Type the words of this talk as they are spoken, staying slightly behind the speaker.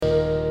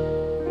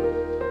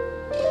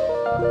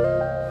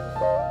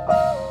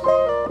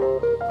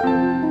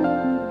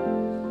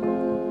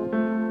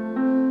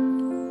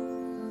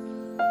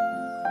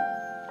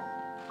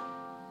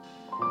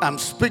I'm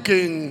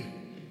speaking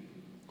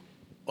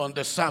on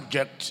the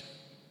subject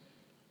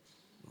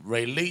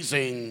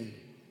releasing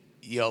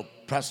your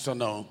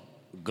personal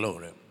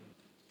glory.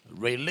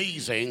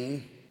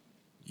 Releasing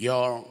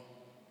your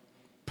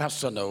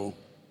personal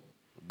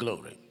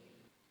glory.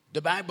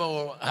 The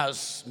Bible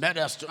has made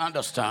us to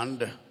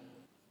understand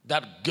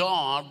that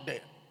God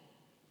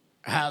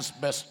has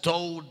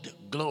bestowed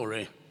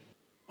glory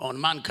on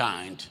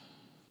mankind.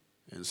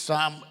 In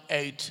Psalm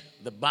 8,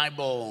 the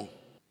Bible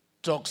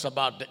talks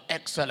about the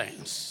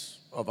excellence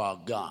of our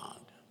God.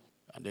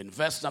 And in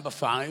verse number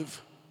 5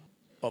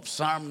 of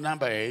Psalm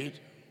number 8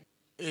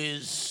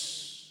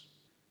 is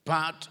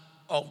part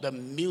of the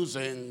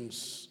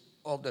musings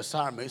of the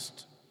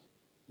psalmist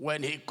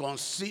when he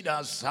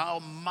considers how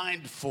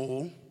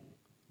mindful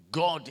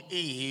God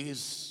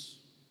is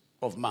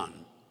of man.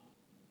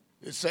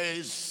 It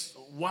says,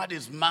 what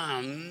is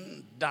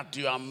man that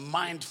you are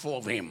mindful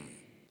of him?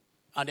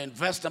 And in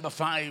verse number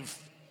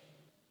 5,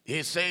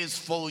 he says,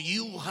 for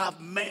you have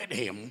made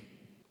him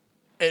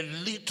a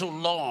little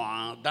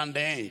lower than the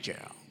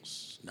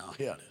angels. Now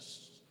hear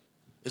this.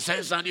 It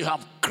says that you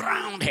have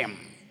crowned him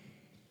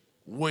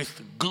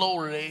with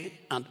glory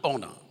and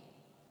honor.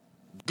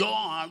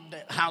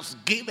 God has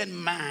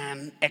given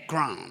man a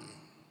crown.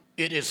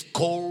 It is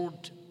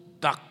called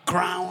the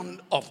crown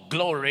of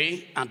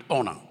glory and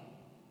honor.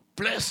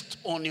 Placed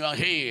on your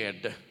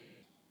head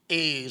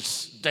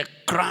is the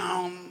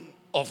crown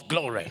of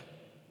glory.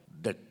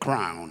 The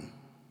crown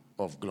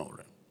of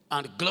glory.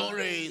 And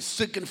glory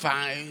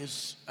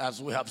signifies,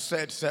 as we have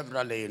said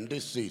severally in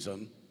this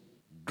season,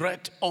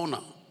 great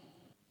honor,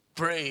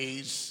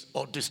 praise,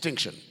 or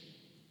distinction.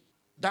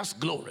 That's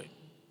glory.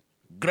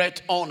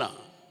 Great honor,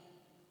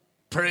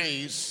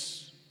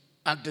 praise,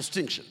 and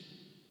distinction.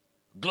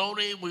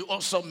 Glory will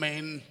also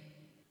mean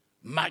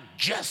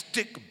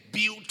majestic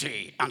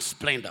beauty and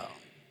splendor.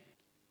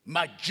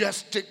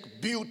 Majestic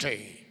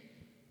beauty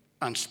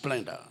and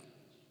splendor.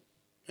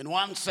 In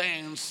one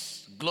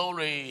sense,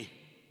 glory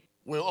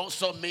will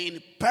also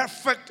mean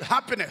perfect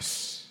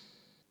happiness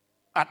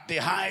at the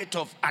height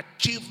of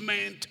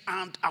achievement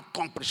and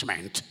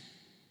accomplishment.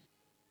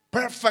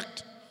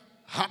 Perfect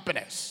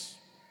happiness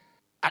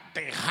at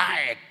the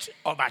height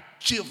of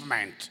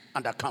achievement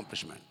and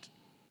accomplishment.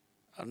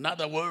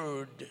 Another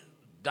word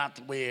that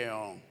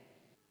will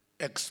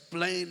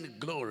explain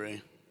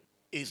glory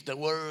is the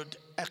word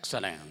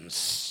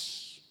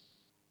excellence.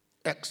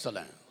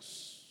 Excellence.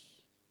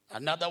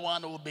 Another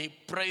one will be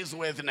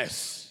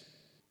praiseworthiness.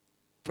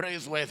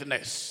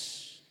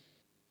 Praiseworthiness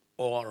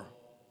or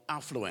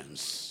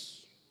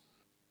affluence.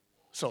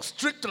 So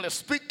strictly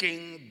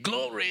speaking,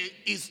 glory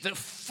is the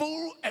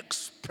full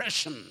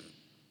expression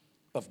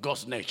of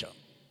God's nature.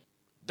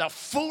 The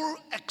full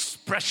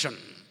expression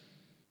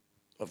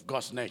of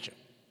God's nature.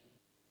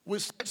 We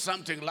said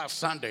something last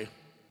Sunday.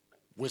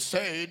 We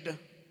said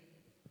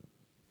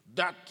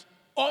that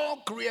all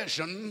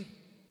creation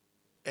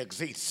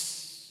exists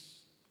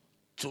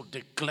to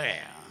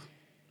declare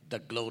the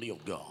glory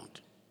of God.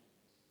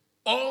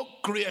 All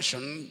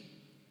creation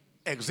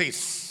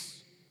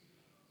exists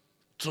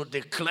to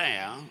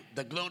declare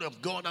the glory of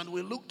God, and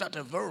we looked at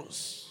a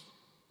verse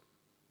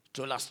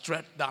to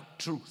illustrate that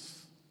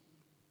truth.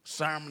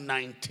 Psalm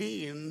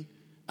 19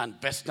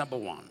 and verse number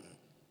 1.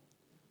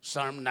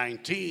 Psalm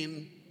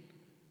 19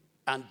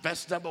 and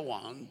verse number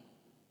 1,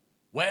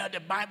 where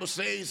the Bible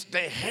says, the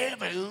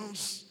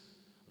heavens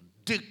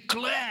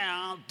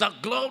declare the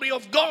glory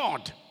of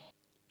God.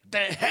 The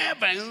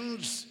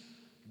heavens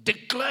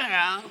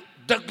declare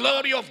the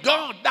glory of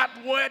God. That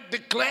word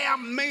declare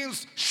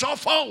means show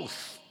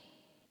forth.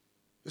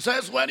 It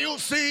says when you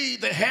see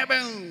the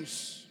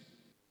heavens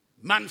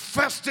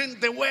manifesting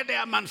the way they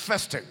are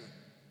manifesting,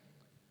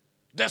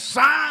 the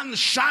sun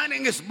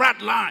shining its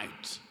bright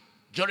light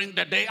during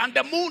the day and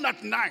the moon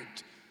at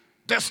night,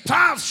 the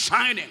stars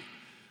shining,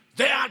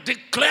 they are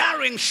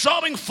declaring,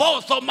 showing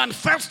forth or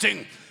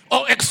manifesting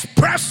or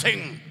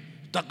expressing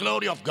the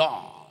glory of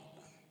God.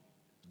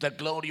 The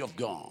glory of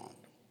God.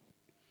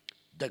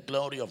 The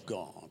glory of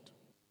God.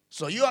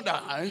 So you and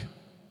I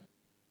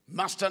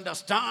must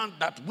understand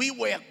that we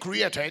were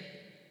created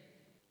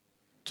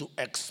to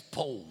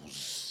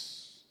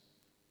expose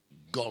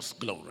God's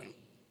glory.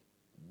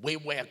 We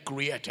were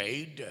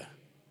created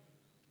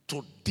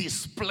to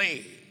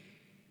display,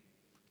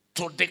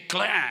 to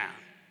declare,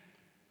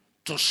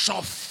 to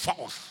show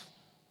forth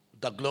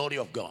the glory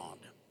of God.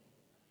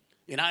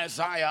 In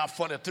Isaiah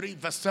 43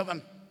 verse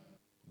 7,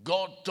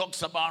 God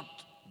talks about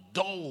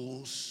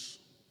those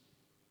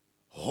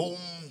whom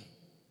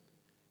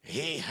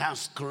he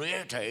has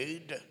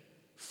created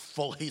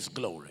for his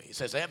glory. He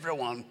says,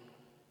 everyone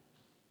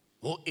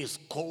who is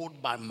called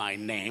by my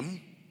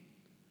name,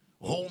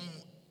 whom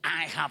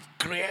I have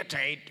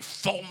created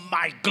for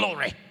my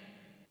glory.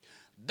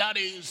 That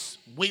is,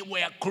 we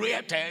were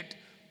created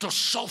to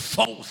show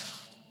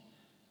forth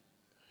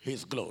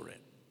his glory.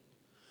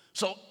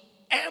 So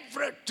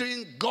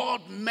everything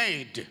God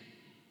made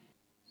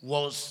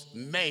was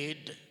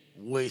made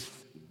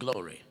with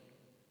glory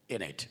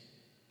in it.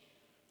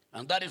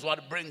 And that is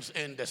what brings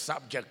in the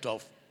subject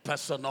of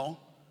personal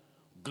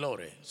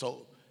glory.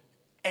 So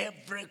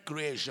every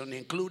creation,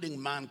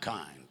 including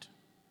mankind,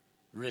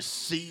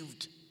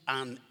 received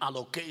an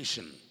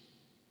allocation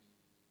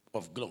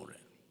of glory.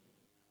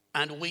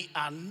 And we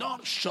are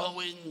not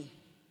showing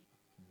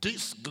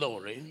this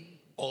glory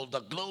or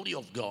the glory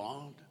of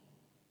God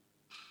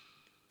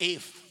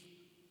if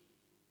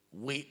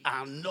we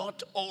are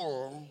not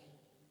all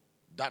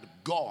that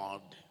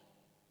God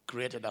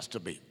created us to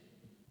be.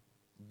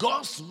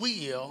 God's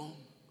will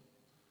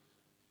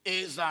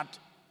is that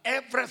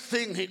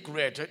everything he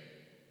created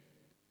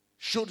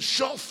should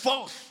show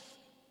forth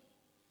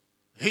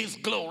his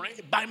glory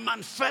by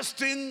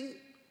manifesting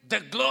the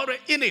glory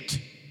in it.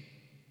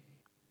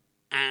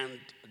 And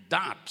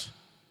that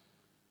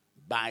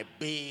by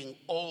being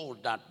all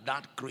that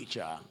that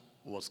creature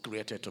was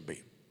created to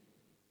be.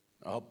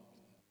 I hope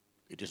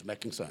it is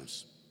making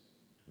sense.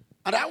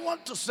 And I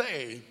want to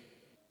say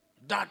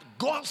that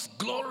God's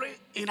glory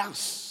in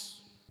us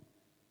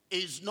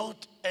is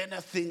not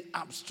anything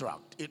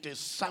abstract. It is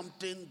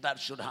something that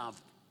should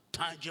have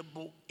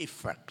tangible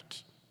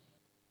effect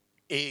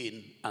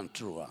in and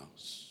through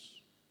us.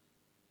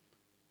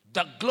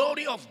 The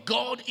glory of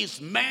God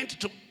is meant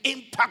to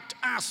impact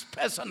us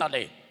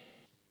personally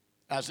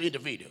as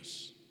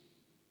individuals.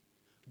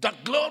 The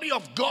glory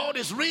of God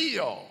is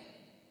real,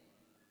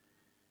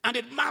 and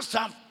it must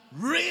have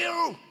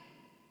real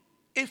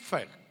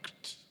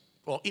effect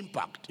or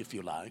impact, if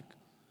you like,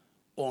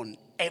 on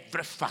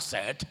every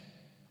facet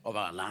of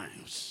our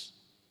lives.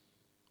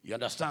 You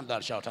understand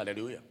that? Shout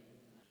hallelujah.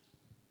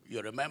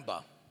 You remember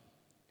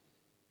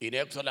in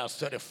Exodus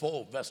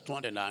 34 verse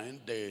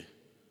 29, the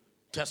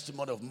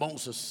testimony of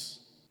Moses,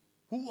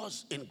 who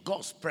was in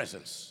God's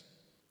presence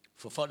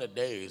for 40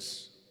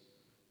 days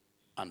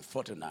and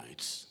 40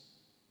 nights.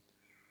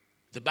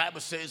 The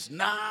Bible says,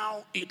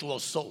 now it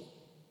was so.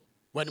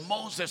 When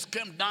Moses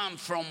came down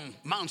from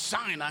Mount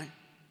Sinai,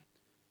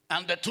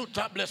 and the two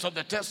tablets of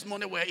the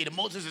testimony were in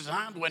Moses'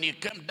 hand when he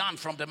came down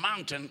from the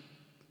mountain,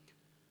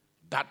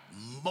 that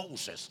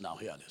Moses, now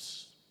hear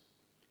this,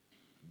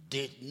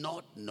 did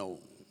not know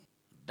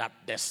that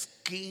the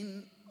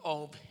skin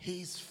of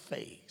his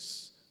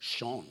face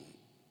shone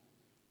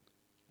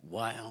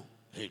while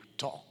he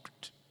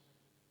talked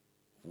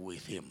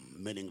with him,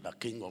 meaning the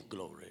King of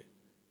glory.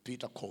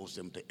 Peter calls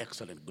him the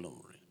excellent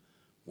glory.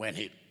 When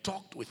he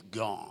talked with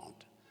God,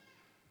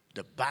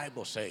 the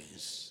Bible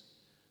says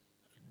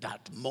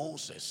that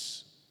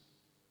Moses,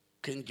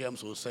 King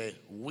James will say,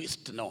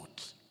 wist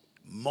not.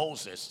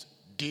 Moses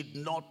did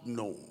not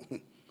know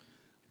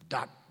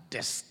that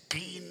the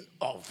skin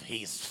of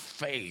his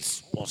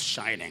face was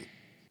shining.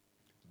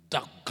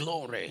 The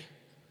glory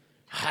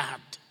had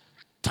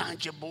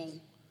tangible,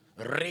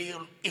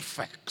 real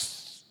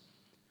effects,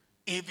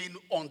 even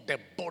on the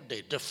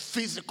body, the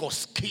physical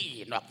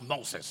skin of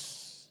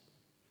Moses.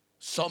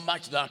 So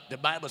much that the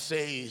Bible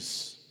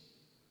says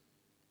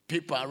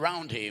people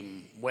around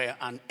him were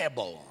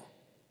unable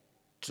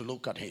to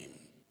look at him.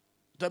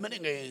 The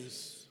meaning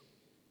is,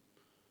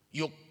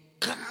 you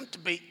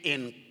can't be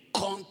in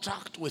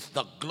contact with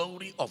the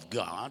glory of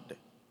God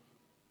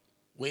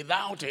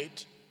without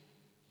it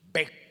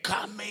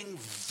becoming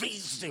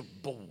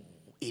visible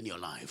in your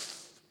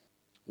life.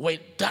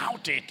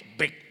 Without it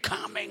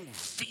becoming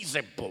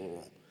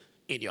visible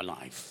in your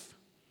life.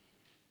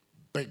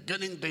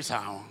 Beginning this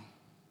hour,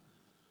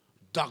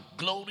 the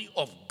glory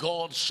of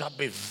God shall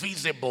be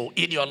visible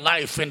in your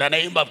life in the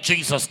name of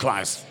Jesus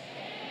Christ.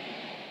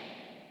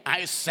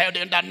 I said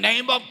in the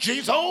name of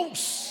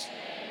Jesus.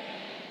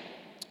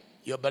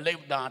 You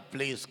believe that?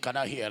 Please, can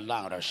I hear a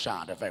louder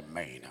shout of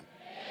amen?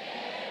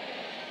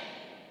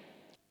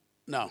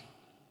 Now,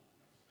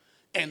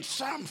 in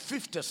Psalm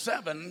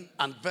 57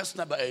 and verse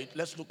number 8,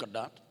 let's look at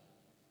that.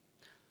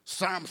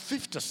 Psalm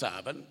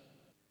 57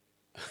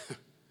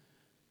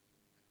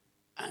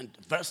 and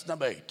verse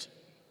number 8.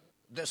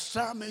 The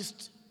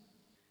psalmist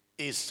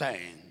is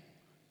saying,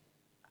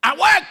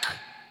 awake,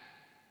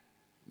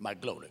 my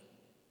glory.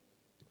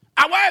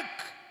 Awake,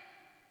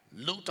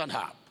 lute and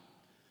harp.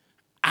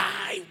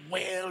 I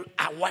will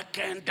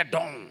awaken the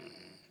dawn.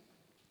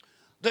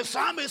 The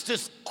psalmist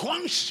is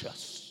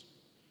conscious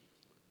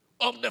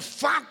of the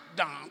fact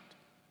that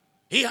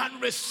he had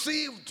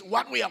received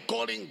what we are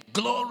calling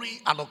glory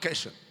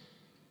allocation.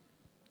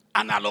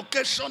 An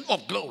allocation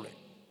of glory.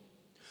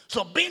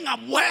 So being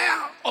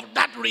aware of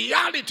that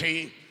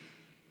reality,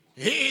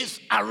 he is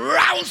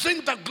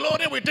arousing the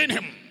glory within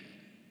him.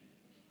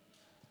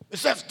 It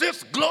says,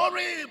 this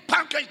glory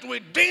packaged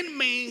within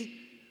me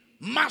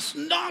must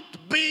not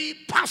be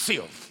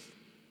passive.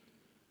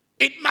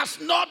 It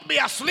must not be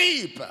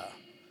asleep.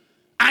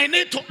 I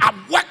need to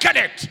awaken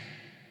it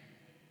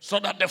so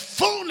that the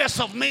fullness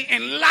of me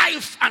in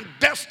life and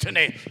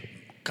destiny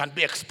can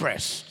be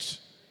expressed.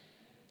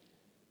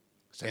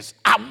 It says,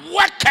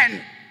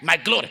 awaken my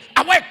glory.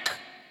 Awake,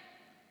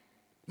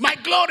 my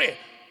glory.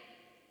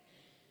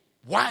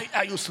 Why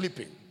are you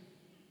sleeping?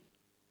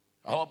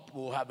 I hope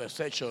we'll have a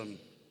session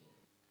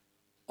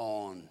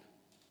on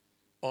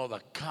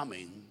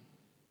overcoming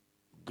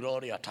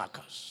glory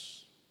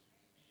attackers.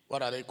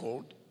 What are they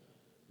called?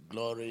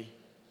 glory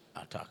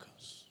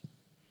attackers.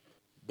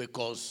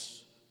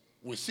 Because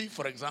we see,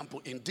 for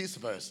example, in this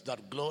verse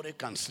that glory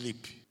can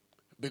sleep.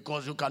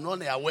 Because you can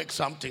only awake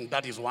something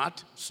that is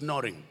what?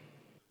 Snoring.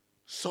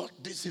 So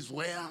this is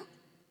where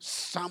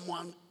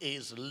someone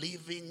is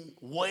living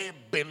way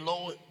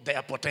below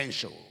their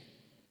potential.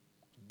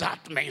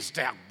 That means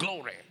their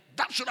glory,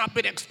 that should have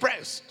been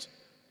expressed,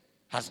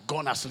 has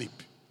gone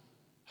asleep,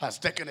 has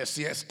taken a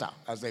siesta,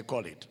 as they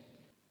call it.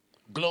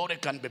 Glory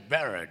can be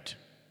buried.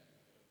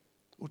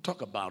 We'll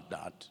talk about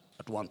that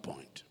at one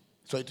point.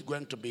 So it's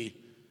going to be,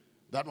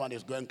 that one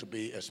is going to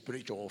be a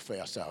spiritual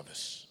warfare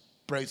service.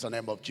 Praise the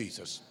name of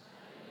Jesus.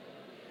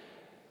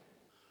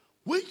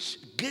 Which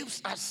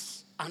gives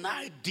us an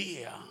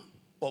idea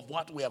of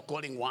what we are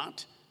calling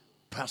what?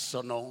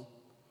 Personal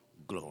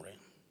glory.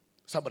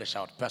 Somebody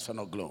shout,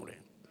 personal glory.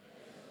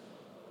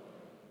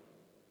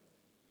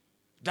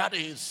 That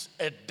is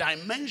a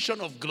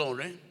dimension of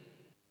glory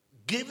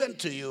given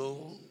to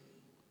you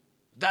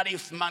that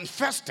if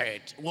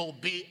manifested will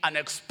be an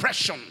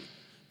expression,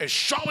 a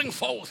showing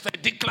forth, a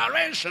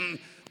declaration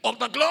of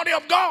the glory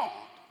of God.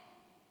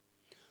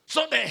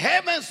 So the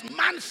heavens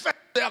manifest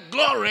their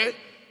glory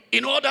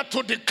in order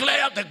to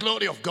declare the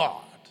glory of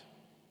God.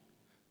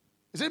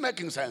 Is it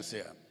making sense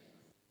here?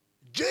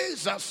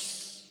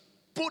 Jesus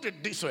put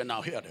it this way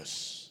now, hear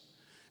this.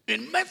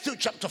 In Matthew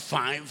chapter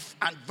 5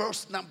 and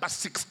verse number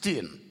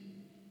 16,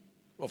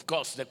 of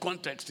course the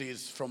context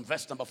is from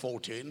verse number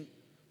 14.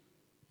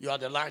 You are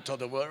the light of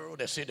the world.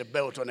 They say the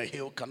belt on a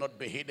hill cannot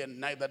be hidden,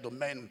 neither do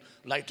men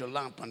light a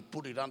lamp and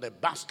put it on a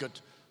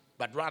basket,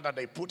 but rather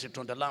they put it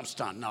on the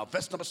lampstand. Now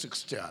verse number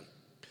 16,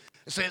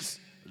 it says,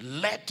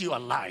 let your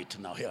light,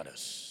 now hear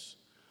this,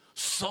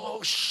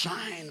 so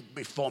shine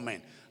before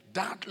men.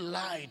 That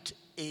light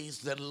is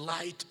the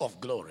light of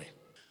glory.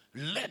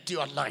 Let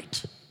your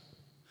light,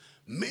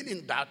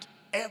 meaning that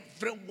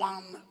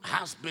everyone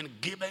has been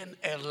given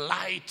a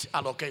light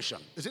allocation.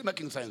 Is it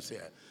making sense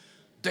here?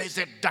 There's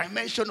a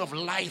dimension of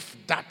life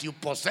that you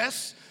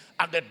possess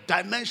and a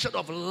dimension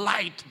of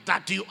light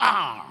that you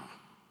are,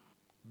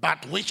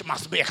 but which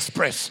must be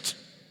expressed.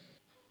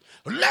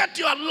 Let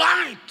your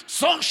light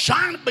so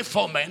shine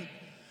before men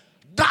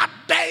that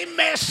they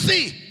may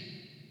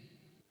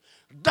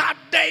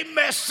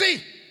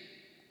see,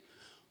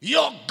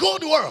 your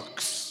good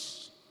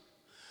works.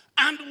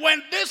 And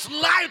when this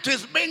light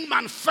is being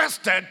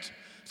manifested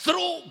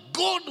through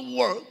good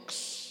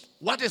works,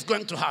 what is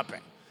going to happen?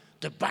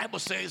 The Bible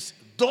says,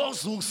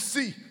 those who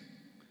see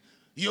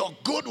your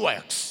good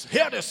works,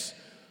 hear this,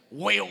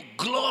 will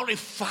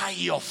glorify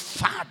your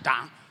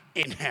Father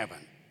in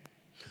heaven.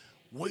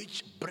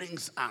 Which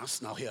brings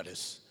us, now hear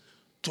this,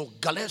 to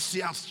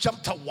Galatians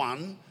chapter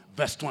 1,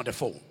 verse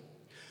 24.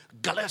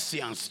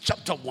 Galatians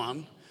chapter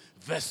 1,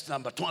 verse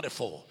number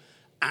 24.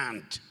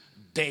 And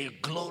they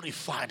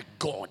glorified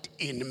God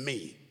in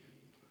me.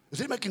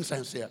 Is it making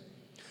sense here?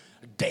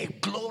 They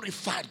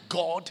glorified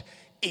God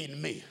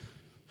in me.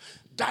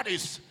 That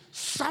is,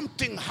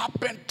 something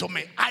happened to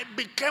me. I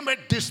became a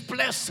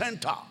display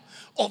center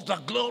of the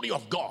glory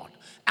of God.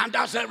 And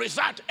as a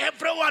result,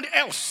 everyone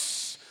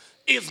else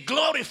is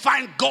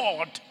glorifying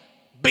God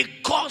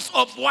because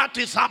of what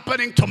is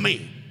happening to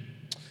me.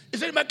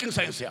 Is it making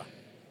sense here?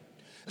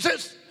 It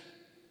says,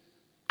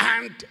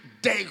 and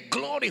they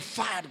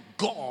glorified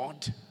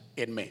God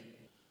in me.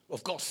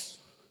 Of course,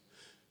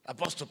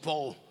 Apostle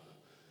Paul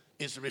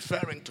is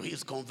referring to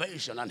his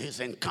conversion and his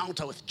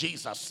encounter with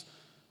Jesus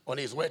on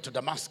his way to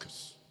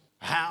Damascus.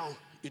 How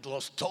it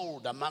was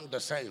told among the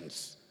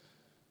saints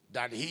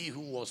that he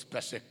who was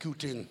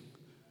persecuting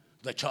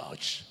the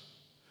church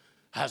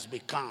has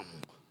become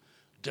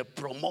the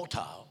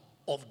promoter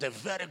of the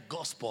very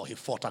gospel he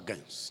fought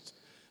against.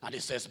 And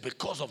he says,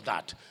 because of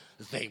that,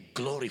 they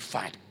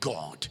glorified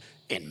God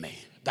in me.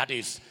 That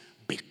is,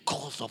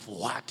 because of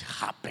what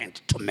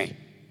happened to me.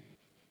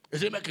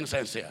 Is it making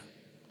sense here?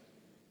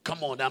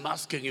 Come on, I'm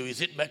asking you,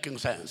 is it making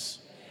sense?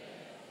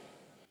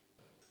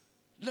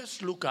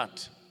 Let's look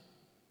at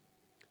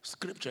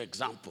scripture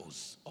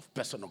examples of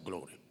personal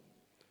glory.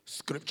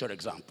 Scripture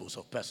examples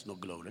of personal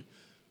glory.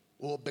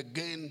 We'll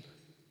begin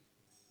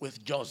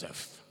with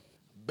Joseph.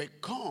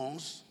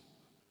 Because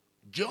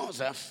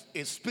Joseph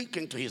is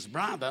speaking to his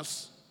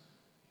brothers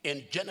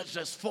in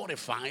Genesis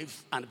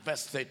 45 and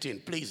verse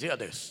 13. Please hear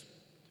this.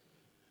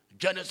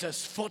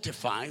 Genesis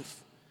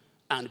 45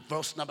 and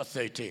verse number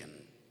 13.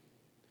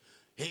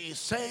 He is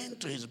saying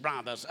to his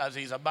brothers as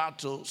he's about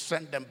to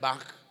send them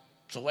back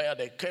to where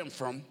they came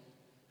from,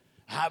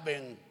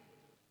 having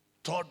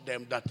taught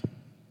them that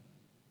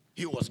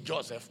he was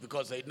Joseph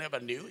because they never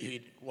knew.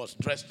 He was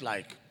dressed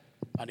like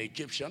an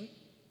Egyptian.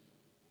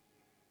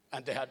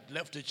 And they had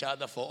left each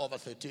other for over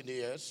 13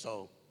 years,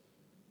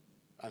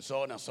 and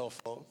so on and so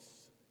forth.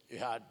 He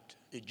had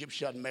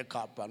Egyptian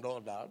makeup and all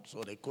that,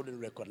 so they couldn't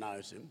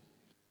recognize him.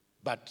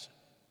 But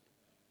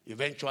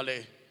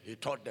eventually, he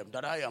told them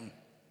that I am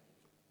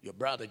your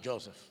brother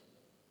Joseph.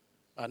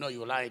 I know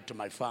you lied to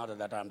my father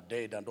that I'm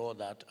dead and all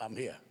that. I'm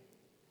here.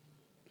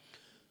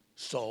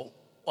 So,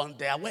 on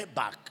their way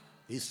back,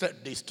 he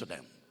said this to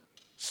them.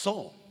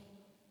 So,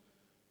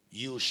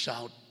 You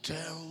shall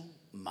tell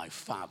my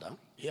father,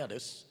 hear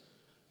this,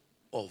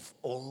 of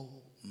all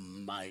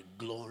my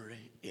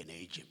glory in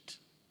Egypt.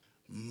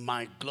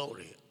 My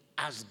glory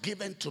as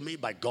given to me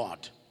by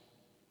God.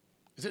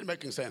 Is it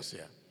making sense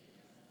here?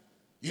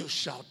 You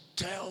shall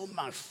tell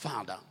my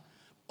father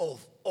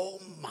of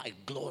all my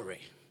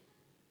glory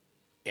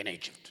in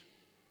Egypt.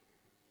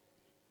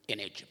 In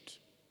Egypt.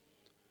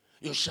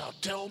 You shall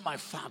tell my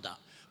father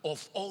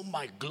of all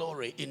my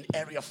glory in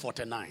Area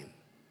 49.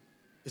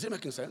 Is it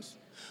making sense?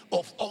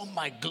 Of all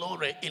my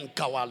glory in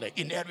Kawale,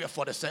 in Area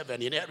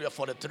 47, in Area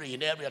 43,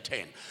 in Area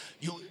 10.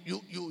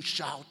 You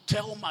shall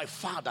tell my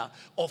father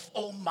of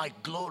all my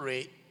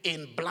glory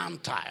in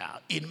Blantyre,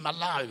 in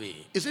Malawi.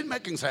 Is it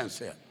making sense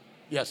here?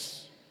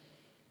 Yes.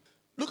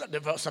 Look at the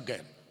verse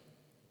again.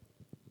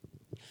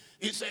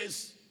 It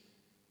says,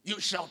 you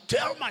shall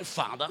tell my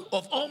father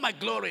of all my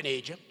glory in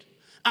Egypt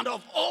and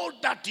of all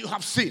that you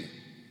have seen.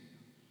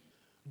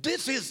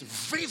 This is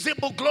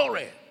visible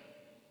glory.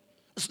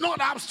 It's not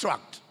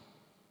abstract.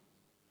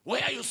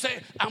 Where you say,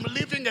 I'm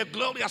living a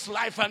glorious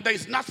life and there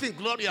is nothing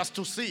glorious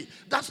to see.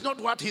 That's not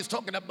what he's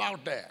talking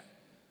about there.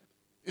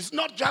 It's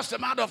not just a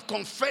matter of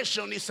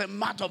confession, it's a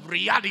matter of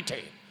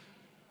reality.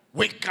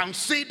 We can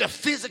see the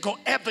physical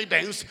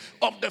evidence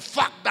of the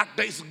fact that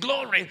there is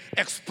glory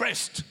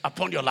expressed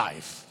upon your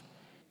life.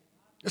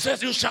 It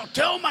says, you shall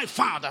tell my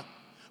father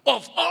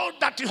of all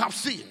that you have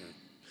seen,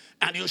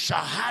 and you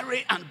shall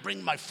hurry and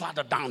bring my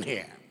father down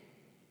here.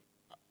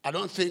 I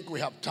don't think we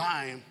have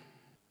time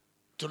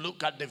to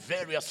look at the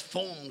various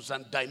forms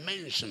and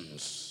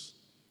dimensions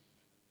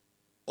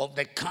of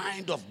the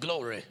kind of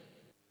glory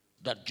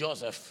that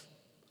Joseph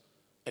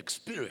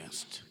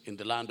experienced in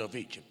the land of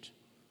Egypt.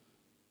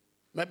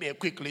 Maybe a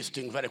quick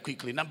listing very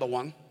quickly. Number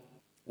one,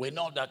 we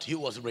know that he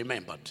was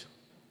remembered.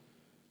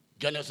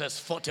 Genesis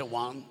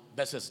 41,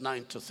 verses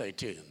 9 to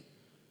 13.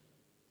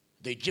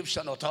 The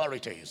Egyptian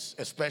authorities,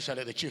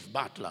 especially the chief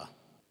butler,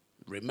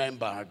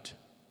 remembered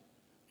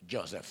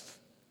Joseph.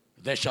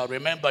 They shall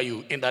remember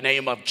you in the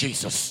name of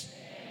Jesus.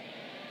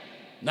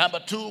 Number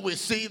two, we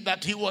see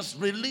that he was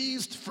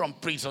released from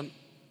prison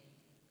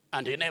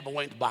and he never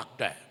went back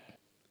there.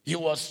 He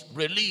was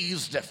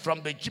released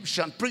from the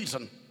Egyptian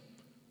prison,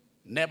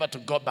 never to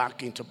go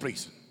back into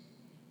prison.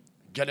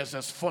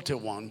 Genesis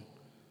 41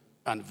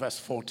 and verse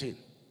 14.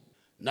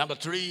 Number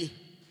three,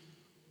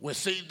 we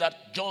see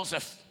that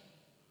Joseph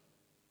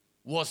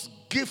was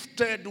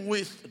gifted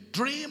with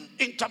dream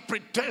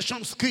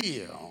interpretation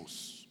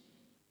skills.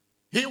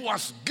 He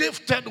was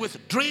gifted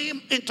with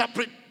dream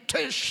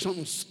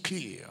interpretation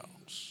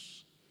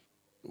skills.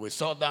 We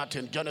saw that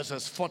in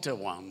Genesis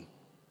 41,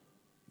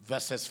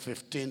 verses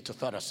 15 to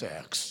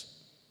 36.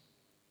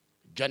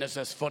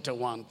 Genesis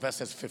 41,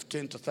 verses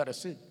 15 to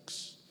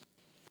 36.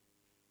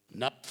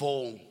 Number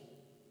four,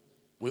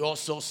 we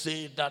also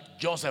see that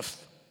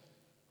Joseph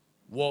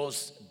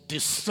was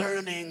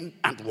discerning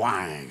and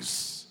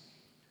wise.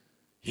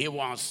 He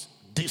was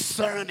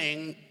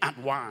discerning and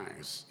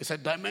wise. It's a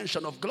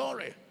dimension of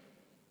glory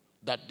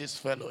that this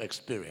fellow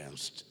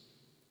experienced.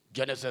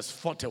 Genesis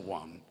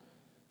 41,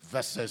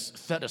 verses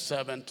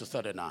 37 to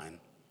 39.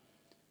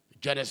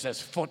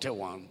 Genesis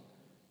 41,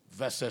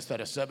 verses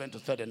 37 to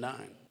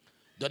 39.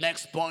 The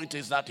next point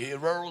is that he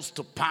rose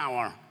to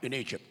power in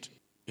Egypt.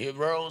 He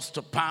rose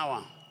to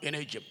power in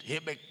Egypt. He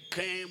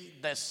became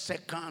the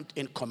second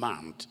in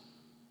command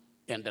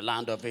in the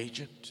land of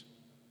Egypt.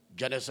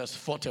 Genesis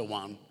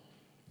 41,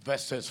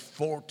 verses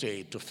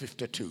 40 to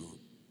 52.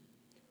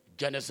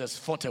 Genesis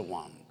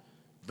 41,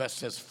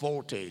 verses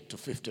 40 to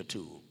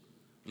 52.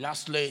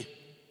 Lastly,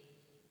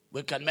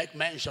 we can make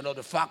mention of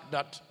the fact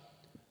that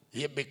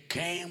he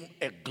became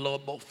a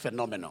global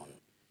phenomenon.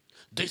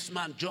 This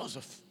man,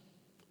 Joseph,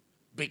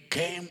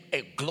 became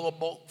a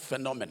global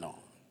phenomenon.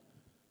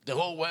 The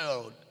whole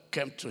world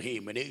came to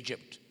him in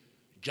Egypt.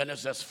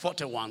 Genesis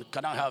 41,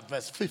 can I have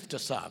verse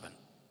 57?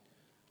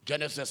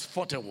 Genesis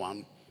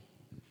 41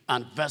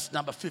 and verse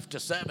number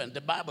 57,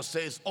 the Bible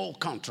says all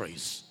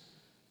countries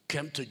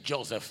came to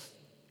Joseph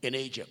in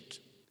Egypt.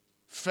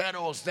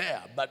 Pharaoh was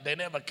there, but they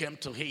never came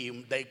to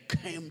him. They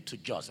came to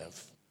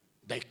Joseph.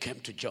 They came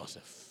to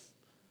Joseph.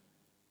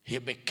 He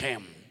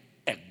became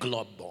a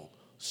global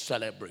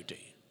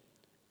celebrity,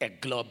 a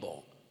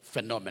global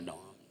phenomenon.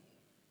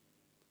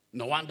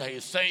 No wonder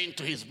he's saying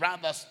to his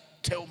brothers,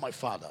 tell my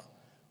father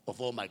of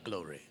all my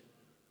glory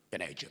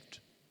in Egypt.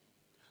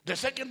 The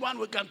second one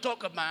we can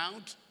talk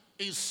about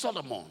is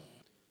Solomon.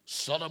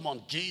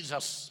 Solomon,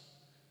 Jesus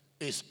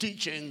is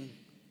teaching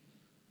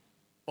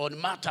on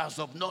matters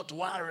of not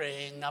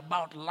worrying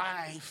about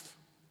life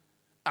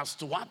as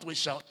to what we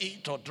shall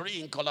eat or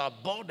drink, or our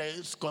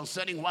bodies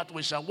concerning what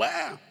we shall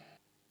wear.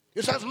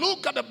 He says,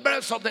 look at the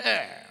birds of the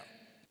air.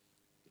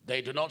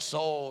 They do not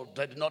sow,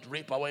 they do not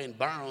reap away in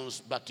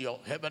barns, but your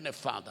heavenly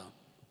Father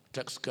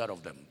takes care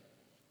of them.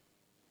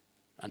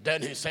 And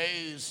then he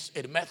says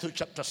in Matthew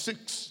chapter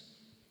 6,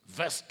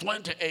 verse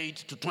 28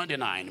 to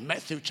 29,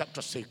 Matthew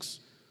chapter 6,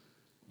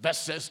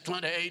 verses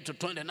 28 to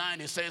 29,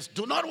 he says,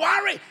 do not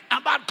worry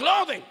about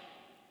clothing,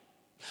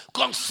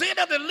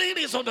 Consider the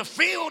lilies of the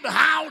field,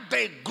 how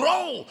they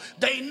grow.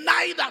 They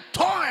neither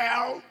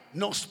toil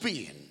nor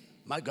spin.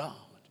 My God.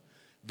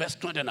 Verse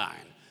 29.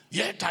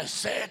 Yet I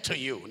say to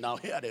you, now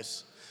hear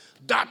this,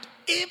 that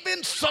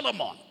even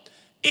Solomon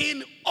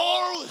in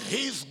all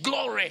his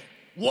glory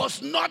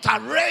was not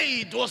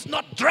arrayed, was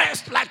not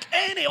dressed like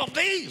any of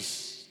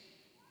these.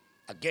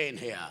 Again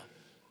here,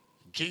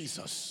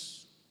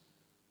 Jesus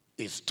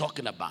is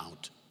talking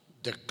about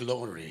the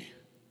glory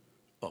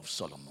of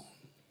Solomon.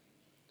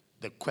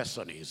 The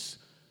question is,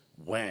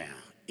 where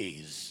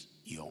is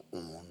your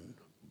own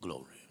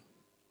glory?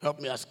 Help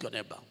me ask your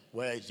neighbor,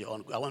 where is your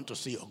own? I want to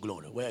see your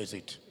glory. Where is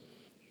it?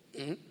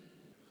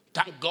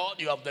 Thank God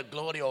you have the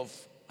glory of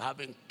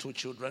having 2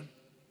 children.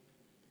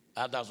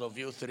 Others of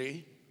you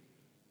 3.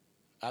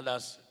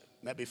 Others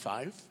maybe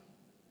 5.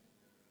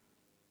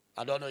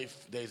 I don't know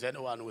if there's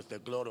anyone with the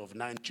glory of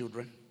 9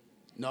 children.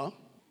 No?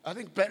 I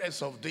think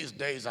parents of these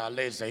days are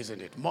lazy,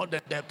 isn't it? More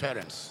than their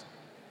parents.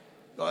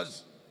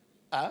 Because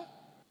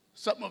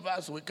some of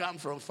us, we come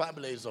from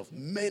families of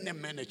many,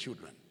 many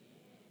children.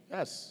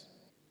 Yes.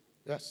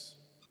 Yes.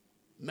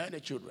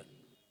 Many children.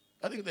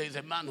 I think there is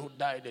a man who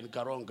died in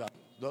Karonga.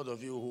 Those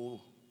of you who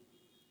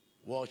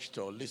watched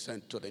or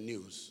listened to the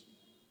news,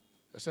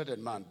 a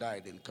certain man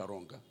died in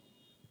Karonga.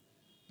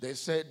 They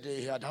said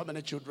he had how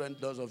many children,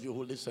 those of you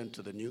who listened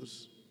to the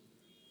news?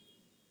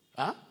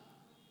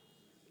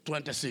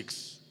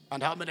 26.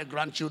 And how many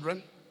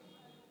grandchildren?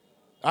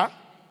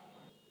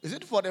 Is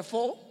it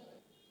 44?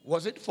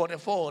 Was it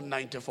 44 or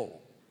 94?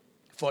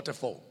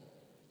 44.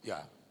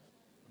 Yeah.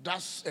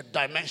 That's a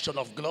dimension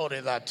of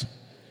glory that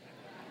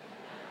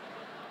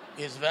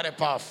is very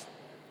powerful.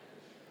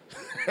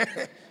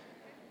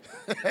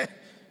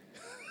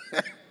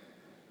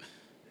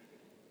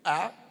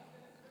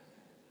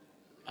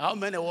 How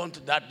many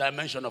want that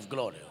dimension of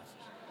glory?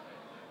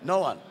 No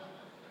one.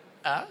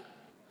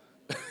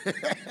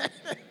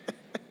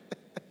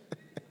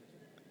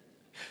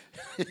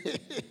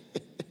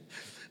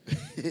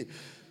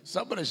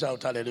 Somebody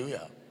shout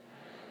hallelujah.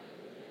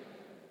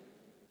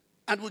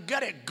 And we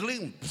get a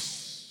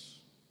glimpse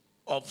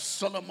of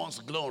Solomon's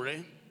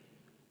glory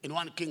in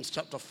 1 Kings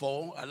chapter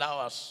 4. Allow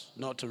us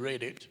not to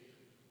read it.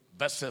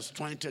 Verses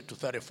 20 to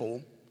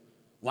 34.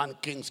 1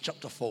 Kings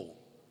chapter 4.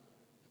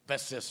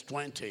 Verses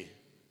 20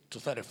 to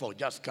 34.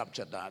 Just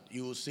capture that.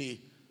 You will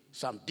see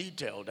some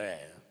detail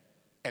there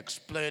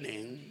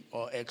explaining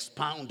or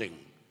expounding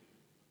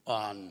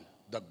on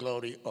the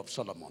glory of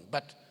Solomon.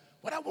 But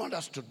what I want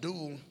us to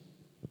do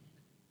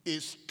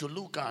is to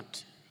look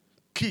at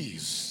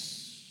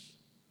keys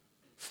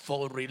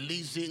for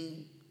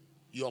releasing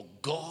your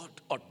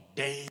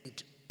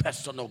God-ordained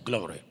personal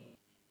glory.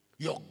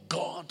 Your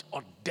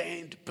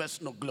God-ordained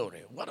personal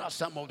glory. What are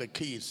some of the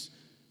keys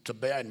to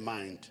bear in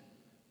mind?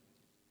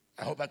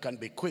 I hope I can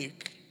be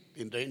quick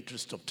in the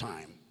interest of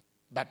time.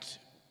 But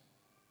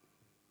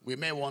we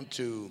may want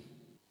to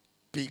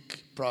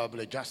pick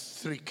probably just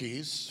 3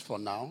 keys for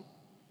now.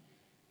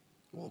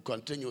 We'll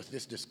continue with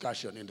this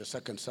discussion in the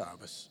second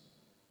service.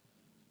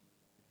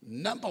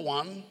 Number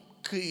 1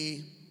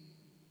 key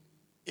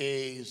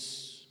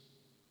is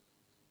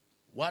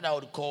what I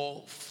would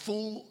call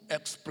full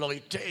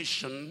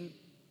exploitation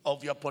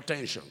of your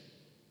potential.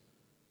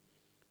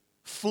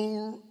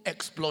 Full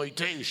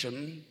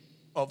exploitation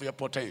of your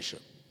potential.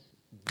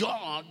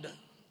 God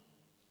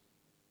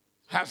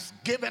has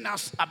given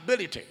us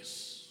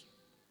abilities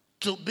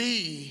to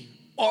be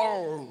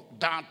all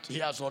that He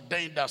has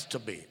ordained us to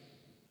be.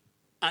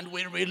 And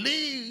we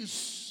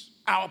release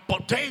our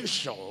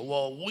potential,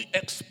 or we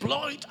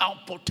exploit our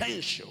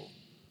potential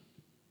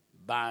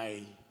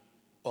by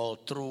or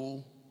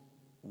through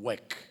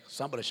work.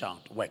 Somebody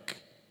shout, work.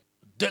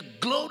 The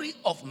glory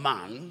of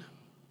man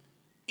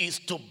is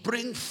to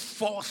bring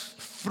forth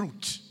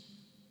fruit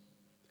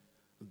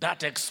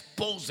that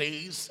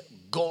exposes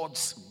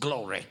God's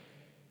glory.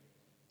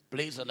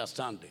 Please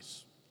understand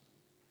this.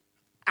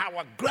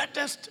 Our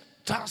greatest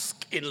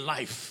task in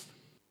life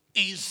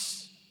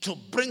is to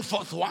bring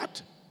forth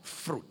what?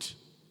 Fruit.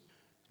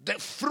 The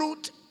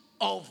fruit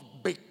of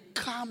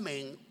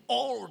becoming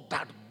all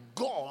that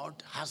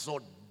God has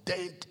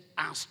ordained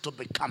us to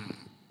become.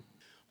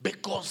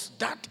 Because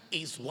that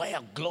is where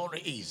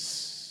glory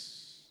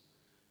is.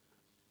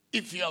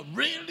 If you're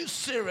really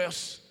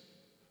serious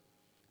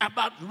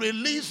about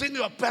releasing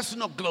your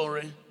personal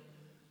glory,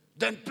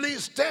 then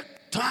please take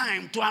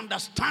time to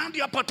understand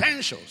your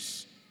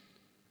potentials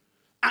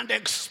and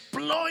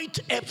exploit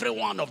every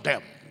one of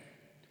them.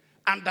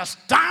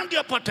 Understand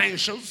your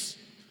potentials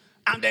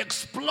and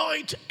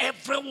exploit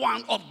every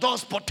one of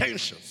those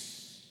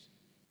potentials.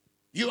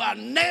 You are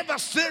never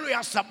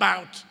serious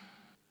about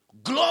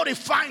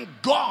glorifying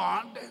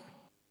God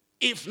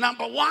if,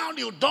 number 1,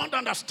 you don't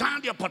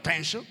understand your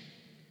potential,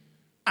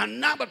 and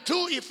number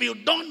 2, if you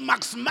don't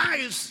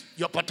maximize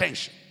your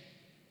potential,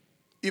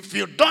 if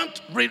you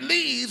don't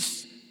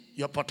release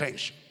your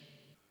potential.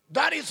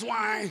 That is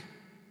why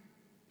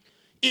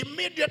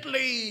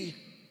immediately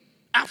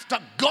after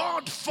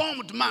God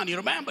formed man, you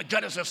remember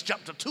Genesis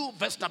chapter 2,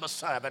 verse number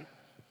 7.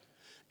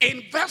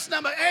 In verse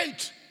number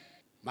 8,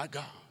 My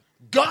God.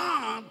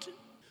 God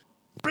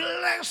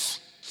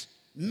blessed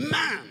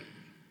man.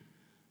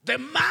 The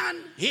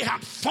man he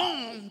had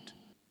formed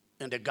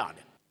in the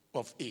Garden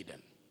of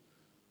Eden.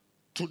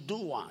 To do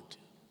what?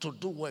 To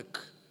do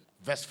work.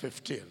 Verse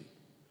 15.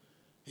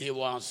 He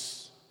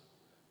was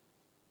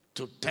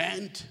to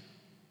tend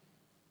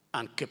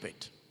and keep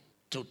it.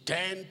 To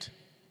tend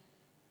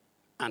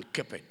and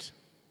keep it.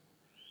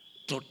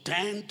 To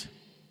tend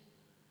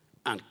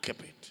and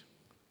keep it.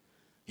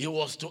 He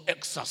was to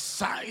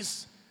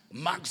exercise,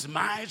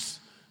 maximize,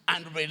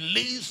 and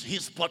release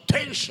his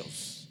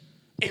potentials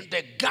in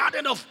the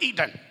Garden of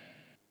Eden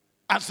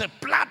as a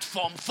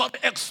platform for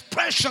the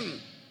expression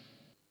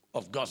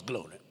of God's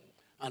glory.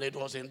 And it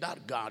was in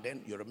that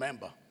garden, you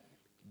remember,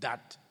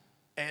 that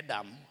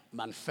Adam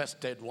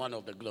manifested one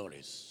of the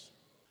glories.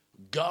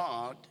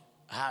 God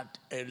had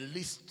a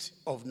list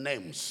of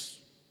names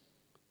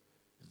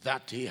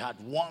that he had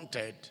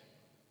wanted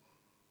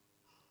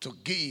to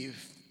give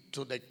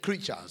to the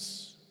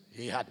creatures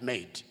he had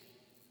made.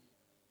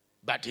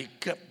 But he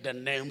kept the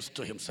names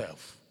to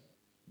himself.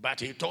 But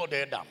he told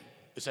Adam,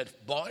 he said,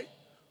 boy,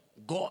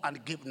 go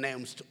and give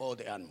names to all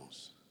the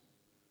animals.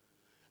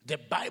 The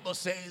Bible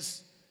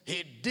says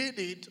he did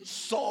it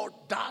so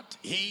that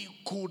he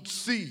could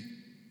see.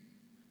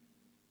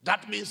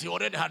 That means he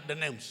already had the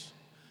names.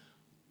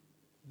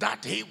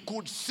 That he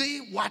could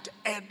see what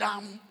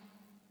Adam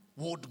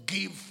would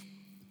give,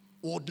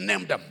 would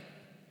name them.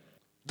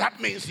 That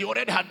means he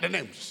already had the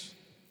names.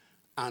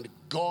 And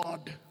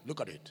God, look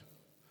at it.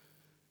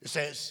 It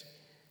says,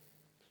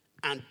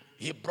 and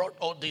he brought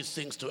all these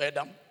things to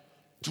Adam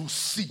to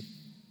see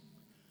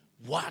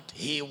what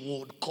he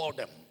would call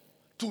them.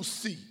 To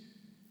see.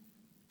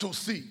 To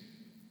see.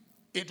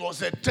 It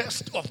was a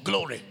test of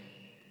glory.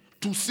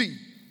 To see.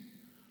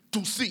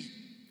 To see.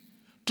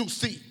 To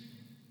see.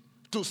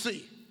 To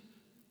see.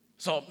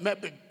 So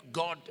maybe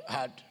God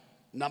had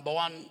number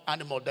one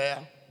animal there,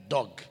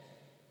 dog.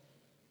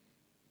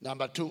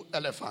 Number two,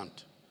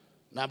 elephant.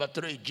 Number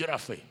three,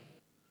 giraffe.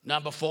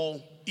 Number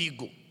four,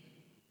 eagle.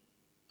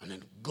 And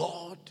then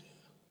God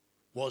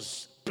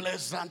was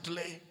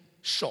pleasantly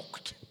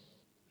shocked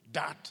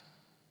that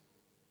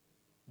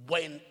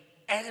when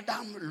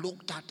Adam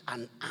looked at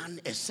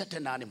a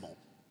certain animal,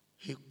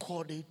 he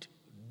called it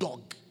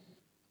dog.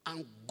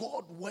 And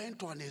God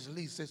went on his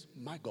list and says,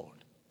 my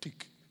God,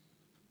 tick.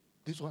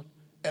 This one,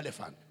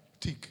 elephant,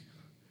 tick.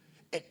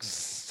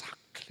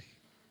 Exactly.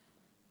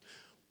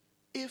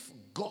 If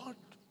God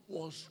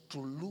was to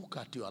look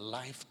at your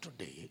life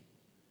today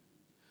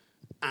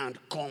and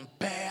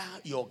compare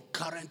your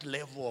current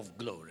level of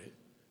glory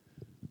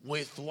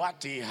with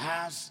what he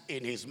has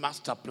in his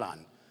master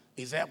plan,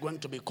 is there going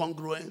to be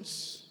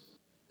congruence?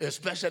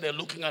 Especially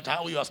looking at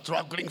how you are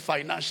struggling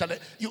financially.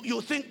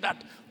 You think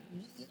that,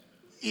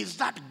 is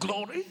that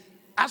glory?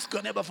 Ask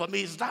your neighbor for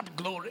me, is that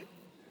glory?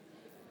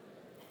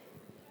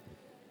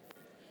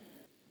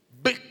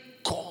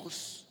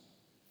 Because,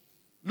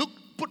 look,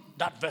 put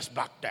that verse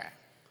back there.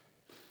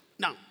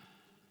 Now,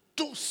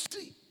 to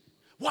see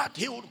what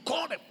he would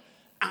call them,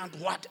 and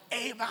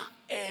whatever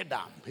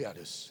Adam, hear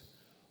this,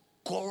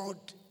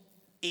 called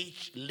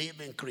each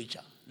living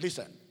creature.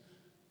 Listen,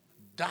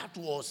 that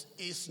was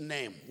his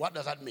name. What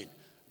does that mean?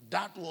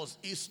 That was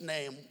his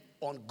name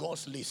on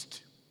God's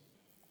list.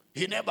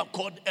 He never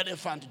called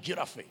elephant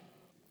giraffe.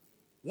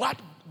 What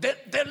the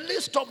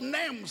list of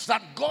names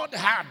that God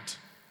had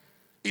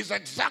is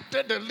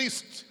exactly the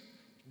list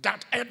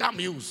that Adam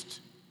used.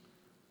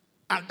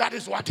 And that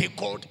is what he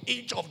called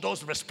each of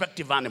those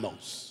respective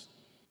animals.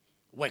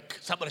 Work.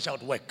 Somebody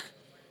shout work.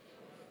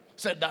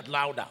 Say that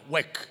louder.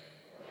 Work.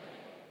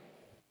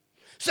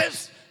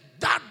 Says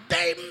that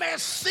they may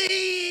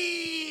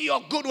see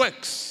your good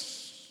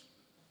works.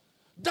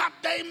 That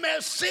they may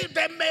see,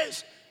 they may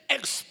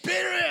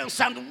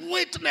experience and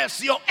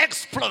witness your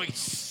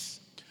exploits.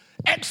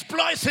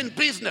 Exploits in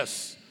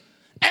business.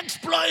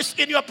 Exploits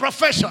in your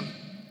profession.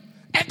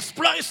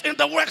 Exploits in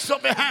the works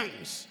of your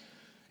hands.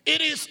 It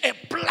is a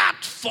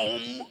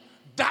platform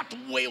that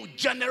will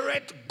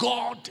generate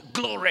God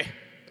glory.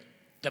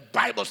 The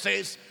Bible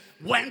says,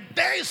 when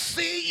they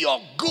see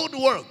your good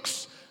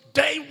works,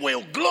 they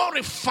will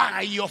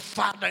glorify your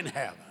Father in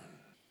heaven.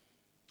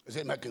 Is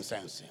it making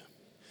sense here?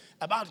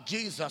 About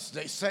Jesus,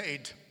 they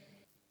said,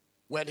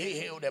 when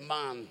he healed a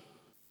man,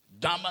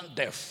 dumb and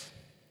deaf,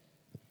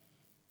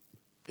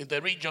 in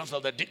the regions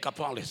of the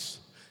Decapolis,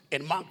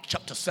 in Mark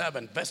chapter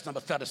 7, verse number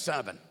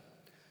 37.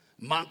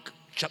 Mark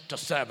chapter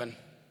 7,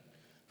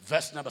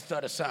 verse number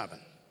 37.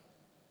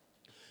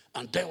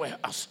 And they were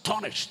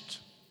astonished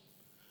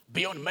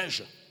beyond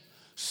measure,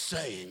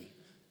 saying,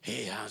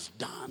 he has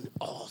done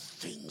all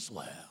things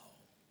well.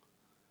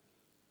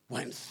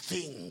 When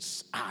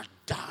things are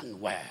done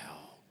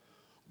well,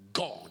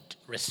 God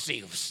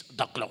receives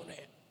the glory.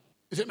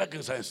 Is it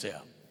making sense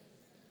here?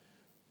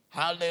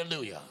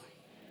 Hallelujah.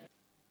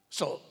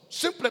 So,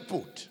 simply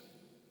put,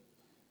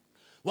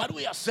 what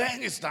we are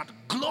saying is that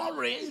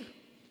glory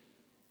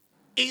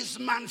is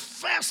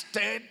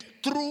manifested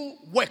through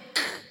work.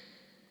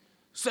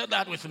 Say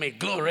that with me.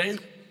 Glory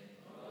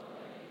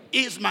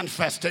is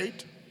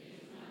manifested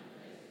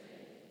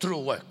through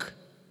work.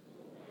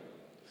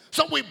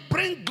 So we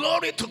bring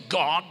glory to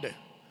God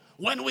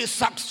when we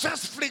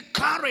successfully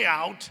carry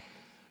out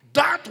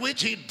that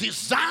which he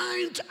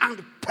designed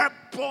and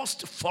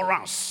purposed for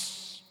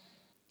us.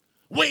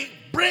 We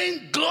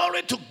bring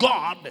glory to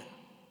God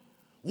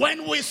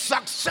when we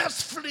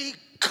successfully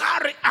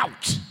carry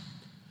out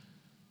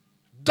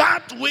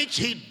that which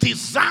he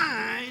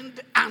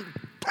designed and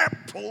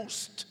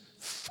purposed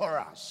for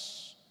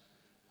us.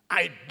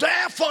 I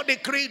therefore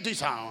decree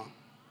this hour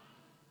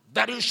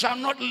that you shall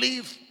not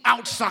live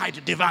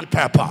outside divine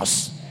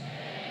purpose.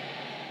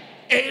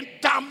 In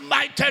the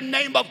mighty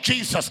name of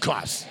Jesus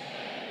Christ.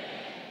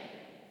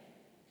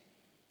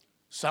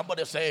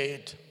 Somebody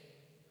said,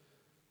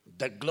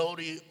 the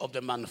glory of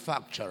the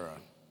manufacturer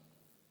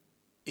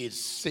is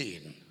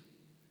seen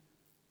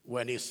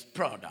when his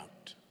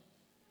product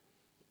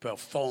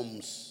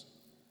performs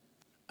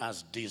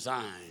as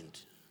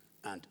designed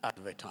and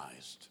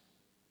advertised.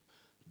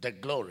 The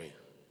glory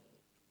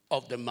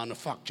of the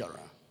manufacturer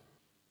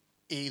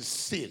is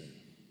seen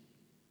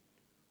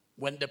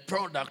when the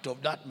product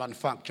of that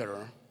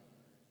manufacturer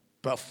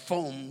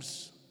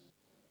performs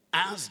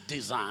as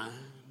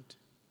designed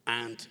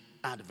and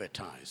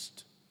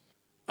advertised.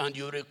 And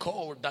you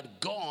recall that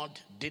God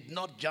did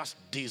not just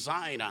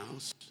design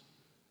us,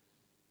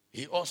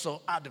 he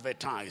also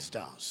advertised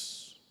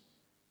us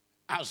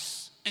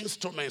as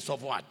instruments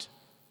of what?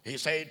 He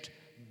said,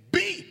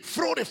 be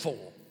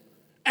fruitful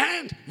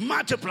and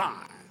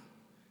multiply,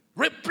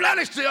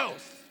 replenish the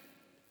earth,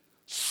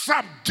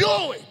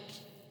 subdue it,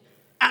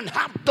 and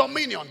have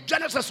dominion.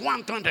 Genesis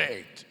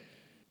 1:28.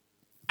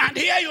 And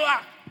here you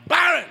are,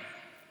 barren,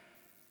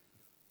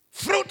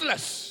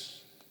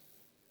 fruitless.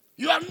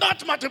 You are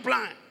not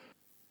multiplying.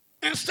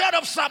 Instead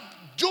of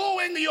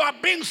subduing, you are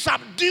being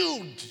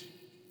subdued.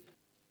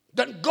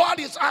 Then God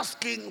is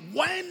asking,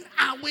 when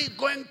are we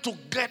going to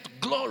get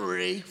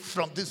glory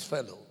from this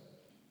fellow?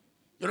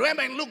 You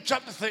remember in Luke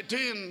chapter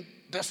 13,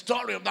 the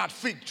story of that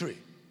fig tree.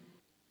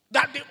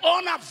 That the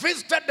owner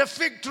visited the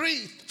fig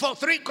tree for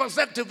 3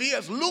 consecutive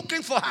years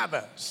looking for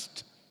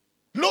harvest,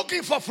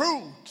 looking for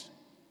fruit.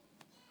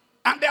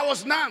 And there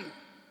was none.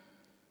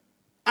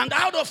 And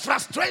out of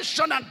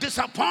frustration and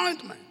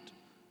disappointment,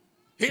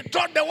 he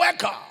told the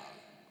worker,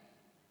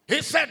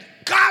 he said,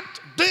 cut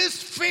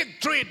this fig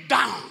tree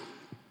down.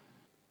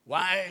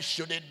 Why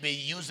should it be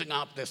using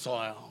up the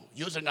soil,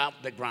 using up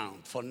the ground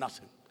for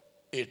nothing?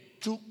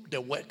 It took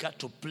the worker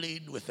to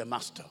plead with the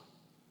master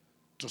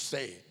to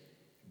say,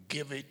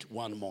 give it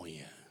 1 more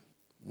year,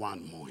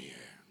 1 more year,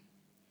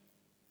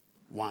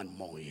 1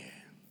 more year,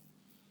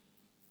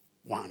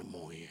 1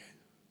 more year.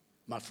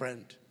 My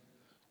friend,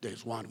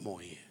 there's 1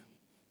 more year.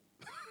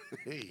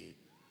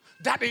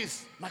 That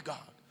is, my God,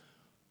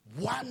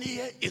 1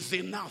 year is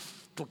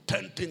enough to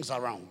turn things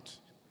around.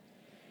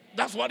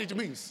 That's what it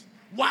means.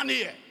 1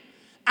 year.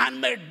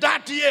 And may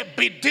that year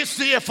be this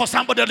year for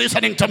somebody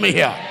listening to me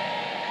here.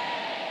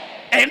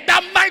 In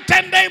the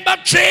mighty name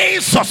of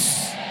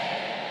Jesus.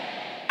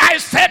 I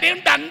said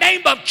in the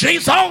name of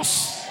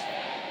Jesus.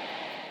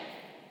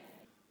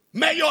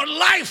 May your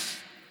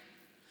life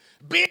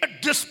be a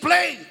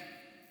display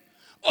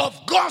of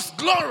God's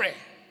glory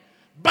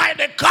by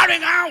the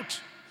carrying out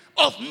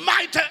of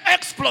mighty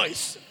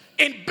exploits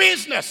in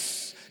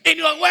business, in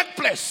your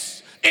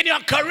workplace, in your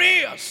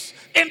careers,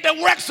 in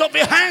the works of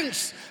your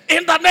hands,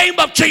 in the name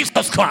of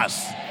Jesus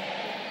Christ.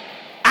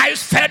 I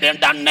said in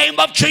the name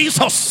of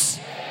Jesus.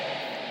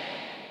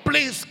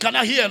 Please, can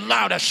I hear a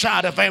louder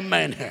shout of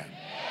amen here?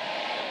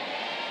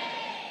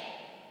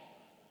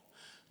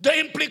 The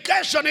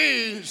implication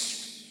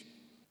is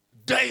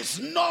there is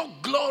no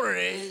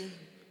glory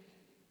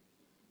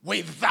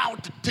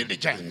without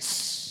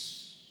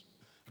diligence.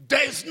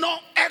 There is no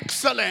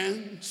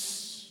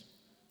excellence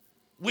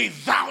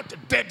without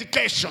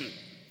dedication.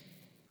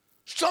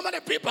 So many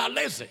people are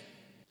lazy.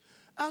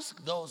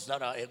 Ask those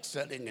that are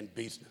excelling in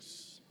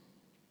business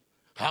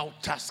how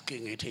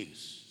tasking it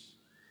is.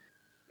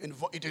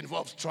 It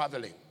involves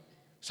traveling.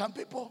 Some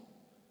people,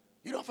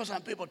 for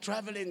some people,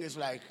 traveling is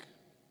like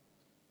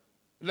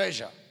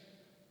leisure.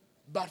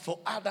 But for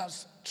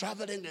others,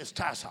 traveling is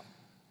tiresome.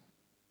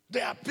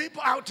 There are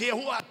people out here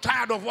who are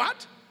tired of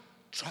what?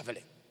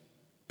 Traveling.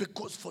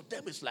 Because for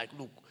them it's like,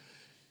 look,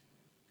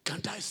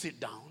 can't I sit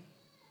down?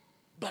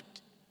 But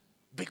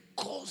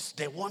because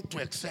they want to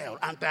excel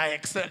and they are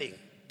excelling,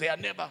 they are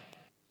never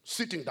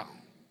sitting down.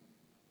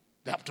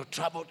 They have to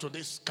travel to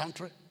this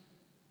country,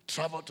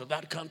 travel to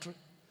that country,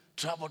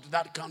 travel to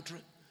that country,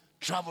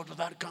 travel to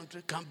that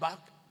country, come back,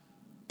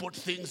 put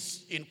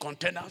things in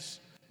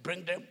containers,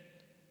 bring them.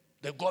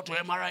 They go to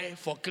MRI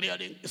for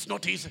clearing. It's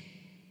not easy.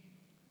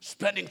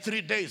 Spending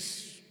 3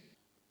 days.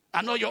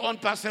 I know your own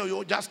parcel,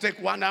 you just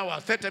take 1 hour,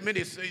 30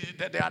 minutes,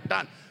 they are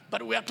done.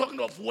 But we are talking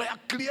of where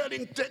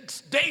clearing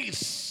takes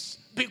days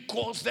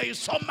because there is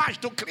so much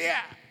to clear.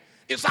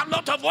 It's a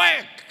lot of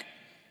work.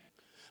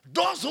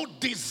 Those who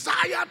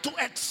desire to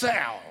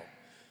excel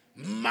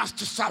must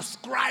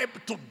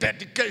subscribe to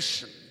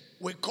dedication.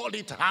 We call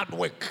it hard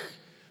work.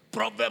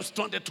 Proverbs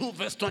 22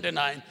 verse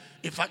 29,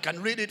 if I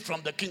can read it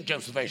from the King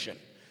James Version.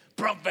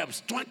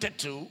 Proverbs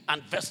 22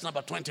 and verse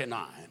number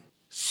 29.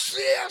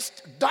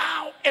 Seest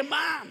thou a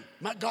man,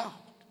 my God,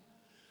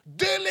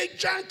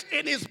 diligent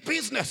in his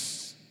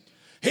business?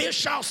 He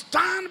shall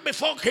stand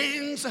before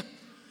kings.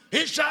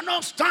 He shall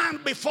not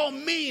stand before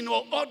mean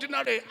or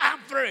ordinary,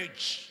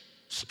 average,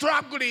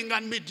 struggling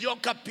and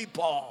mediocre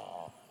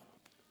people.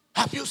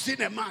 Have you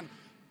seen a man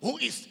who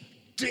is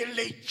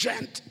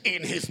diligent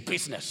in his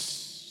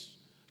business?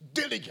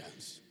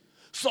 Diligence.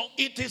 So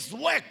it is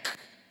work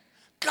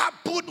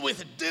coupled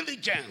with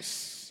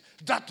diligence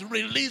that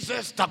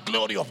releases the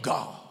glory of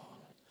God.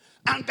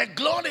 And the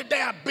glory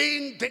there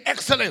being the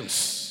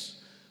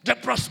excellence, the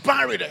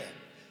prosperity,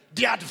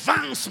 the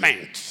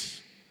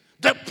advancement,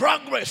 the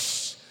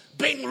progress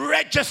being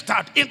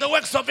registered in the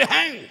works of your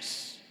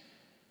hands.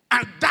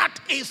 And that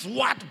is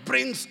what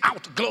brings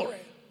out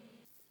glory.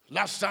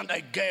 Last Sunday I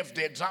gave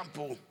the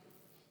example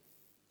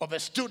of a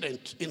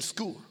student in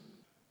school.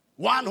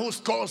 One who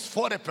scores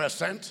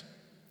 40%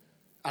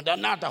 and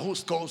another who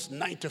scores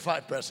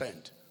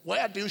 95%.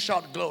 Where do you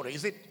shout glory?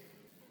 Is it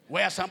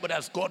where somebody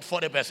has scored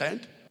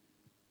 40%?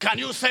 Can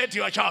you say to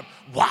your child,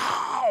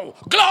 wow,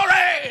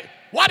 glory?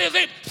 What is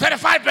it?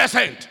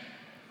 35%.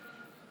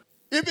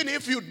 Even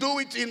if you do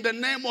it in the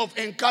name of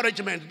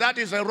encouragement, that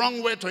is a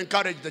wrong way to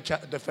encourage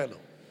the fellow.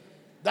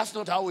 That's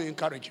not how we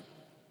encourage him.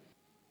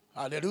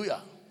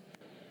 Hallelujah.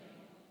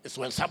 It's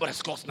when somebody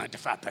scores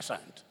 95%.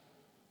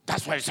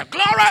 That's why it's a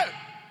glory.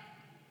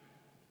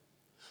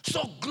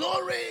 So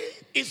glory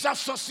is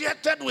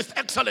associated with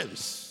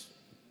excellence.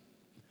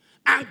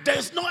 And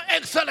there's no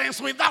excellence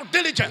without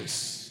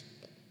diligence,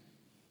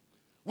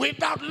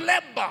 without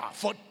labor.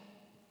 For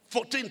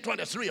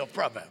 14:23 of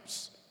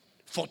Proverbs.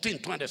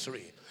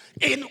 14:23.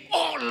 In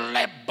all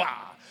labor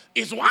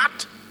is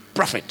what?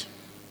 Profit.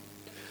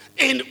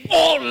 In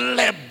all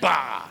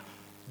labor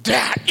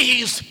there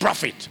is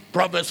profit.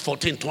 Proverbs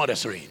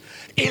 14:23.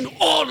 In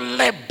all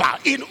labor,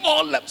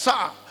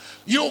 sir,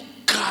 you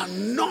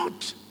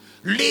cannot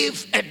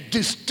live a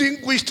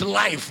distinguished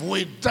life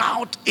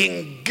without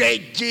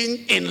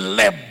engaging in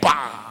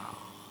labor.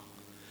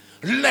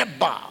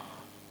 Labor.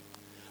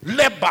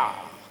 Labor.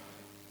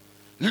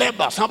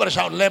 Labor. Somebody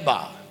shout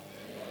labor.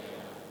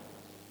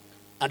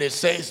 And it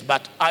says,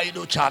 but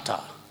idle chatter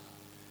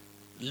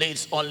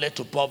leads only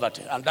to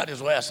poverty. And that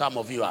is where some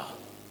of you are.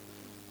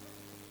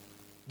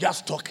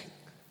 Just talking.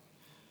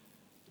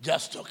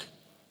 Just talking.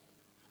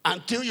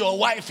 Until your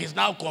wife is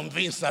now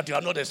convinced that you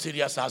are not a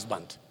serious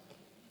husband.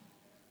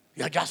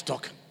 You are just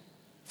talking.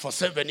 For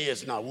 7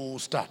 years now, we will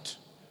start.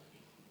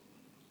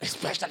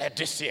 Especially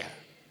this year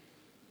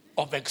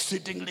of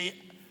exceedingly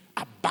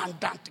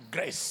abundant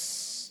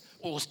grace.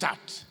 We will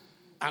start.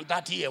 And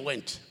that year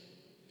went.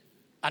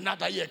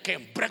 Another year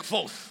came. Break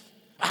forth.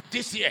 And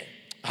this year,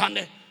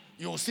 honey,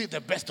 you will see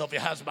the best of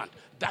your husband.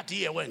 That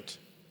year went.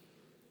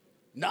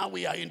 Now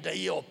we are in the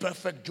year of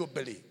perfect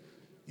jubilee.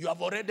 You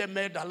have already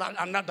made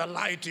another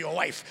lie to your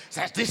wife.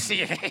 Says this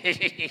year.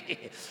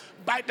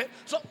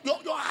 So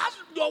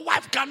your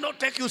wife cannot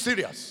take you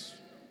serious.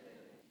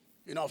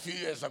 You know, a few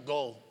years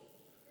ago,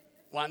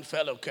 one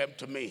fellow came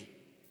to me,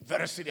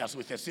 very serious,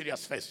 with a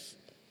serious face.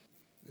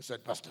 He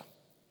said, Pastor,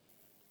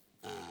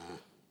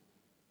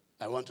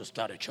 I want to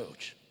start a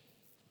church.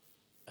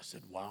 I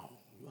said, wow,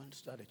 you want to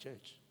start a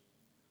church?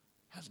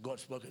 Has God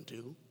spoken to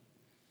you?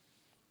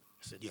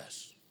 I said,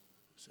 yes.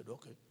 I said,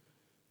 okay.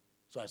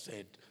 So I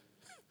said,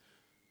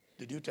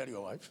 did you tell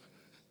your wife?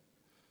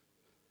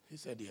 He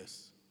said,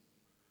 yes.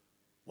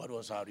 What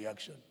was her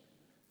reaction?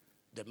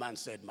 The man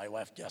said, my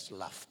wife just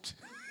laughed.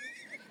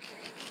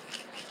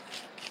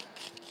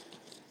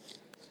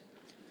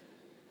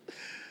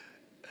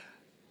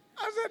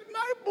 I said,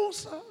 my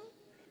Musa,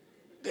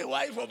 the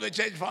wife of the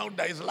church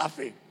founder is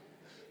laughing.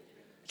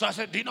 So I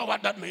said, do you know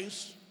what that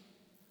means?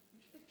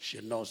 She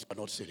knows you're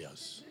not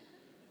serious.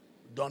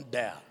 Don't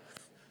dare.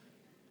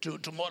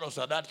 Tomorrow,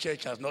 so that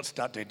church has not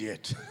started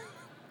yet.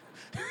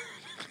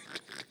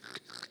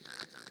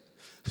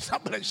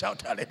 Somebody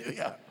shout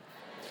hallelujah.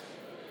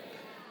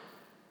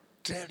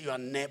 Tell your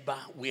neighbor,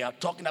 we are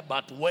talking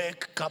about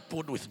work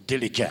coupled with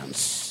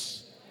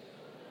diligence.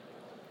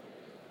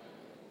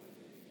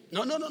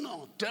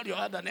 No. Tell your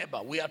other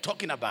neighbor, we are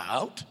talking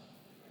about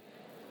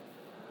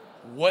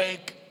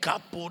work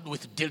coupled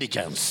with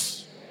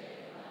diligence.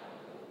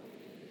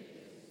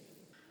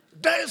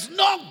 There is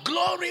no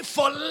glory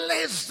for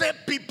lazy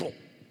people.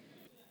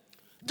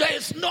 There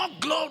is no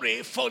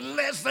glory for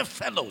lazy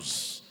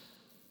fellows.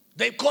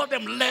 They call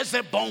them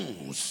lazy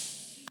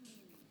bones.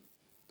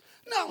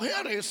 Now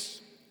here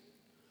is,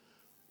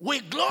 we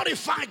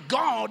glorify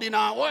God in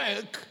our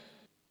work,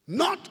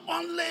 not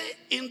only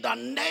in the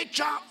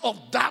nature of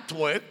that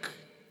work,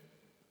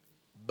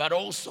 but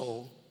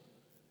also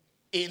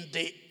in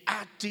the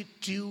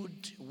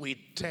attitude we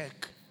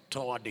take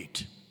toward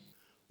it.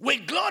 We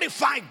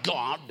glorify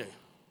God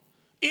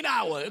in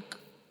our work,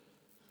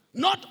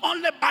 not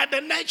only by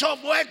the nature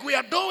of work we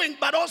are doing,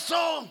 but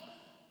also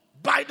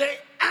by the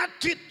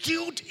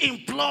attitude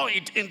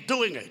employed in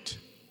doing it.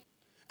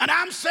 And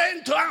I'm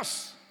saying to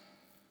us,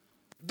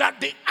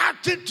 that the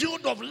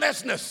attitude of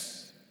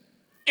lessness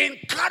in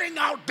carrying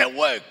out the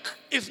work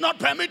is not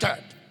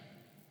permitted.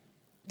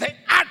 The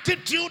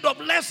attitude of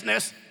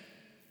lessness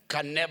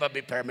can never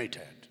be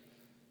permitted.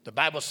 The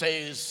Bible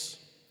says,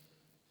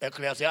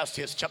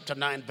 Ecclesiastes chapter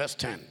 9 verse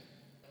 10.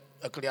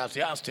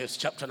 Ecclesiastes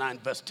chapter 9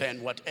 verse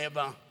 10,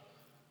 whatever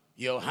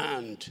your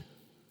hand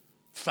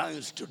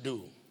finds to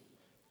do,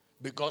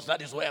 because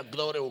that is where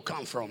glory will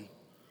come from,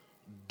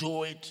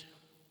 do it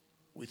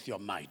with your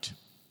might.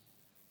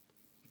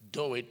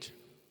 Do it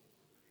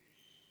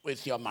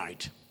with your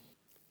might.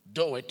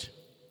 Do it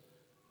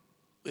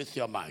with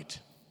your might.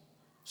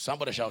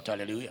 Somebody shout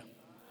hallelujah.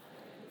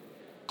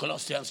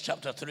 Colossians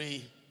chapter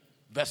 3,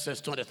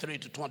 verses 23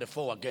 to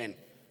 24 again,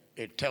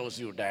 it tells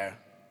you there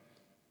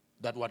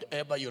that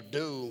whatever you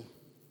do,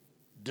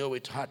 do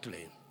it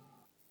heartily.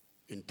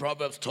 In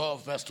Proverbs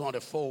 12, verse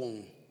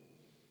 24,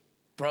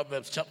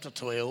 Proverbs chapter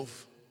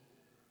 12,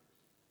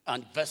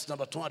 and verse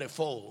number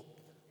 24,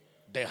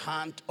 the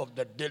hand of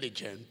the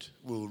diligent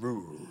will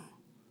rule.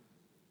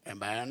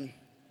 Amen.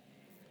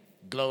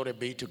 Glory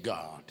be to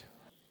God.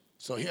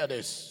 So here it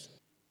is.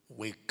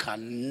 We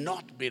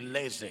cannot be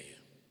lazy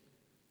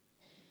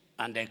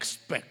and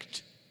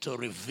expect to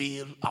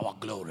reveal our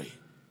glory.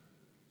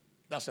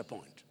 That's the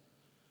point.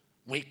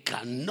 We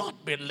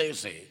cannot be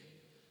lazy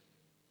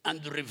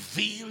and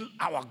reveal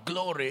our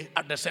glory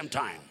at the same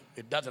time.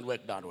 It doesn't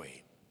work that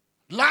way.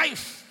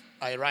 Life,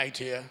 I write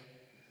here,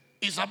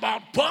 is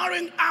about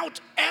pouring out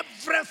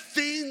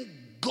everything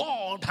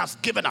God has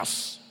given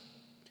us.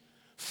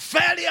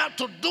 Failure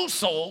to do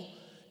so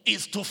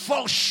is to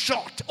fall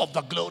short of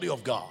the glory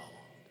of God.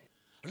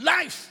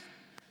 Life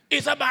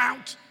is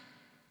about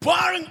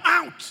pouring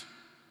out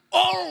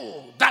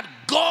all that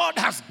God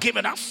has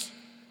given us,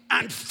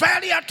 and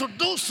failure to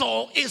do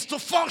so is to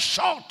fall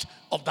short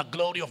of the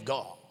glory of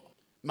God.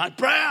 My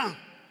prayer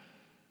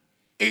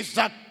is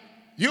that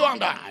you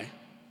and I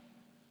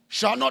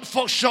shall not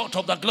fall short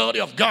of the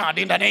glory of God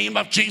in the name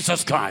of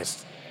Jesus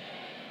Christ.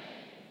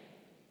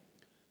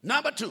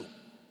 Number 2,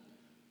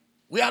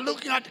 we are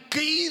looking at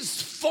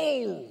keys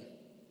for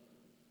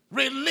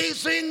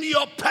releasing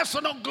your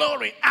personal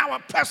glory, our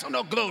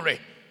personal glory.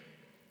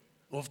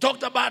 We've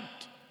talked about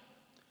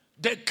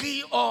the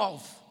key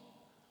of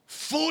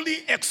fully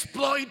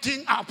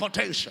exploiting our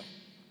potential,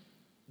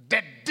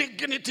 the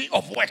dignity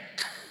of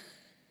work,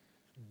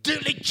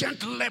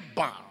 diligent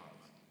labor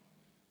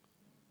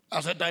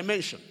as a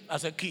dimension,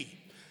 as a key.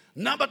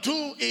 Number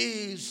 2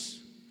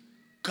 is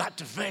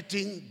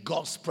cultivating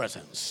God's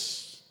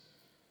presence.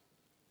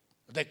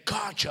 The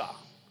culture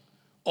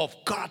of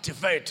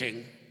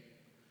cultivating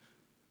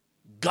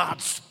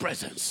God's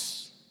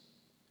presence.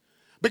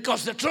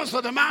 Because the truth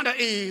of the matter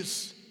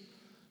is,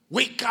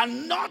 we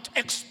cannot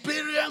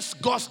experience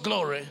God's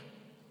glory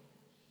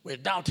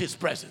without His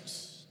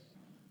presence.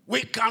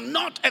 We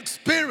cannot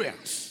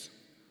experience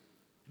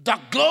the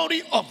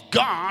glory of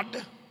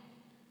God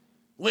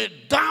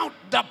without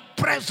the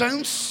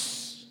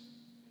presence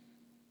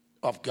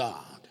of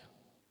God.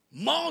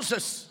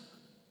 Moses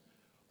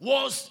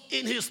was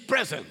in His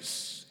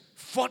presence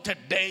 40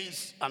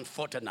 days and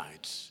 40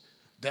 nights.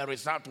 The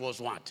result was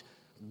what?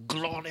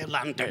 Glory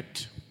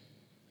landed,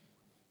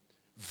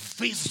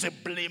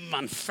 visibly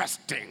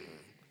manifesting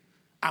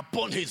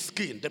upon his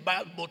skin. The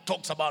Bible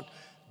talks about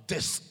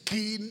the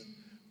skin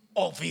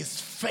of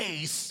his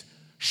face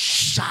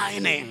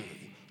shining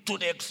to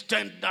the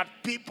extent that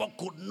people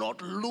could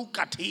not look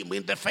at him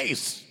in the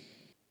face.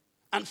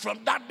 And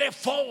from that day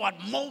forward,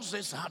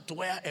 Moses had to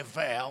wear a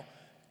veil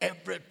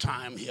every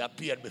time he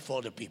appeared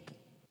before the people.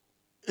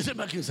 Is it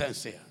making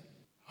sense here?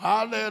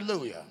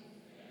 Hallelujah.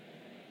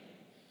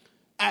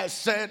 I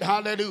said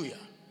hallelujah.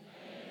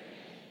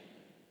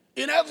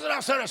 In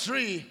Exodus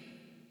 33,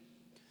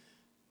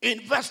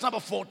 in verse number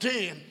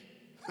 14,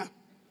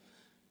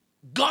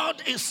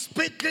 God is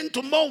speaking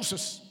to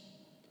Moses.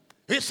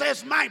 He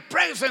says, my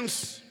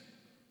presence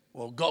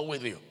will go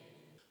with you.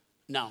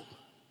 Now,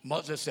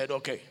 Moses said,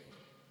 okay,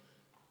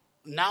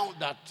 now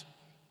that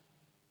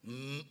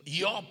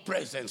your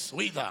presence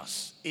with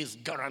us is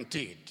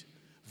guaranteed,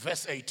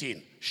 verse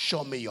 18,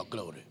 show me your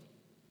glory.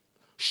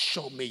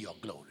 Show me your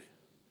glory.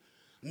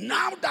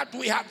 Now that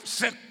we have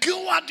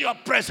secured your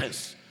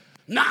presence,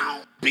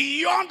 now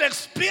beyond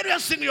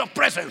experiencing your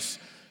presence,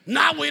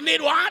 now we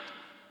need what?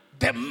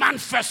 The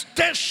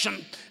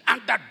manifestation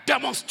and the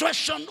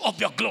demonstration of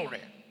your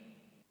glory.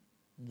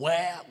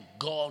 Where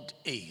God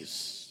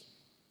is,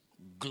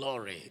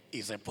 glory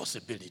is a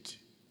possibility.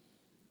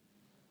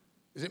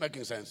 Is it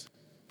making sense?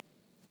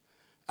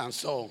 And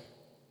so,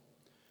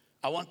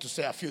 I want to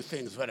say a few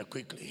things very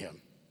quickly here.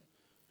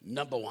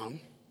 Number 1,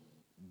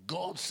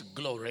 God's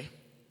glory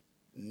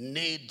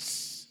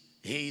needs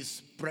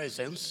His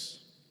presence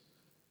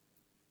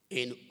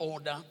in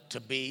order to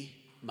be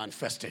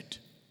manifested.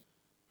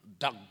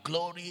 The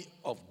glory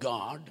of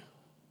God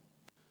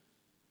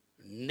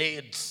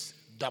needs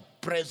the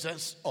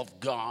presence of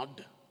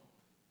God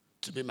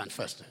to be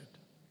manifested.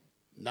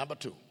 Number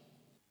 2,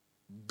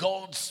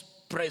 God's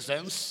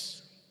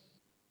presence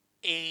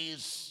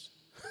is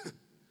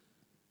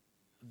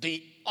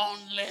the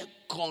only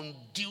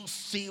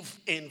conducive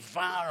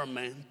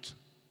environment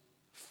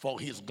for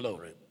his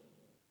glory.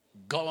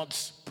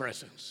 God's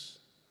presence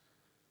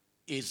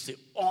is the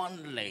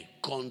only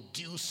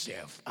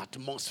conducive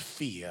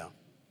atmosphere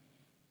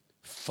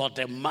for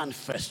the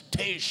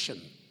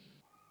manifestation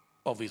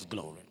of his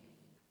glory.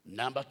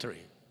 Number 3,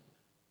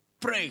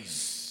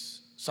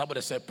 praise.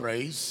 Somebody say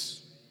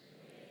praise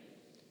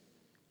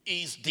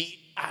is the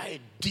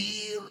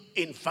ideal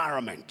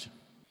environment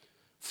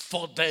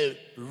for the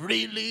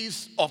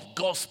release of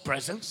God's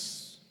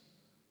presence,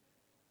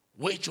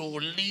 which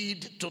will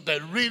lead to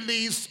the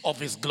release of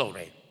his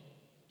glory.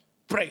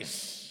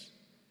 Praise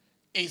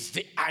is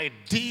the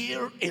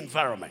ideal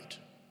environment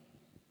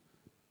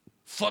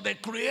for the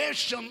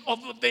creation of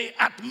the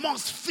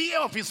atmosphere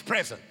of his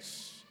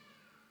presence,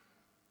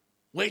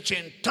 which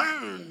in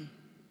turn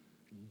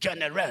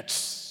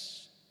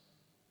generates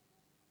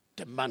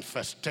the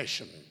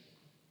manifestation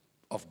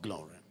of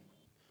glory.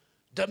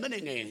 The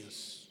meaning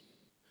is,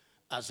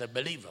 as a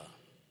believer,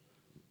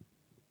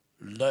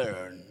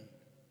 learn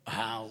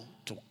how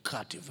to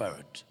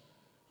cultivate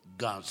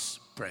God's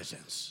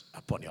presence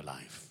upon your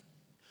life.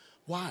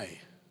 Why?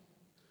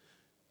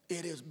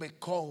 It is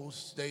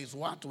because there is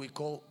what we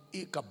call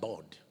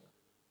Ichabod,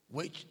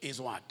 which is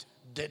what?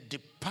 The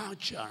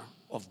departure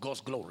of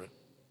God's glory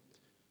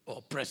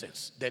or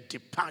presence. The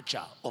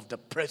departure of the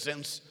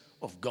presence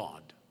of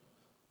God.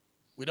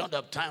 We don't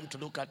have time to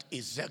look at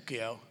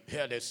Ezekiel.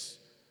 Here it is,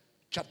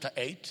 chapter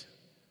 8,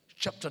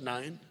 chapter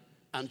 9,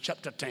 and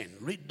chapter 10.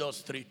 Read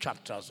those 3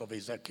 chapters of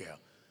Ezekiel.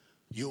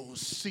 You will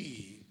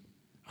see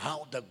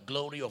how the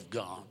glory of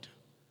God,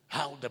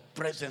 how the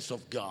presence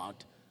of God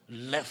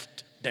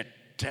left the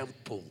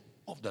temple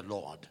of the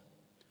Lord.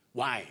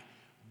 Why?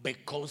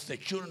 Because the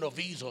children of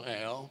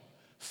Israel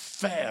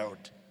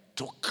failed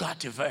to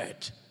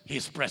cultivate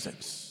his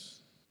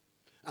presence.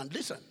 And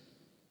listen,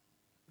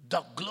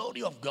 the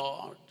glory of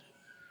God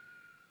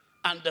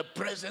and the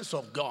presence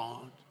of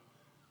God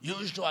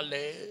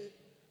usually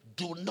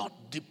do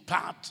not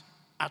depart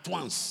at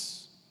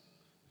once.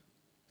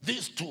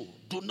 These two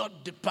do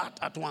not depart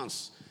at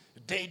once.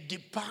 They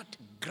depart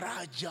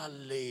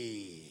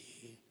gradually.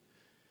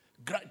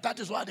 That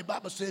is why the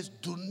Bible says,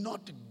 do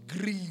not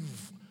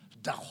grieve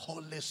the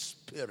Holy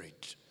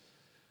Spirit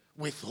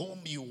with whom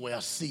you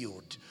were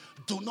sealed.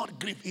 Do not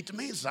grieve. It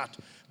means that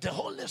the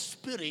Holy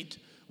Spirit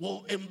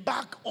will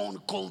embark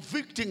on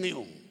convicting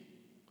you.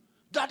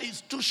 That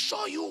is to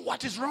show you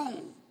what is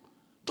wrong.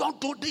 Don't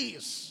do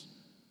this.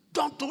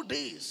 Don't do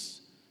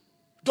this.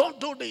 Don't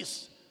do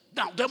this.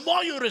 Now, the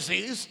more you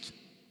resist,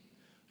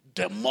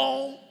 the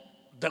more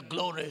the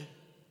glory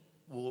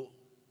will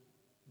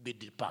be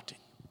departing,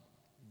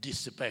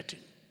 dissipating,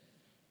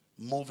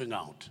 moving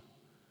out,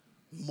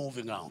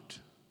 moving out,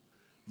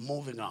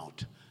 moving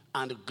out.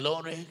 And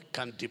glory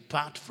can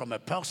depart from a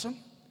person.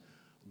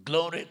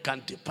 Glory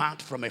can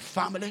depart from a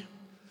family.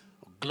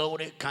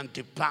 Glory can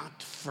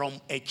depart from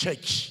a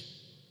church.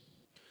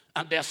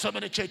 And there are so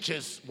many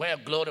churches where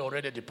glory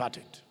already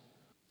departed.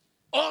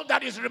 All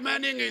that is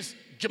remaining is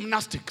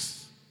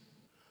gymnastics.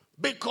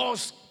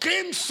 Because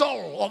King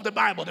Saul of the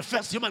Bible, the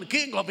first human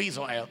king of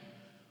Israel,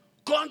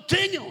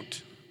 continued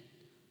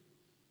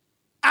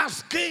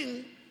as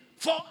king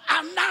for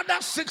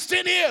another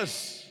 16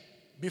 years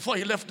before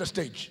he left the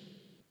stage.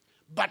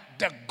 But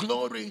the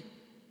glory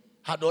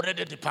had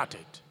already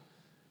departed.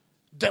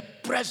 The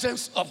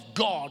presence of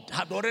God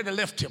had already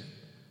left him.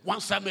 1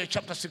 Samuel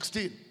chapter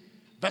 16,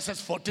 verses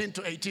 14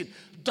 to 18.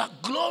 The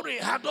glory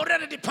had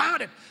already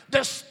departed.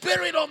 The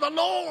Spirit of the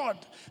Lord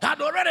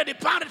had already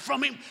departed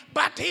from him.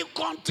 But he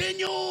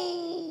continued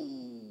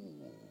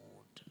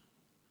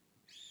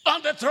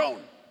on the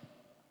throne,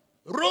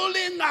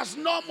 ruling as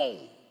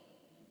normal,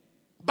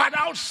 but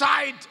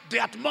outside the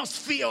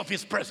atmosphere of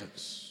his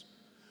presence.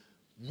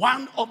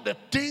 One of the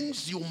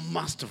things you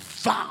must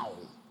vow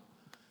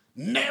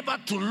never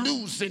to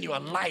lose in your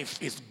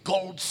life is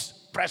God's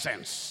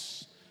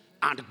presence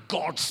and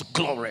God's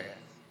glory.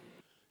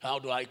 How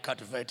do I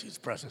cultivate his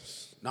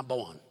presence? Number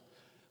 1,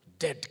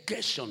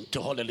 dedication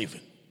to holy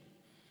living.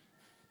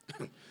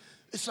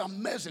 It's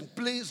amazing.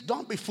 Please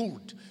don't be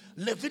fooled.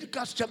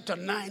 Leviticus chapter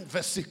 9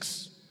 verse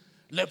 6.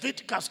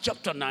 Leviticus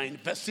chapter 9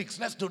 verse 6.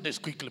 Let's do this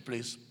quickly,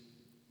 please.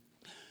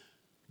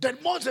 Then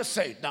Moses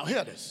said, now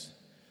hear this.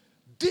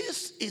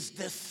 This is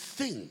the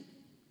thing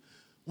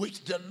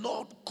which the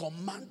Lord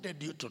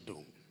commanded you to do.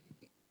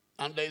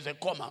 And there is a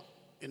comma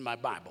in my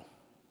Bible,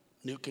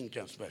 New King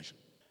James Version.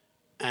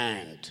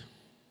 And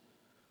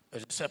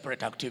as a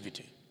separate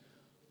activity,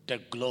 the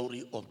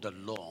glory of the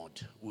Lord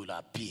will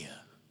appear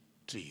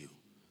to you.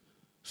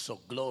 So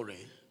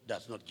glory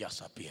does not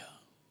just appear.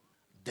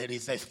 There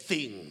is a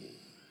thing.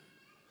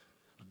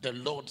 The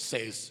Lord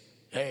says,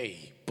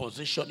 hey,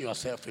 position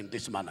yourself in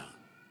this manner,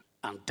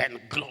 and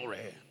then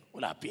glory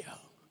will appear.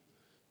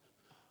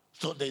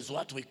 So there's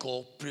what we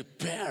call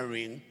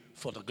preparing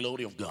for the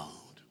glory of God.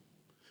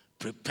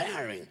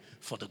 Preparing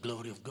for the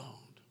glory of God.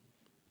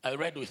 I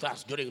read with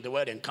us during the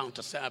word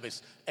encounter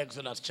service,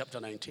 Exodus chapter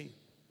 19,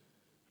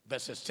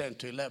 verses 10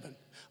 to 11.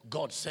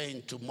 God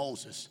saying to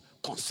Moses,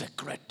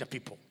 consecrate the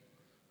people.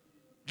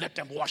 Let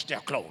them wash their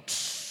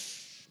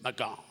clothes. My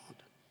God.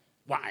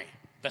 Why?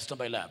 Verse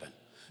number 11. It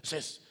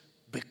says,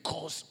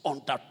 because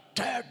on the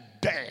third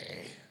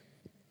day,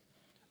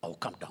 I will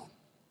come down.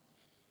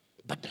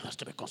 But there has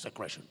to be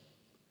consecration.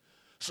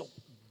 So,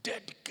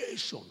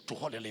 dedication to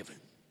holy living.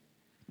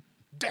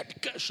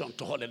 Dedication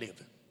to holy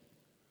living.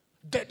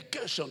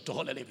 Dedication to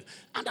holy living.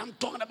 And I'm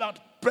talking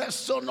about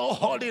personal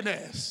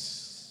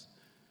holiness.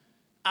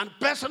 And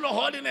personal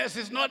holiness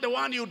is not the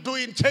one you do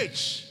in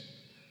church.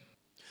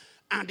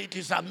 And it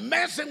is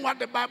amazing what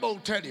the Bible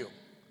will tell you.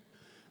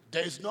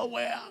 There is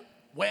nowhere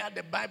where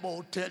the Bible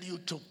will tell you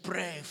to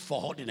pray for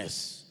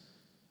holiness.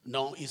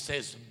 No, it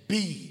says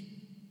be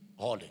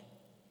holy.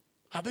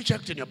 Have you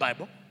checked in your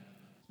Bible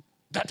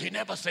that he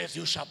never says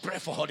you shall pray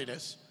for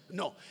holiness?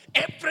 No.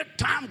 Every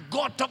time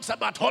God talks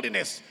about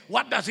holiness,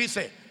 what does he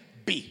say?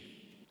 Be.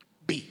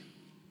 Be.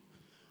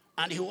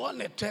 And he will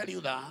only tell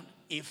you that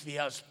if he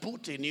has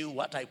put in you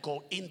what I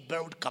call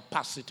inbuilt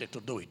capacity to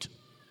do it.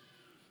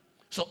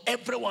 So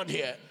everyone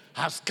here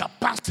has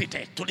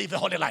capacity to live a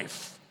holy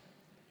life.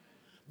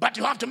 But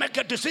you have to make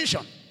a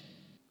decision.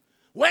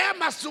 Where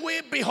must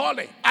we be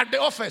holy? At the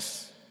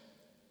office,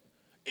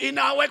 in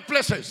our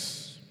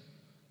workplaces,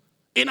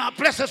 in our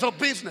places of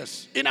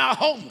business, in our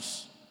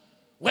homes,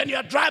 when you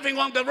are driving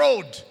on the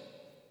road,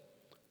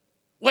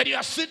 when you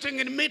are sitting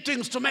in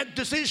meetings to make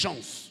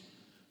decisions,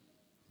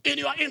 in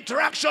your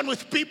interaction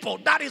with people,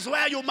 that is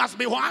where you must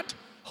be what?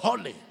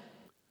 Holy.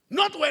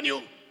 Not when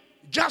you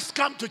just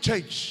come to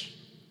church.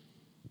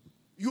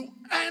 You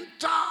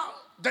enter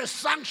the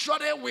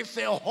sanctuary with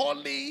a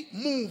holy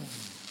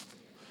move.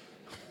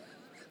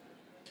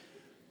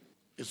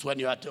 It's when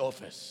you're at the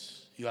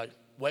office, you are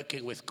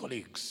working with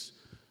colleagues.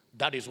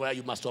 That is where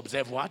you must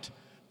observe what?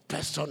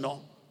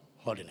 Personal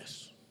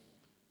holiness.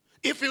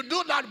 If you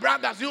do that,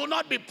 brothers, you will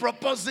not be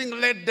proposing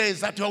late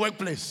days at your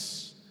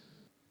workplace.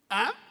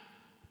 Huh?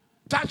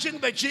 Touching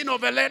the chin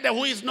of a lady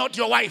who is not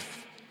your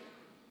wife.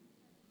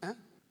 Huh?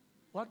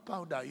 What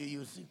powder are you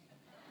using?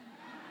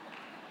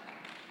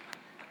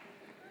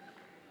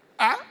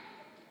 Huh?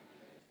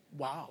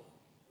 Wow.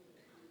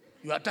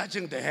 You are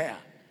touching the hair.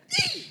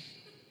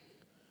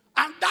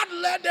 And that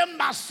lady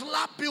must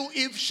slap you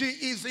if she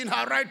is in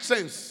her right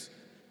sense.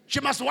 She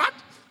must what?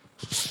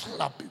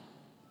 Slap you.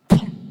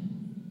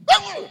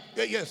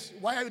 Yes.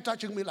 Why are you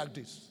touching me like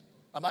this?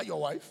 Am I your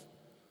wife?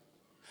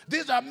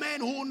 These are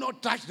men who will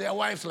not touch their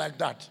wives like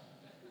that.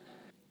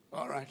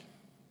 All right.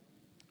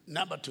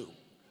 Number 2.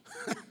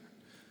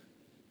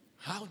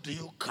 How do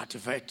you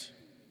cultivate?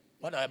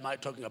 What am I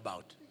talking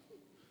about?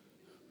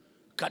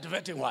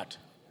 Cultivating what?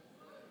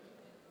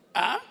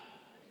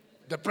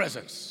 The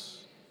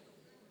presence.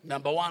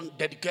 Number 1,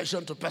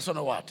 dedication to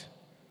personal what?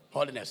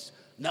 Holiness.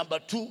 Number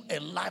 2, a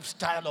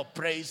lifestyle of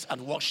praise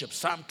and worship.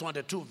 Psalm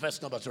 22,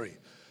 verse number 3.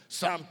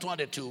 Psalm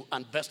 22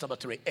 and verse number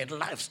 3. A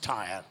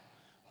lifestyle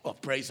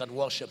of praise and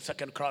worship.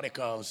 2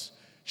 Chronicles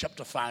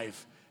chapter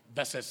 5,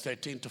 verses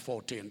 13 to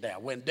 14 there.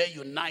 When they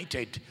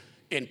united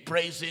in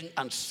praising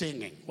and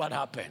singing, what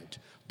happened?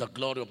 The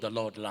glory of the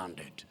Lord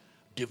landed.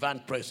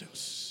 Divine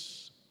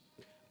presence.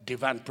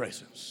 Divine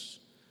presence.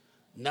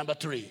 Number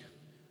 3,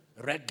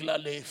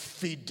 regularly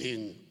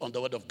feeding on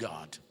the word of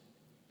God.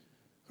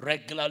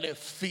 Regularly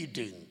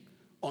feeding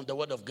on the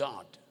word of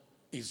God.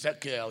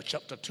 Ezekiel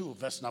chapter 2,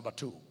 verse number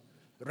 2.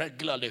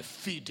 Regularly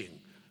feeding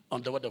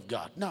on the word of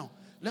God. Now,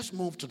 let's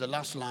move to the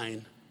last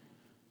line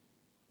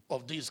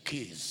of these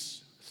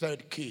keys.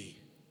 Third key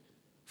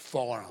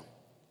for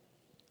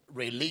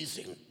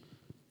releasing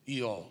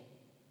your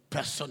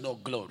personal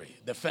glory.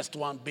 The first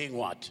one being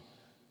what?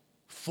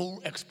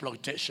 Full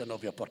exploitation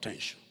of your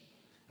potential.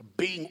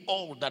 Being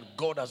all that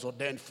God has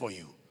ordained for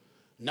you.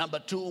 Number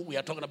 2, we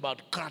are talking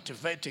about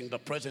cultivating the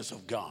presence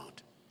of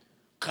God.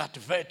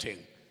 Cultivating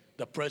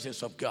the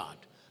presence of God.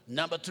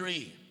 Number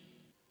 3,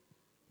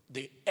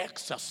 the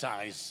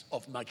exercise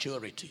of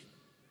maturity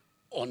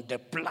on the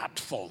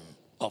platform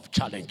of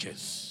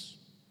challenges.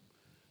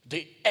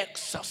 The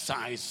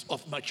exercise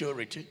of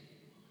maturity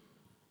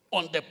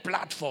on the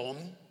platform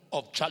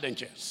of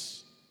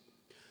challenges.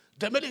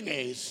 The meaning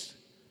is,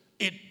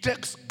 it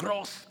takes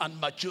growth and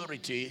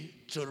maturity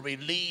to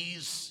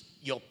release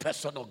your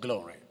personal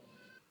glory.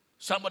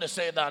 Somebody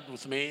say that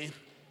with me.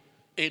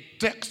 It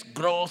takes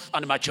growth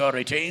and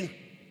maturity.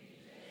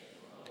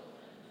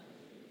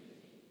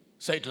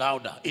 Say it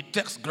louder. It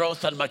takes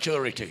growth and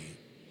maturity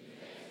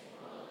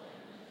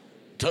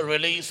to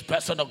release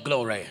personal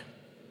glory.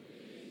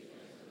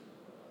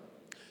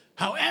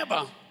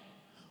 However,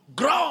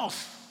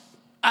 growth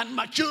and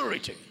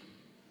maturity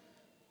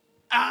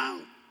are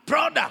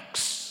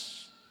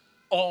products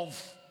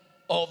of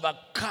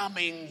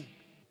overcoming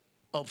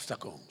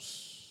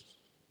obstacles.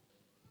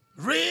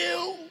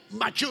 Real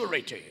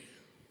maturity,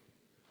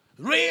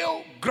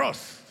 real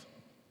growth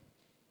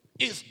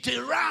is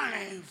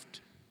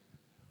derived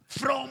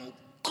from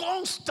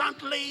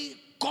constantly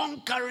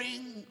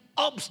conquering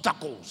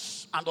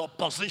obstacles and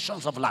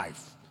oppositions of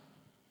life.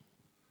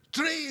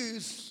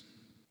 Trees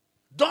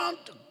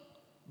don't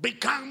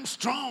become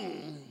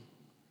strong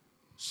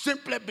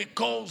simply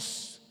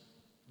because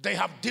they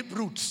have deep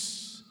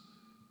roots,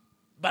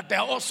 but they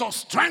are also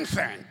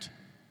strengthened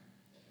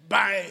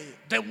by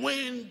the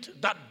wind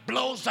that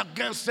blows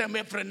against them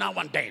every now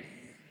and then.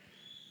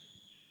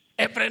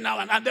 Every now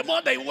and then. And the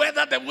more they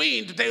weather the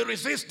wind, they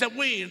resist the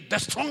wind, the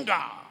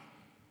stronger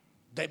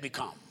they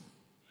become.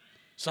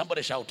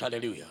 Somebody shout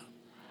hallelujah.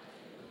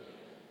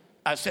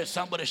 I said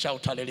somebody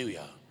shout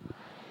hallelujah.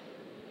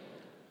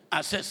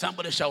 I said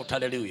somebody shout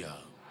hallelujah.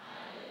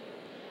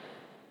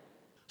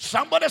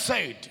 Somebody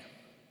said,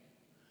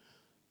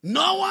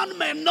 no one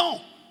may know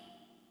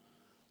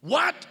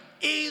what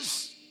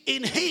is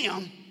in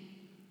him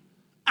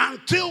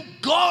until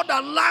God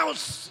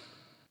allows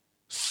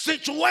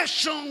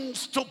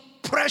situations to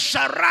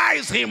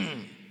pressurize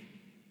him.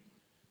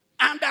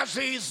 And as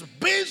he is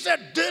busy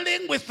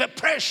dealing with the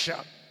pressure,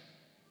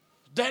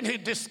 then he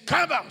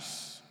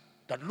discovers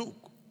that, look,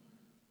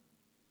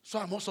 so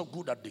I'm also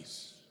good at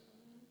this.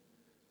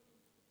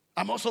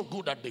 I'm also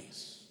good at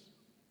this.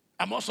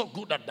 I'm also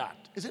good at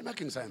that. Is it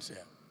making sense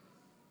here?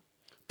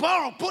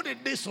 Paul put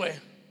it this way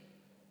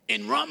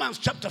in Romans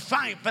chapter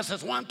 5,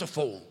 verses 1 to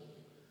 4.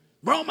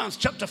 Romans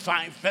chapter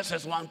 5,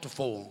 verses 1 to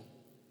 4.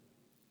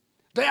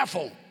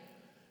 Therefore,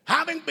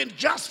 having been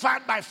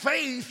justified by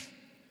faith,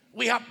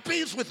 we have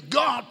peace with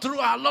God through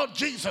our Lord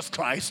Jesus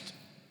Christ,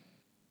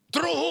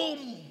 through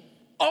whom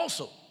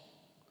also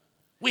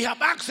we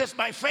have access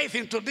by faith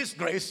into this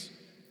grace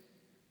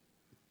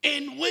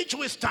in which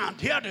we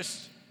stand. Hear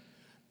this.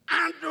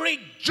 And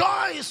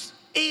rejoice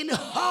in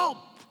hope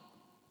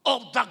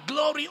of the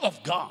glory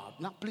of God.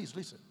 Now please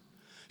listen.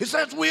 He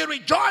says we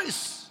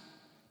rejoice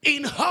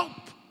in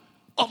hope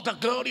of the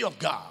glory of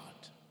God.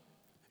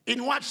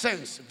 In what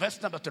sense?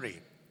 Verse number 3.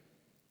 It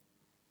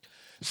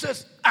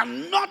says,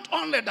 and not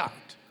only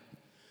that,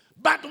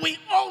 but we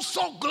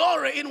also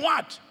glory in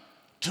what?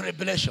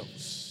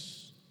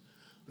 Tribulations.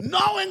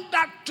 Knowing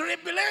that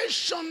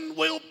tribulation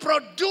will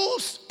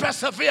produce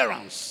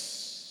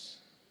perseverance.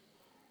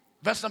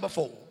 Verse number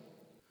 4.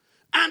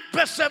 And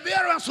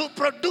perseverance will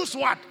produce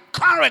what?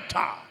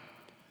 Character.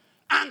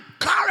 And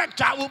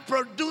character will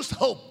produce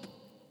hope.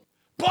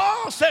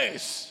 Paul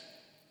says,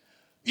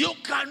 you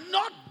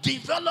cannot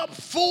develop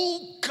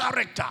full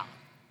character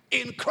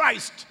in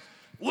Christ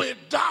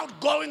without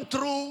going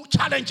through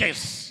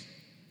challenges.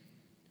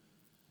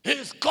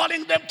 He's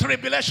calling them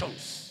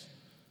tribulations.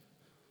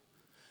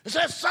 He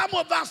says some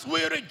of us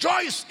will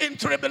rejoice in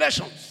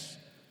tribulations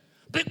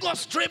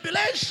because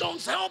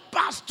tribulations help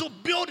us to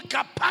build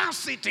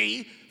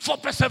capacity for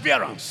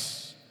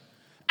perseverance.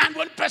 And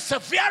when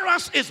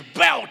perseverance is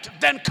built,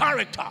 then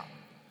character.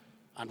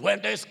 And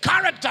when there's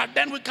character,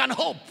 then we can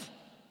hope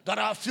that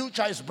our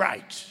future is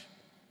bright.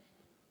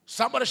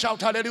 Somebody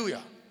shout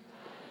hallelujah.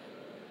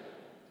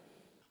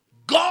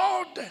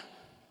 God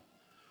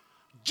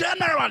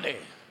generally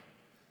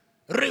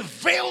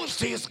reveals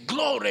his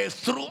glory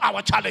through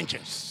our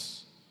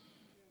challenges.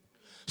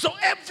 So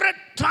every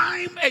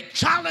time a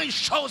challenge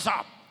shows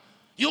up,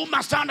 you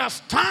must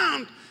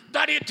understand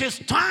that it is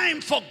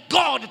time for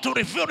God to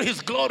reveal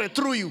his glory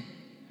through you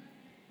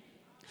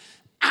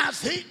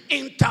as he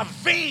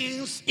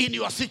intervenes in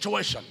your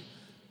situation.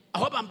 I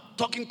hope I'm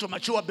talking to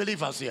mature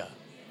believers here.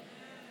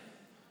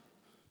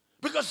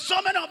 Because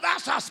so many of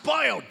us are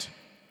spoiled.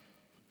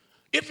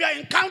 If you're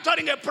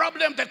encountering a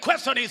problem, the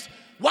question is,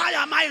 why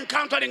am I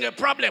encountering a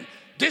problem?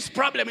 This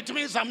problem, it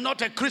means I'm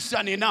not a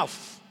Christian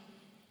enough.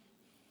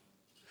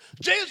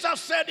 Jesus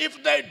said,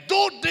 if they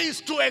do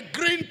this to a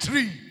green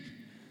tree,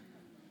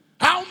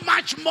 how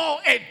much more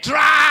a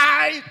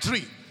dry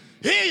tree?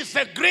 He is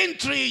the green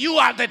tree, you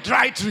are the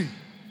dry tree.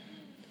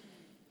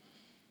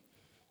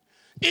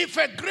 If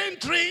a green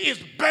tree is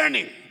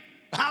burning,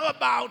 how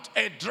about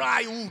a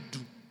dry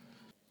wood?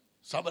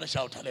 Somebody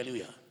shout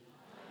hallelujah.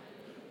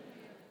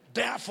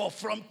 Therefore,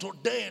 from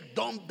today,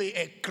 don't be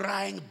a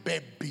crying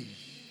baby.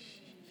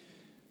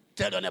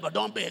 Tell your neighbor,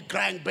 don't be a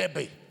crying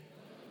baby.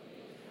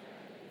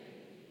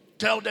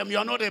 Tell them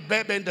you're not a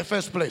baby in the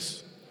first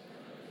place.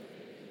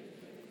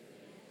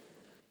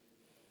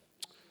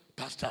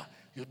 Pastor,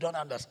 you don't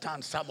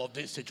understand some of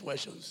these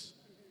situations.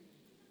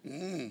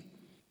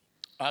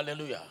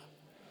 Hallelujah.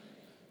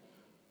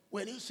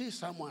 When you see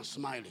someone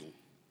smiling,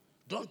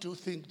 don't you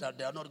think that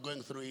they are not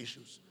going through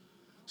issues?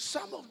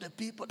 Some of the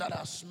people that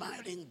are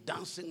smiling,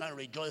 dancing, and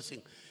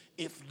rejoicing,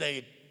 if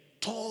they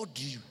told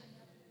you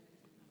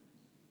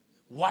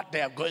what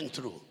they are going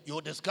through, you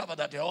will discover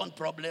that your own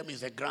problem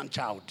is a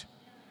grandchild.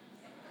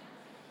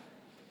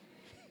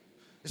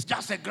 It's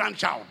just a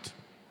grandchild.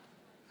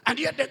 And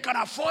yet they can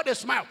afford a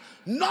smile.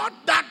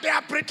 Not that they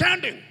are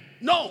pretending.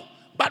 No.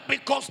 But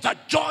because the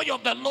joy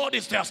of the Lord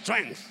is their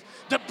strength.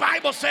 The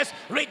Bible says,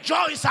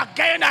 rejoice.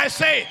 Again I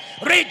say,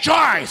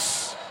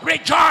 rejoice.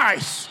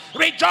 Rejoice.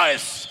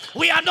 Rejoice.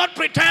 We are not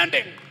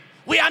pretending.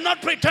 We are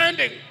not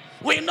pretending.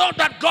 We know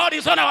that God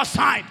is on our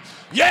side.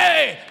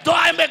 Yea, though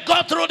I may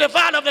go through the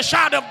valley of the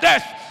shadow of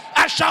death,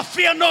 I shall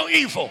fear no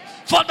evil.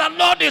 For the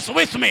Lord is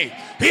with me.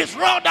 His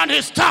rod and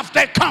his staff,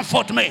 they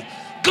comfort me.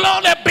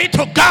 Glory be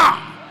to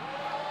God.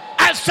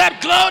 I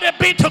said, glory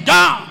be to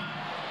God.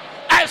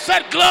 I I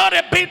said,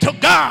 glory be to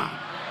God.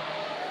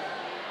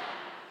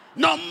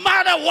 No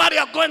matter what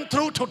you're going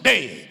through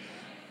today,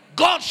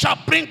 God shall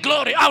bring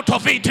glory out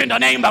of it in the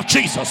name of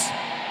Jesus.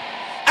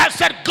 I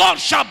said, God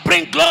shall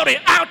bring glory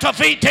out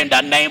of it in the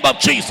name of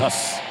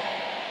Jesus.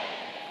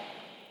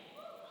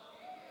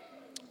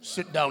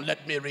 Sit down.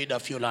 Let me read a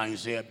few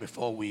lines here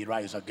before we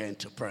rise again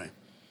to pray.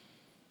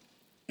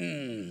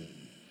 Here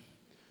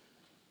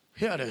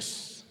it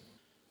is.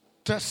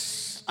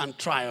 Tests and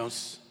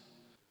trials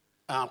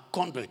are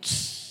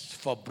conduits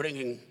for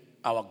bringing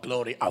our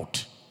glory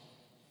out.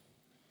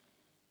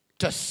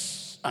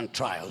 Tests and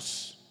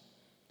trials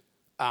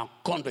are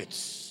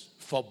conduits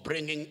for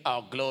bringing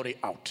our glory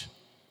out.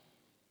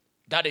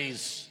 That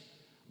is,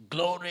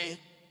 glory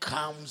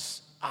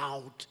comes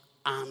out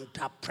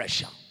under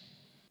pressure.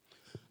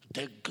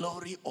 The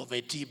glory of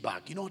a tea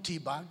bag. You know tea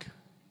bag?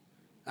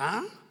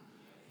 Huh?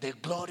 The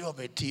glory of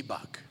a tea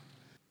bag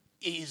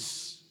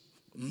is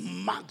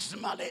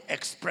maximally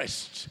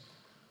expressed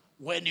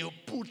when you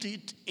put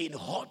it in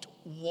hot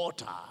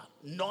water,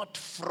 not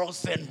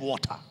frozen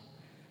water.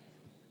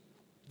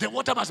 The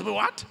water must be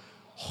what?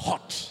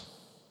 Hot.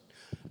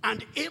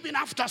 And even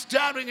after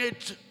stirring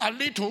it a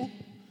little,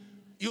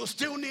 you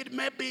still need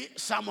maybe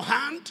some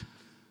hand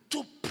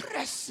to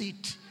press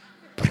it.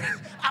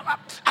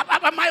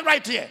 Am I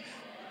right here?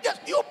 Yes,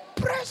 you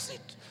press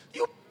it.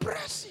 You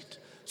press it.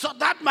 So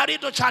that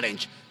marital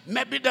challenge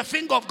may be the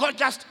finger of God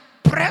just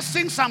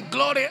pressing some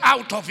glory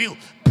out of you.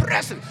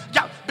 Pressing.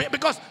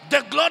 Because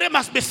the glory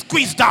must be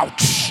squeezed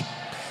out.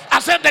 I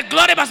said the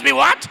glory must be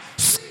what?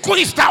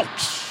 Squeezed out.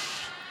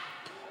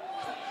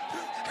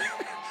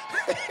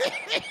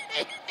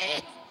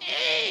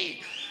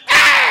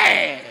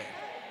 Hey!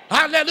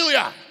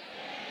 Hallelujah.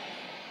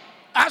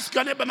 Ask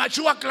your neighbor,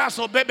 mature class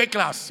or baby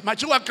class?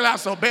 Mature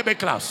class or baby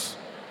class?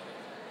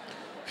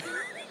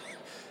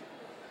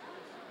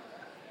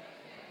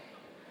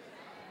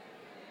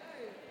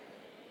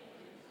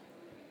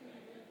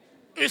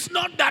 It's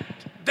not that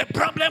the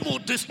problem will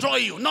destroy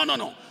you.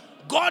 No.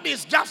 God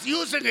is just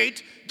using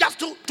it just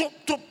to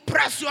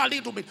press you a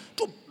little bit.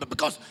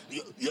 Because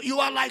you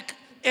are like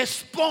a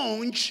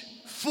sponge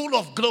full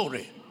of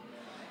glory.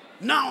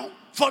 Now,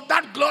 for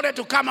that glory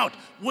to come out,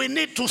 we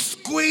need to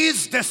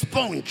squeeze the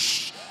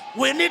sponge.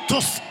 We need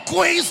to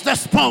squeeze the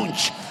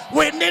sponge.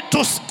 We need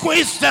to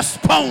squeeze the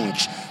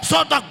sponge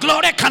so the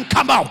glory can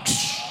come out.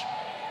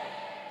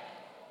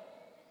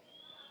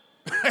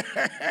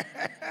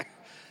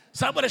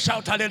 Somebody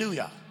shout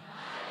hallelujah.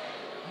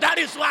 That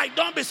is why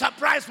don't be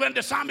surprised when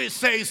the psalmist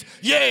says,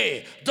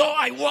 yea, though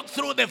I walk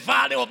through the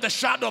valley of the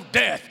shadow of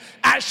death,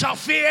 I shall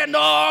fear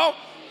no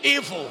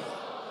evil.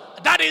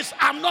 That is,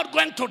 I'm not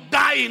going to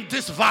die in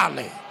this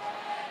valley.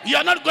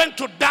 You're not going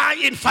to die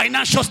in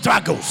financial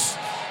struggles.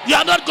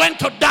 You're not going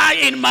to die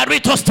in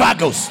marital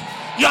struggles.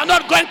 You're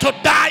not going to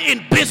die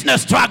in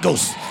business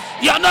struggles.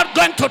 You're not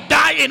going to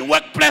die in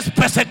workplace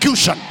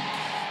persecution.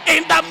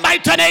 In the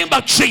mighty name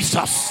of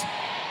Jesus.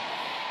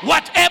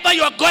 Whatever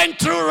you're going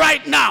through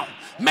right now,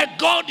 may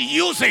God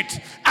use it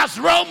as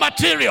raw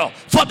material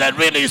for the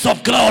release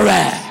of glory.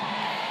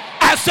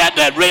 I said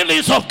the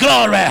release of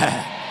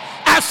glory.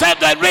 I said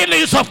the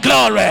release of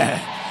glory.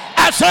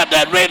 I said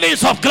the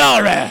release of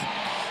glory.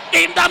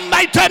 In the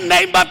mighty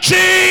name of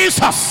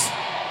Jesus.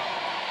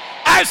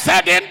 I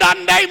said in the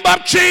name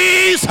of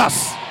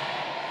Jesus.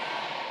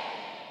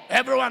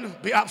 Everyone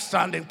be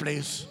upstanding,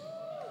 please.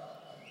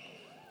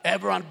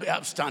 Everyone be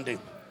upstanding.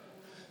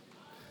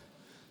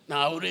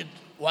 Now I'll read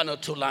one or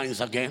two lines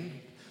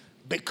again.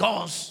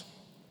 Because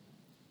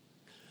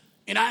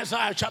in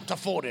Isaiah chapter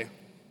 40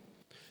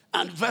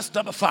 and verse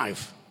number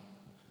 5.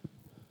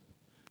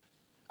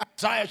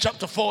 Isaiah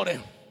chapter 40,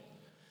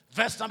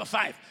 verse number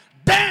 5.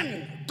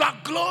 Then the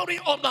glory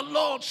of the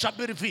Lord shall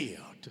be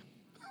revealed.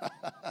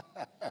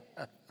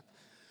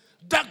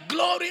 The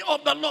glory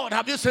of the Lord,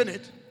 have you seen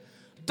it?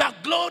 The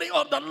glory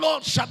of the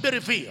Lord shall be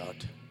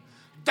revealed.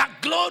 The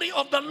glory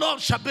of the Lord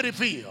shall be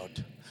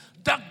revealed.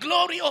 The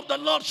glory of the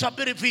Lord shall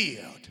be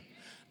revealed.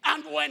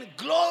 And when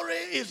glory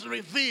is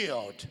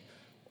revealed,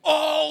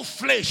 all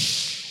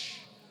flesh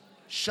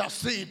shall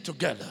see it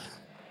together.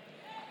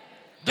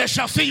 They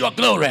shall see your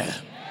glory.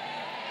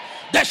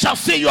 They shall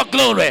see your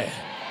glory.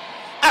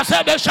 I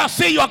said they shall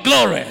see your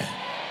glory.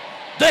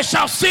 They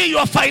shall see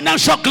your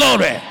financial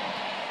glory,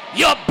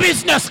 your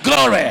business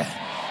glory,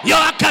 your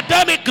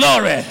academic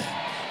glory.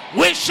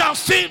 We shall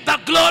see the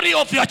glory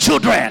of your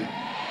children,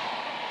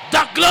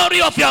 the glory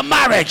of your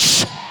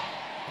marriage,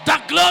 the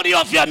glory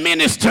of your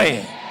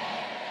ministry.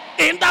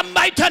 In the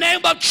mighty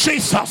name of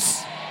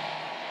Jesus.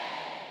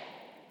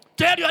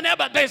 Tell your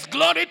neighbor, there's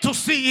glory to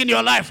see in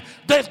your life.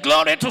 There's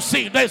glory to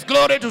see. There's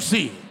glory to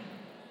see.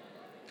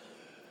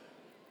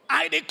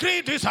 I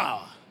decree this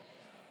hour,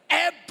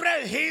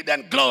 every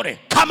hidden glory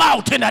come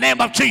out in the name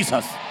of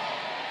Jesus.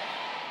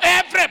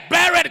 Every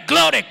buried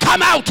glory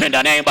come out in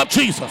the name of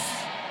Jesus.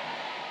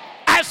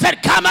 I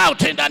said come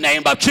out in the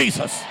name of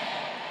Jesus.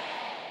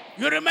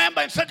 You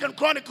remember in 2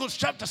 Chronicles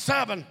chapter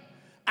 7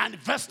 and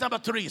verse number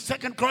 3.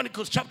 2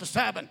 Chronicles chapter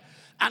 7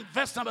 And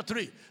verse number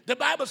 3, the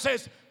Bible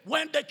says,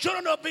 when the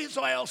children of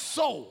Israel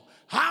saw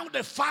how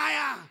the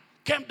fire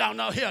came down,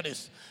 now hear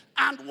this,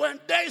 and when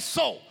they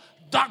saw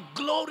the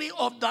glory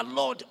of the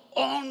Lord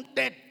on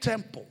the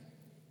temple,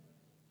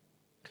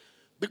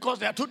 because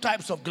there are two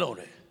types of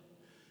glory.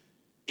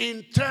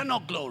 Internal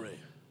glory,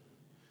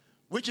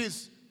 which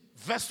is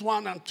verse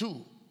 1 and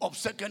 2 of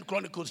 2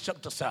 Chronicles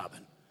chapter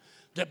 7.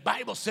 The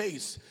Bible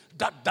says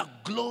that the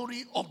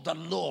glory of the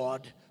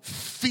Lord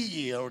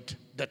filled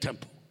the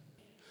temple.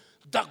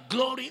 The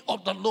glory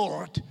of the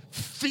Lord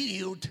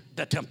filled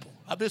the temple.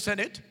 Have you seen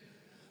it?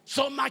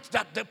 So much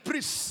that the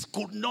priests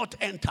could not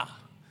enter.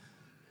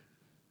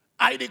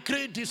 I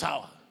decree this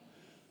hour,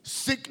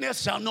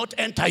 sickness shall not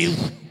enter you.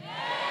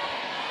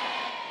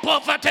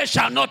 Poverty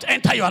shall not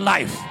enter your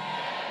life.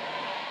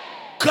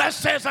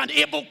 Curses and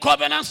evil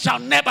covenants shall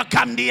never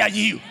come near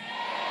you.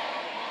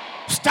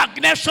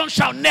 Stagnation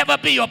shall never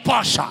be your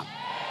portion.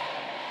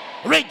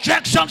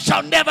 Rejection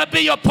shall never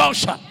be your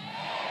portion.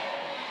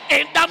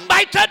 In the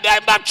mighty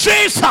name of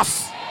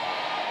Jesus.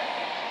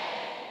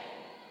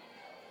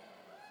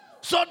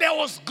 So there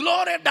was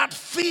glory that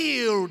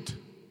filled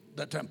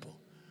the temple.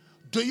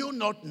 Do you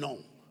not know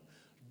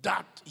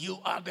that you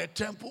are the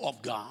temple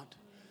of God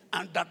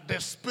and that the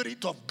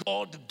Spirit of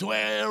God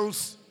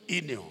dwells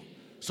in you?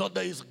 So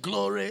there is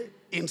glory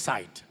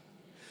inside.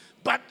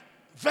 But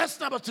verse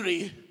number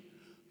 3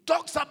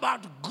 talks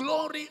about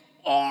glory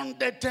on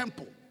the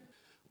temple.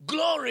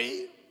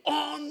 Glory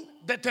on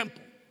the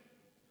temple.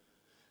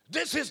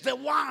 This is the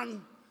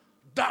one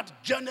that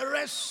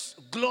generates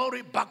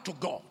glory back to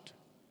God.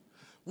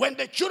 When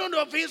the children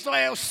of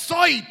Israel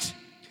saw it,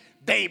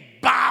 they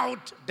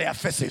bowed their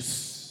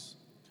faces.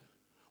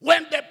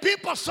 When the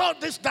people saw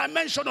this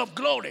dimension of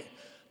glory,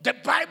 the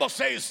Bible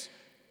says,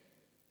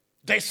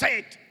 they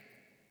said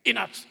in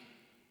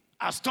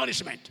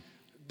astonishment,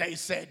 they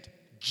said,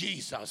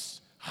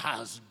 Jesus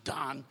has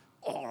done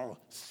all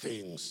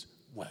things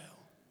well.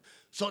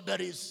 So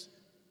there is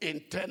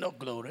internal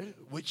glory,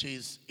 which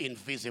is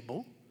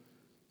invisible,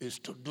 is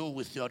to do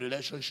with your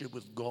relationship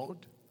with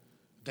God.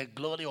 The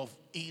glory of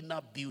inner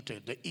beauty,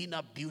 the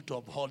inner beauty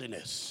of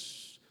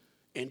holiness,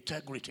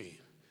 integrity,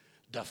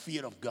 the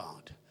fear of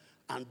God.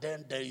 And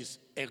then there is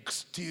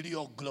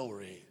exterior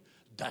glory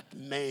that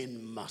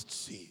men must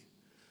see.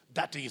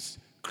 That is,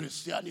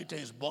 Christianity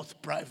is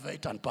both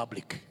private and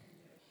public.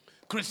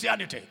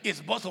 Christianity is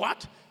both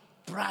what?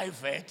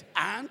 Private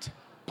and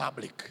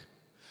public.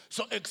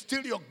 So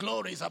exterior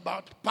glory is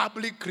about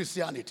public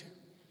Christianity.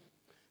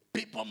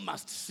 People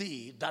must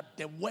see that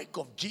the work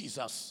of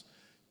Jesus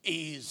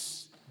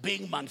is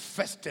being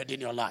manifested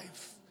in your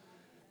life.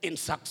 In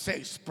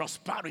success,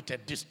 prosperity,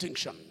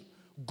 distinction,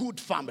 good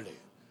family,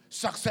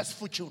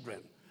 successful children,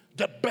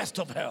 the best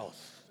of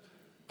health.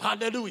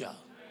 Hallelujah.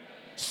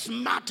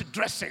 Smart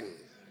dressing.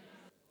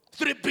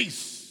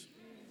 3-piece.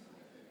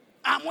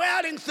 I'm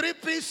wearing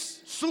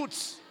 3-piece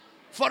suits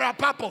for a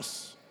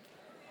purpose.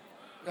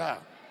 Yeah.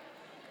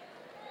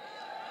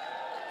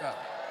 Yeah.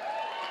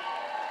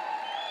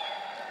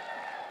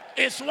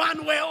 It's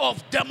one way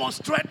of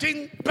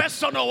demonstrating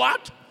personal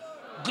what?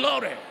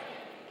 Glory.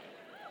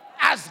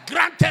 As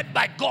granted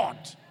by God.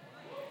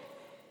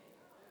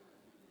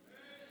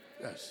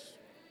 Yes.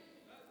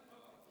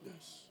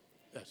 Yes.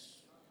 Yes.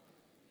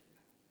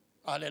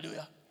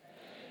 Hallelujah.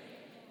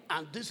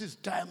 And this is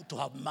time to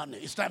have money.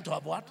 It's time to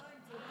have what?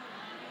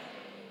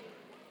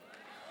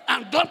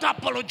 And don't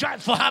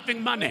apologize for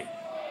having money.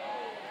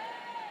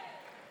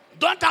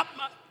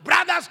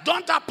 Brothers,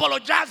 don't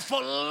apologize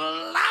for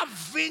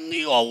loving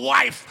your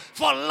wife,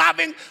 for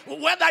loving,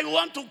 whether you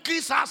want to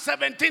kiss her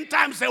 17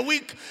 times a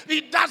week,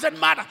 it doesn't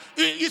matter.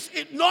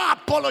 No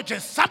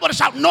apologies. Somebody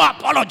shout, no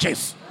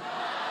apologies.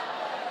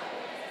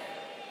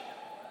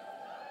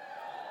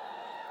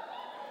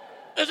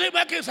 Is it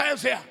making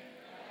sense here?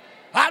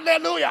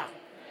 Hallelujah.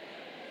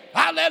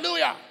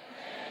 Hallelujah.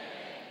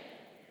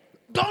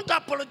 Don't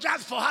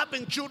apologize for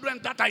having children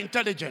that are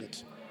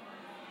intelligent.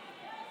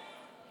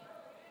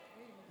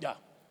 Yeah.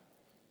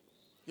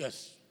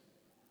 Yes.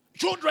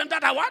 Children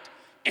that are what?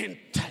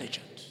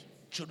 Intelligent.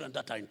 Children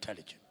that are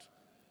intelligent.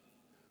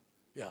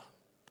 Yeah.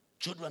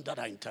 Children that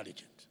are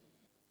intelligent.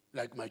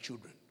 Like my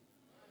children.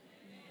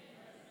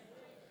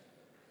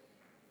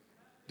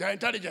 They're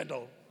intelligent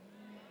though.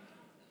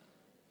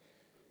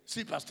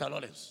 See Pastor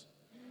Lawrence.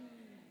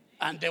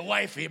 And the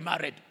wife he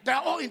married. They're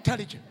all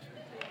intelligent.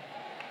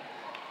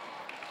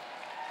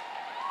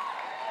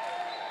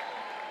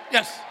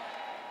 Yes.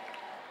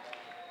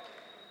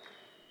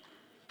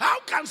 How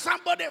can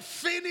somebody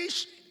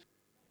finish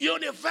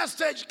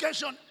university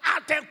education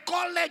at a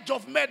college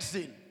of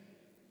medicine?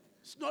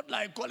 It's not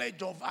like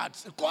college of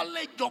arts, a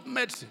college of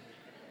medicine.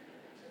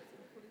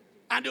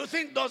 And you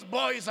think those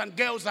boys and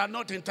girls are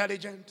not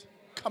intelligent?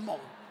 Come on.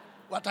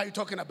 What are you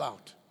talking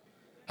about?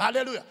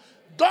 Hallelujah.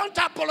 Don't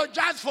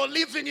apologize for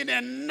living in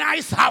a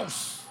nice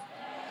house.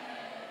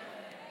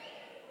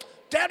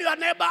 Tell your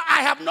neighbor,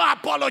 I have no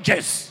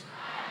apologies.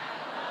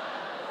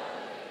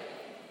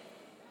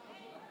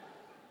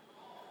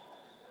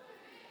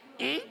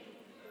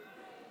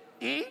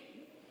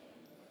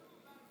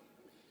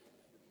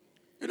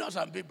 know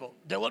some people,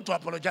 they want to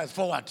apologize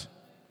for what?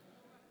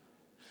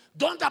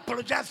 Don't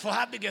apologize for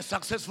having a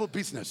successful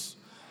business.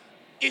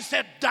 It's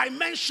a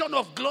dimension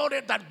of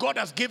glory that God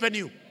has given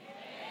you.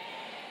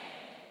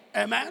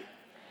 Amen?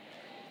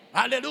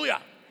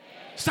 Hallelujah.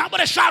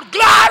 Somebody shout,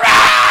 glory!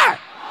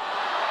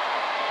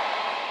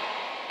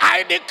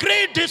 I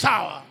decree this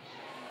hour,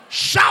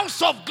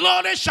 shouts of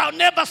glory shall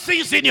never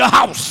cease in your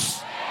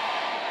house.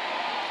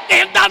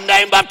 In the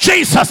name of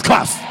Jesus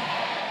Christ.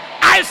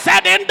 I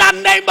said in the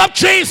name of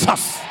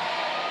Jesus.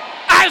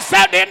 I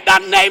said in the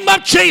name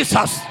of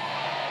Jesus.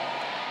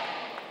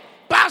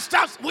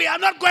 Pastors, we are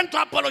not going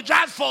to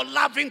apologize for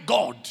loving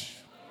God.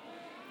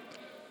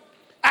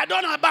 I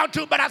don't know about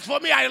you, but as for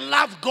me, I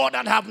love God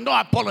and have no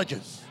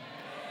apologies.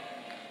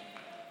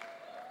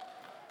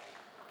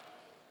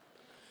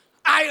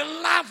 I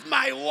love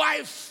my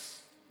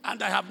wife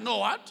and I have no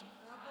what?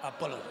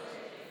 Apologies.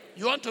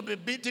 You want to be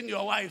beating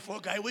your wife?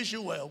 Okay, I wish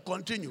you well.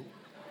 Continue.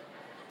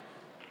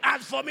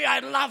 As for me, I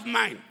love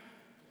mine.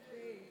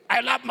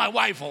 I love my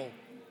wife. Oh,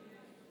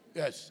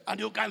 yes. And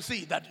you can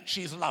see that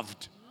she's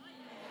loved.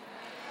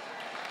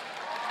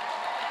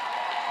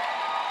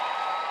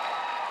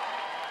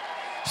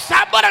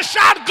 Somebody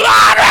shout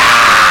glory!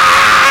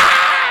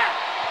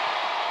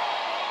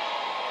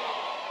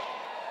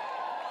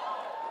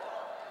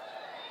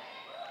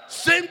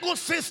 Single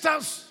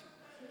sisters,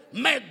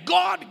 may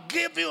God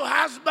give you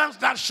husbands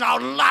that shall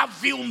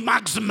love you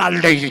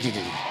maximally.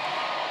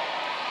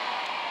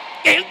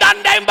 In the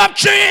name of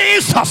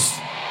Jesus.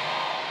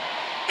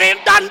 In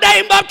the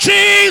name of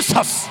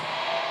Jesus.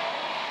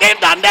 In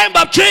the name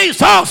of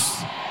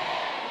Jesus.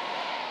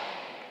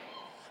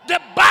 The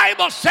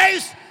Bible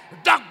says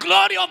the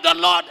glory of the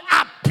Lord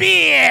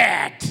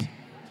appeared,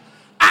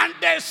 and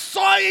they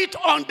saw it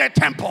on the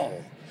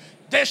temple.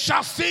 They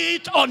shall see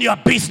it on your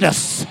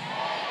business.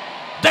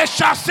 They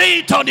shall see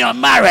it on your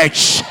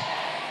marriage.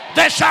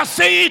 They shall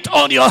see it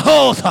on your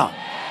health.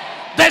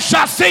 They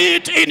shall see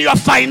it in your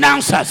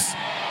finances.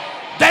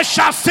 They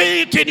shall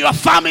see it in your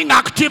farming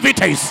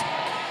activities.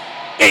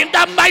 In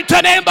the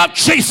mighty name of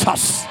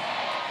Jesus.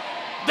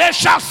 They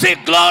shall see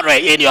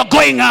glory in your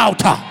going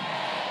out.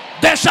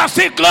 They shall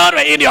see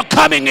glory in your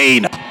coming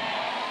in.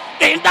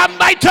 In the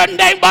mighty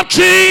name of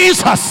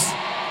Jesus.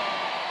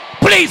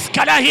 Please,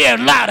 can I hear a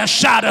louder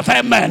shout of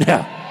amen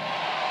here?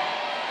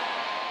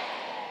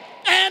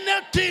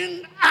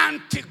 Anything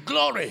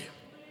anti-glory.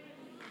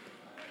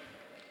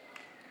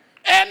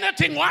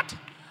 Anything what?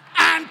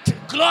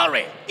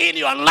 Anti-glory in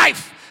your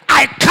life.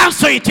 I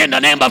cancel it in the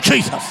name of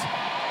Jesus.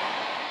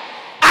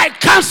 I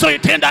cancel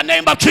it in the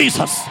name of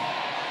Jesus.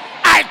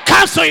 I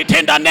cancel it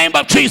in the name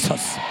of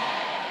Jesus.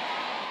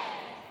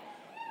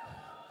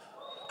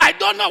 I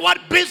don't know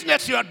what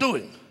business you are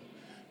doing.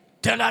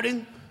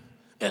 Tailoring,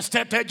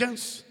 estate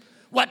agents,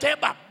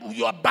 whatever.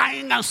 You are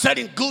buying and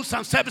selling goods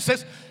and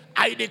services.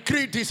 I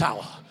decree this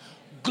hour,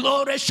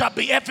 glory shall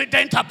be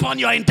evident upon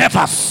your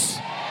endeavors.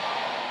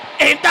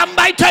 In the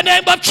mighty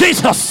name of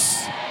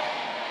Jesus.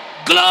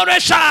 Glory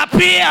shall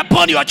appear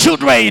upon your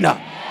children.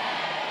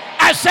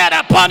 I said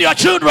upon your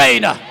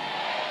children.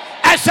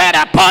 I said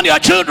upon your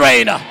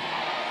children.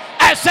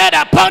 I said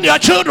upon your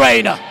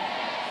children.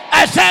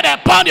 I said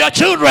upon your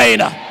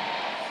children.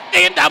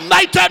 In the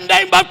mighty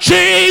name of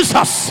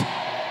Jesus.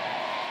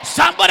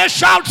 Somebody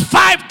shout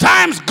 5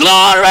 times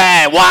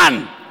glory.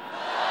 1,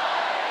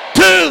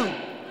 2,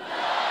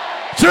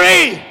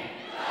 3,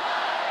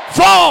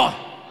 4,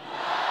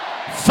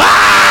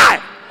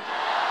 5.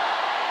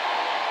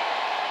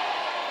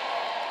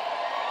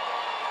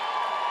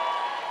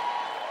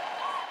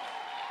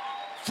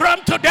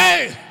 From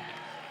today,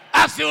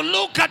 as you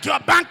look at your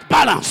bank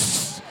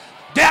balance,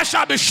 there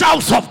shall be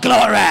shouts of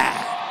glory.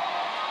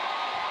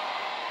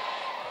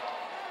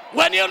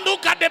 When you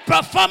look at the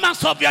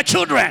performance of your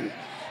children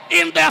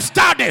in their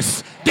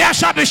studies, there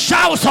shall be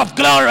shouts of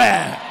glory.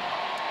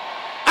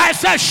 I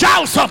said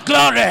shouts of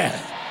glory.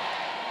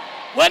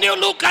 When you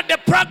look at the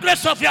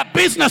progress of your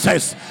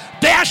businesses,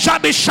 there shall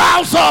be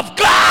shouts of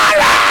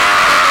glory.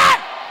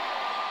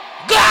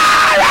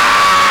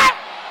 Glory!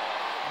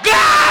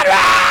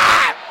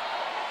 Glory!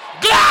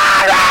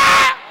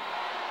 Glory!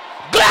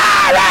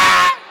 Glory!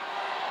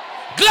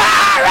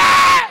 Glory!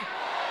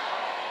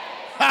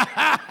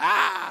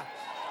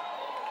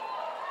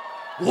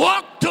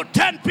 Walk to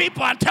 10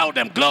 people and tell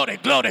them glory,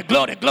 glory,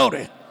 glory,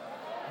 glory.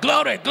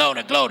 Glory,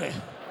 glory, glory.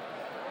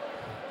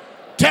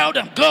 Tell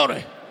them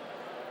glory.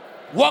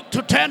 Walk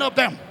to 10 of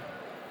them.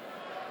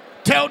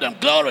 Tell them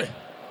glory.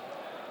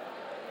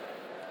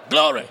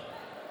 Glory.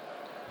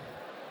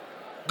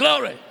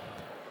 Glory.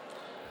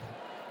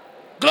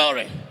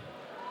 Glory.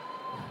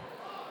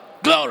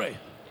 Glory.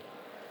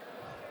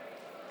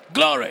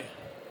 Glory.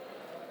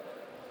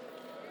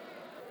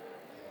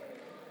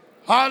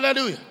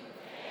 Hallelujah.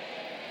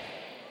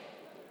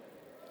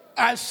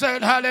 I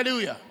said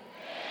hallelujah.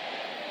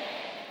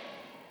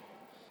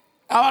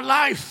 Our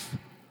life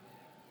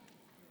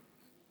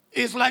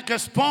is like a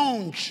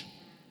sponge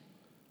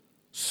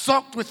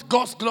soaked with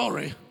God's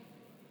glory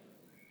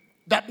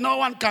that no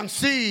one can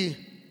see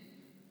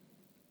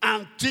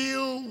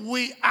until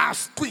we are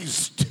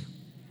squeezed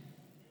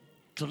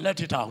to let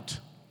it out.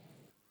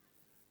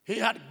 He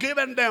had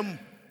given them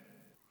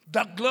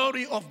the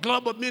glory of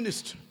global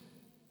ministry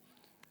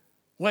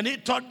when he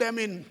taught them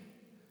in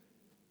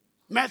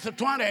Matthew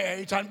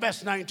 28 and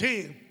verse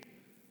 19.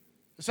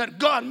 He said,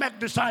 "Go and make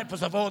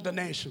disciples of all the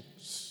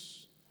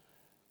nations."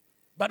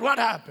 But what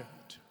happened?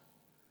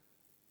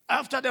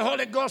 After the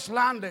Holy Ghost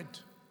landed,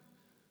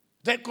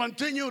 they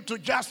continued to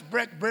just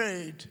break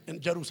bread in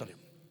Jerusalem.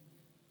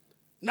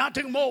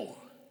 Nothing more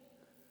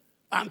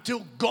until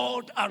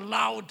God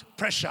allowed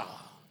pressure.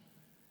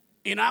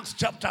 In Acts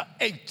chapter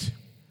 8,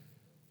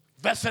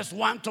 verses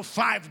 1 to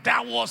 5,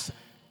 there was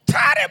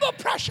terrible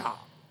pressure,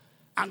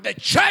 and the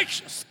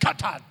church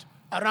scattered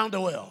around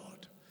the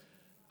world.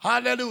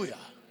 Hallelujah.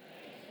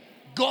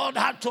 God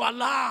had to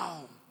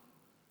allow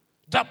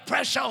the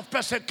pressure of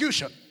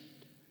persecution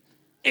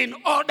in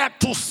order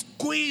to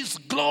squeeze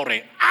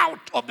glory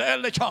out of the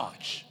early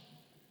church.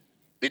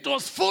 It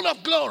was full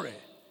of glory,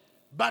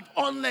 but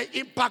only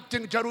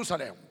impacting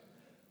Jerusalem.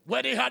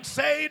 When he had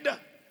said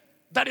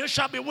that you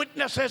shall be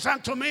witnesses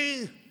unto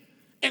me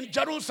in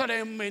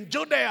Jerusalem, in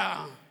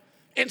Judea,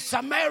 in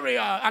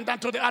Samaria, and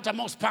unto the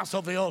uttermost parts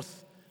of the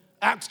earth.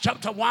 Acts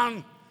chapter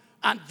 1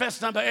 and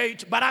verse number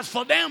 8. But as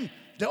for them,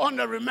 they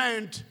only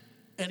remained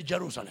in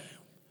Jerusalem.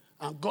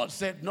 And God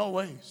said, no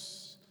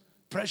ways.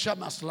 Pressure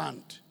must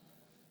land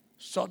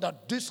so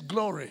that this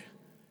glory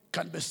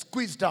can be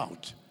squeezed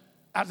out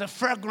as a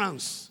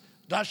fragrance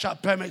that shall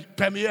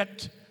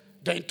permeate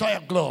the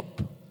entire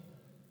globe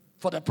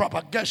for the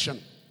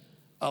propagation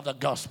of the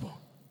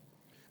gospel.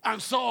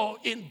 And so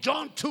in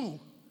John 2,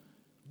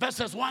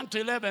 verses 1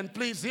 to 11,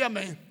 please hear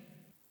me.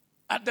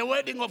 At the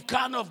wedding of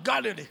Cana of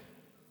Galilee,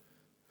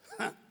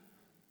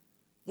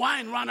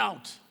 wine ran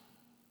out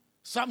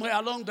somewhere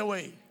along the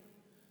way.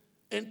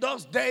 In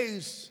those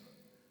days,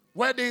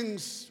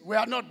 weddings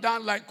were not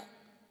done like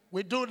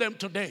we do them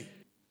today.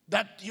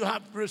 That you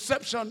have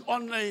reception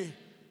only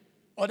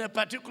on a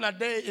particular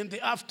day in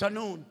the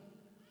afternoon.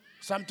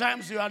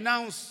 Sometimes you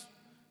announce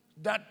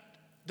that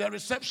the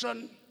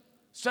reception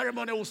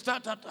ceremony will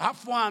start at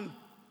 1:30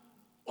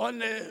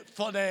 only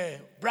for the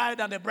bride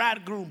and the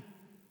bridegroom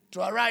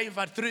to arrive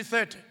at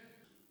 3:30.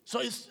 So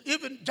it's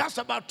even just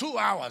about 2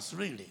 hours,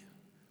 really.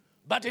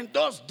 But in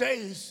those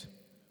days,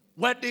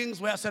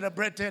 weddings were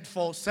celebrated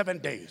for 7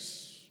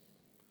 days.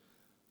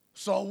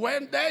 So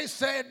when they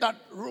said that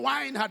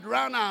wine had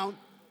run out,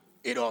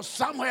 it was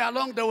somewhere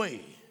along the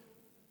way.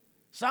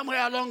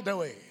 Somewhere along the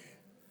way.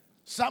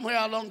 Somewhere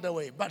along the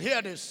way. But here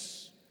it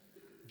is.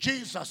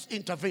 Jesus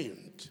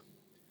intervened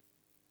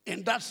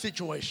in that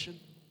situation.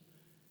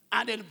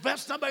 And in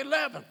verse number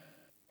 11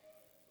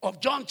 of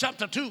John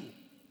chapter 2,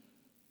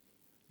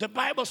 the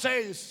Bible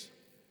says,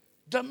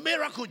 the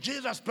miracle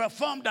Jesus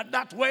performed at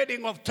that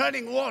wedding of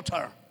turning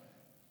water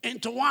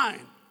into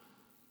wine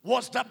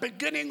was the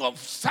beginning of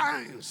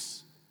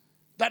signs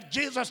that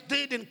Jesus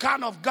did in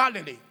Cana of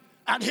Galilee.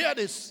 And here it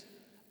is,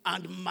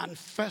 and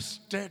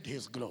manifested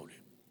his glory.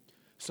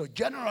 So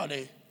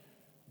generally,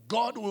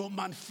 God will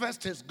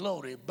manifest his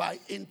glory by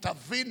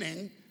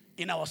intervening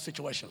in our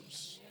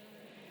situations.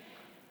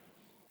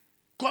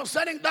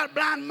 Concerning that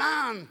blind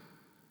man,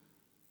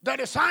 the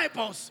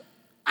disciples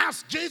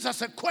asked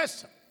Jesus a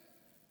question.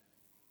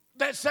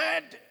 They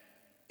said,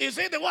 is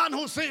he the one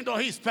who sinned or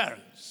his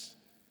parents?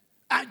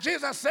 And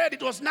Jesus said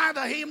it was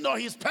neither him nor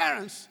his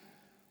parents,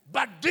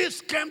 but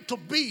this came to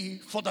be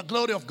for the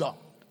glory of God.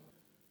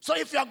 So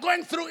if you're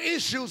going through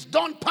issues,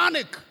 don't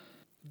panic.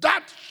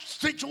 That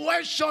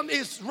situation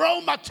is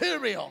raw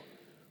material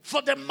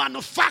for the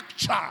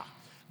manufacture,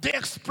 the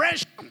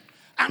expression,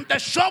 and the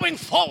showing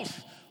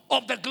forth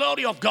of the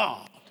glory of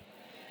God.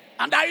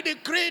 And I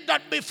decree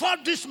that before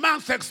this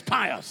month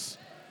expires,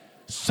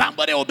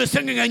 somebody will be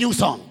singing a new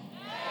song.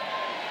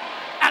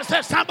 I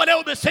said somebody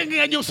will be singing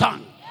a new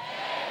song.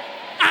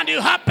 And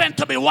you happen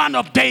to be one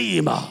of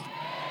them.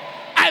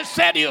 I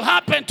said you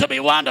happen to be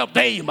one of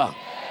them.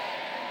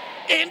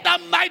 In the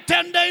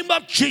mighty name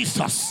of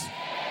Jesus.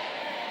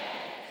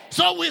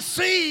 So we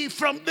see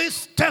from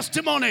this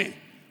testimony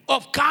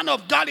of Cana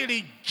of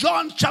Galilee,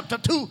 John chapter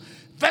 2,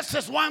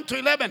 verses 1 to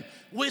 11,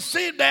 we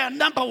see there,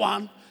 number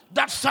one,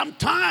 that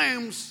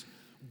sometimes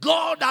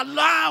God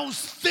allows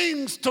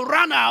things to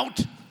run out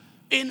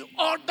in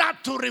order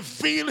to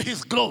reveal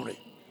his glory.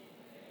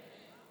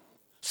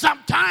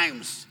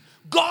 Sometimes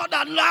God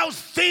allows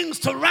things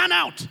to run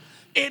out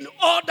in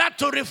order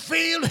to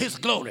reveal his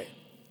glory.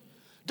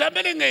 The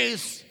meaning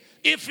is,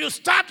 if you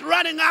start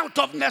running out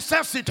of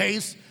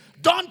necessities,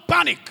 don't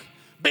panic,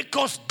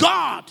 because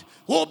God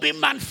will be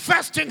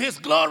manifesting his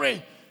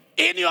glory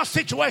in your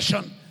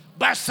situation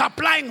by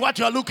supplying what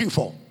you're looking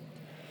for.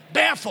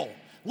 Therefore,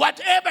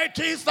 whatever it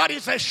is that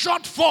is a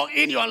shortfall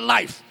in your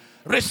life,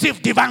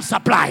 receive divine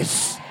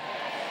supplies.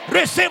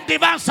 Receive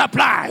divine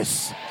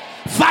supplies.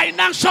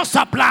 Financial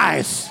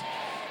supplies.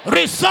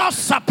 Resource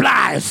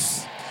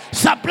supplies.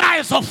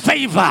 Supplies of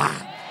favor.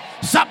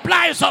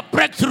 Supplies of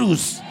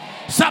breakthroughs.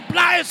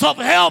 Supplies of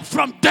help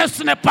from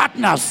destiny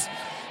partners.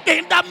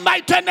 In the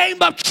mighty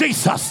name of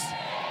Jesus.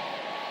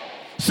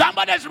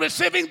 Somebody is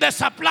receiving the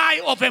supply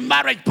of a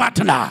marriage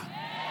partner.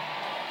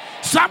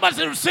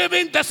 Somebody is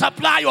receiving the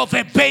supply of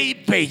a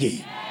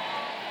baby.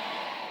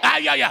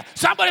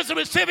 Somebody is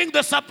receiving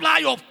the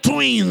supply of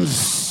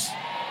twins.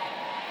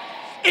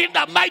 In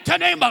the mighty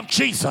name of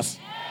Jesus.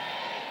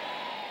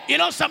 You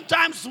know,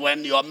 sometimes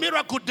when your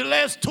miracle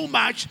delays too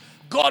much,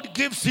 God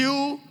gives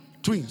you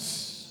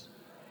twins.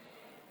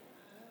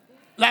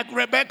 Like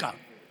Rebecca.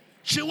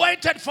 She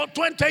waited for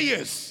 20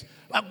 years.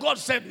 But God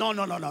said, no.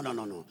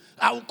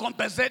 I will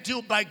compensate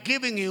you by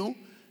giving you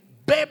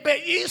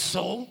baby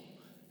Esau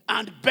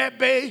and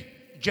baby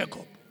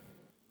Jacob.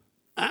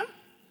 Huh?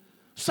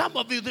 Some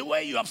of you, the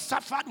way you have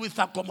suffered with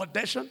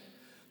accommodation,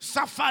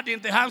 suffered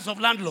in the hands of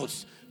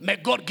landlords, may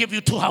God give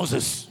you 2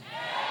 houses.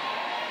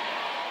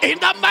 In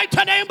the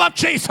mighty name of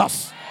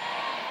Jesus.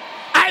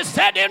 I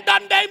said in the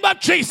name of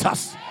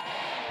Jesus.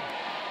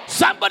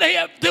 Somebody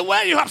here, the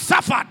way you have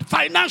suffered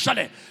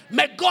financially,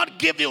 may God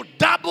give you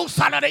double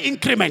salary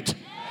increment.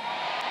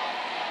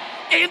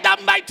 In the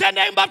mighty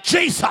name of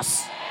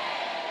Jesus.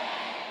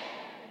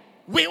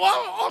 We will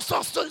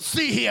also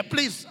see here,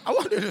 please, I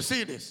want you to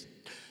see this.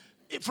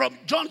 From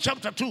John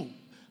chapter 2,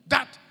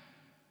 that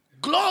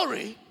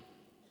glory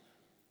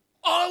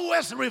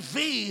always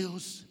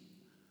reveals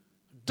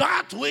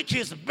that which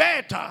is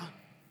better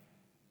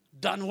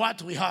than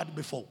what we had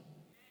before.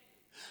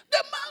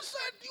 The man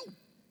said,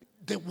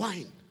 the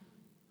wine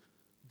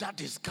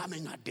that is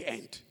coming at the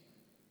end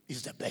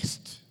is the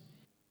best.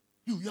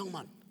 You young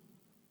man,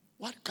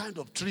 what kind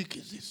of trick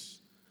is this?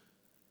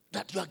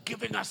 That you are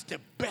giving us the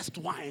best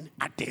wine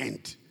at the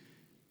end.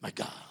 My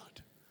God,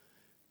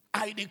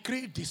 I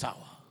decree this hour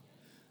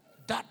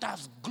that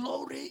as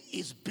glory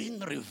is being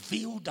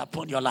revealed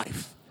upon your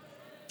life,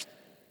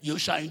 you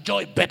shall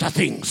enjoy better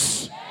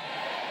things.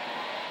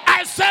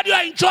 I said you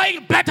are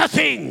enjoying better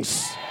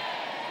things.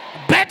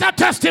 Better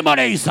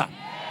testimonies.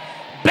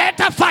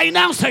 Better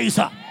finances.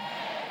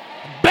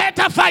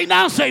 Better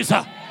finances.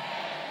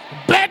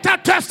 Better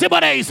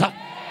testimonies.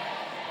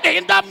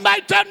 In the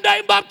mighty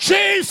name of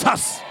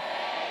Jesus.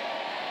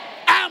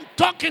 I'm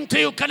talking to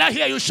you. Can I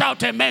hear you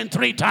shout amen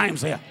 3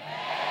 times here?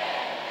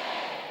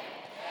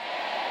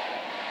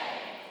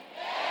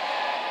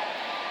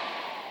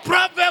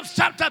 Proverbs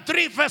chapter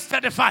 3 verse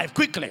 35.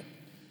 Quickly.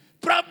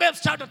 Proverbs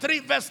chapter 3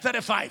 verse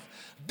 35.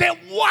 The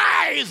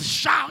wise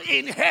shall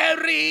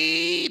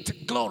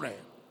inherit glory.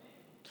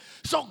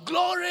 So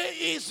glory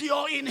is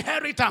your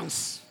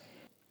inheritance.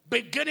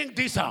 Beginning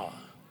this hour,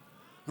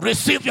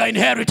 receive your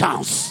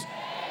inheritance.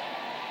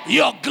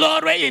 Your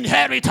glory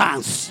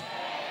inheritance.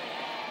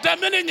 The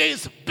meaning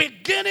is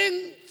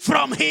beginning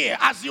from here,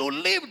 as you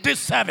leave this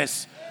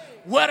service,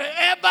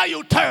 wherever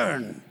you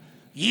turn,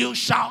 you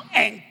shall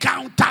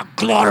encounter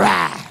glory.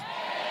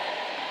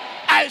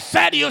 I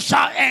said you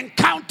shall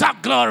encounter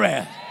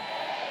glory.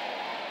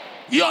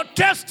 Your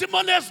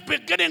testimonies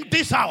beginning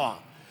this hour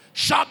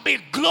shall be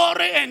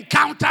glory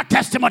encounter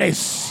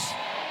testimonies.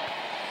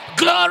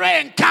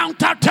 Glory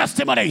encounter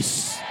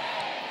testimonies.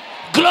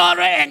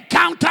 Glory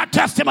encounter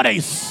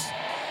testimonies.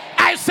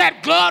 I said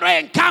glory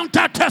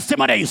encounter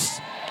testimonies.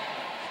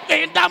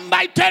 In the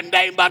mighty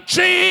name of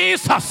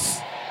Jesus.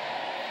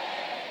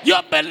 You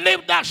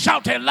believe that?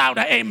 Shout a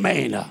louder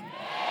amen.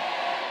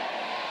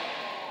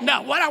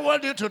 Now, what I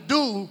want you to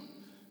do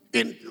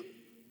in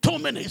 2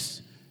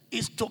 minutes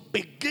is to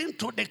begin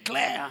to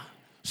declare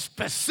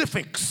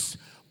specifics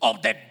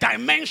of the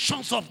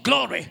dimensions of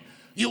glory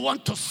you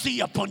want to see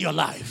upon your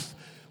life.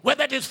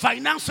 Whether it is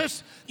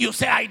finances, you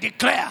say, I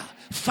declare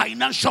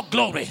financial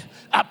glory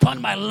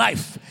upon my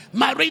life.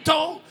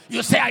 Marital,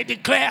 you say, I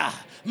declare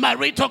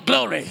marital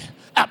glory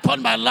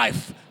upon my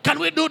life. Can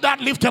we do that?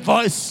 Lift your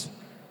voice.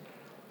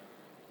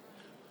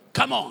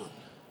 Come on.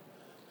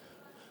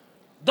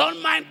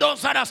 Don't mind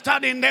those that are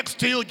standing next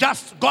to you.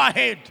 Just go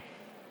ahead.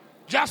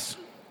 Just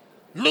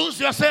lose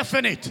yourself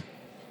in it.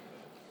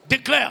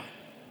 Declare.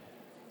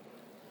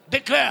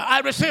 Declare, I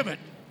receive it.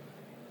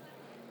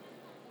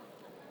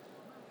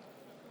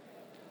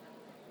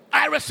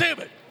 I receive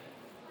it.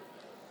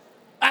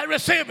 I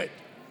receive it.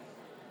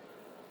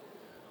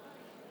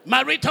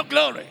 Marital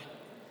glory.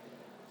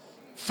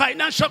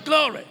 Financial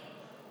glory.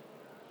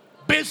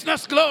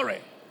 Business glory.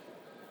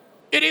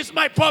 It is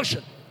my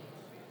portion.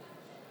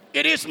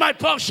 It is my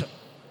portion.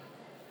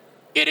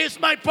 It is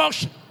my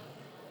portion.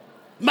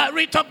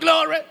 Marital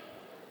glory.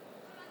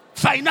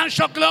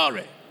 Financial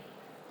glory.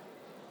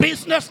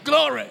 Business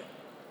glory.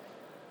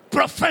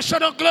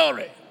 Professional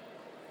glory.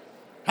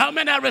 How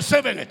many are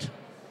receiving it?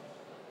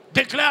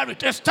 Declare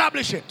it.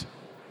 Establish it.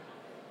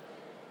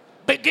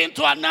 Begin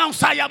to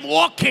announce, I am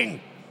walking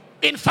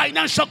in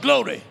financial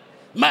glory.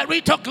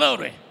 Marital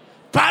glory.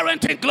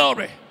 Parenting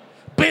glory.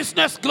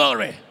 Business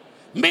glory.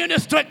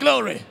 Ministry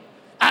glory.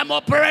 I'm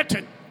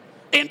operating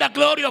in the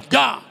glory of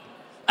God.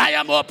 I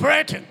am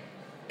operating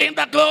in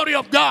the glory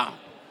of God.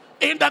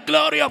 In the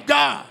glory of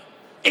God.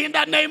 In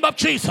the name of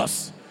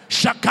Jesus.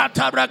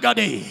 Shakata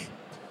Ragadi.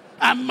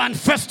 I'm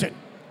manifesting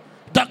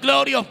the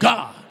glory of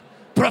God.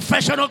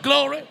 Professional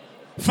glory.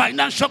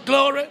 Financial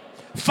glory.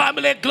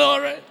 Family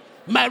glory.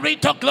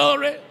 Marital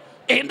glory.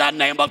 In the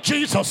name of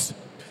Jesus.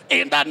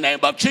 In the name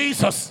of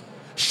Jesus.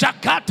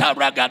 Shakata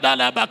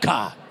ragadala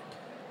baka.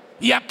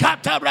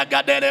 Yakata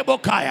ragadele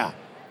bokaya.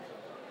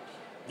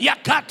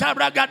 Yakata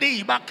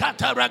ragadi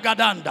bakata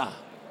ragadanda.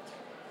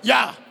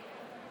 Yeah.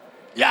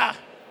 Yeah.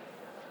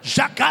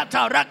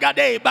 Zakata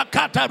ragade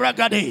bakata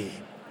ragade.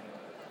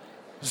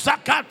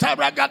 Zakata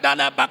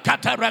ragadala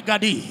bakata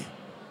ragadi.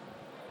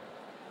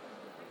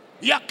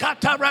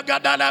 Yakata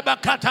ragadala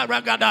bakata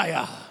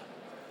ragadaya.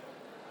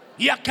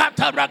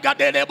 Yakata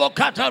ragadele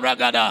bokata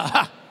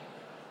ragada.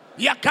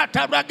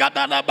 Yakata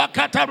ragadala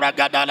bakata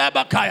ragadala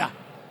bakaya.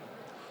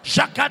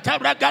 Shakata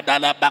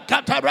ragadala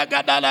bakata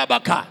ragadala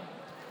baka.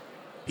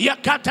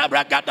 Yakata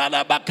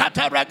ragadala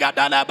bakata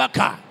ragadala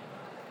baka.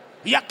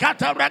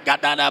 Yakata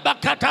ragadala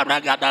bakata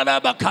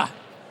ragadala baka.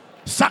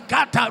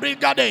 Sakata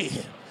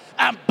rigade.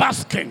 I'm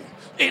basking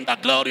in the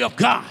glory of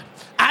God.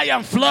 I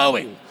am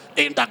flowing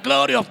in the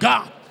glory of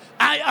God.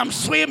 I am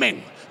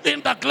swimming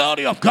in the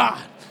glory of God.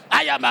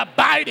 I am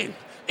abiding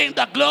in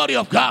the glory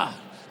of God.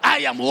 I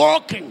am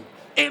walking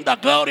in the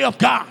glory of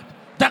God.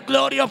 The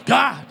glory of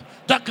God.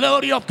 The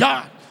glory of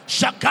God.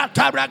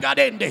 Shakata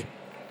ragadende.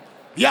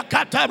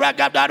 Yakata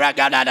ragada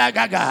ragada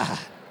gaga.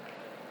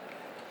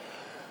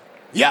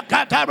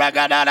 Yakata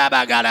ragada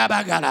bagala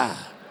bagala.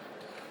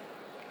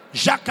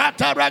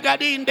 Jakata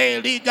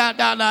ragadinde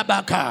ligada la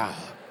baka.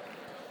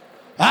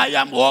 I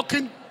am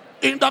walking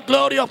in the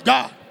glory of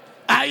God.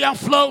 I am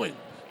flowing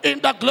in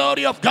the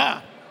glory of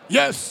God.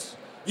 Yes,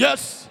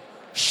 yes.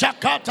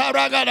 Shakata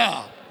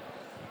ragada.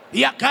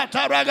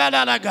 Yakata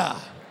ragada laga.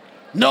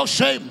 No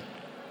shame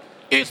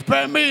is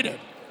permitted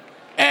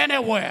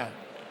anywhere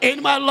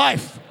in my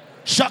life.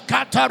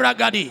 Shakata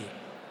ragadi.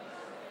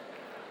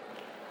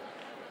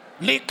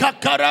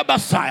 Likakara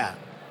basaya.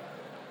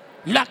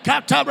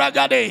 Lakata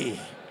ragadi.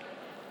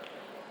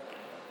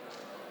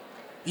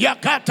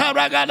 Yakata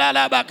ragada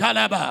la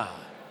bakalaba.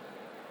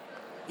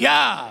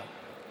 Ya.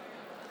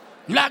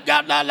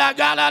 Lagala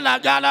lagala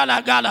lagala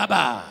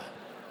lagalaba.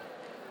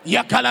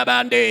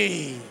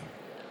 Yakalabande.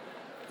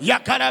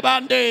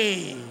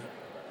 Yakalabande.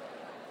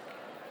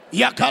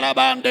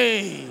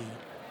 Yakalabande.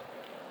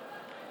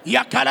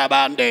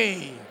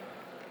 Yakalabande.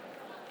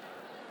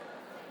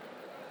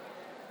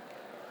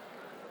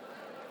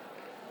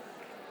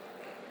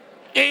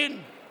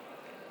 In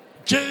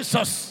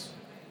Jesus'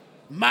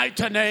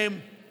 mighty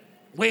name,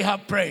 we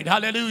have prayed.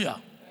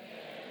 Hallelujah.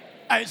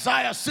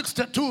 Isaiah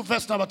 62,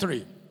 verse number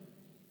 3.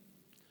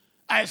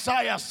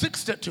 Isaiah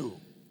 62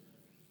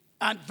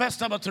 and verse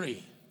number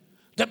 3.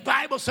 The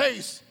Bible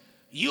says,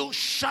 you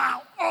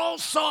shall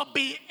also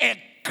be a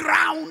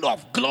crown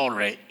of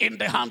glory in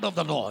the hand of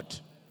the Lord.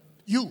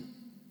 You.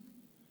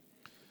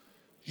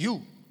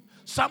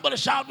 Somebody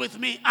shout with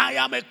me, I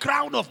am a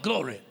crown of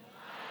glory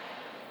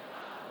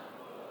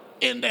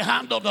in the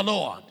hand of the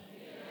Lord.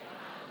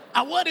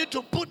 I want you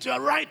to put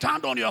your right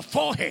hand on your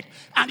forehead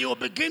and you will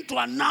begin to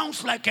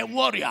announce like a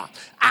warrior,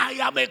 I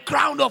am a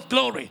crown of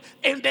glory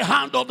in the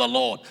hand of the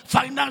Lord.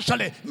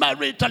 Financially,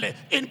 maritally,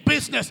 in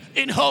business,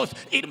 in health,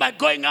 in my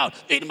going out,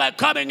 in my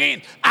coming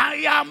in. I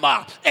am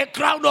a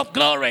crown of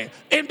glory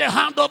in the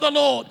hand of the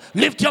Lord.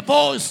 Lift your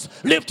voice,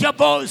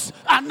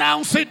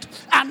 announce it,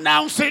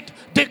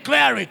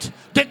 declare it.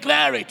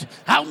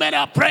 How many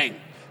are praying?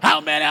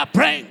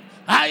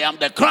 I am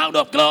the crown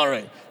of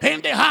glory in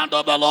the hand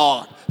of the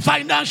Lord.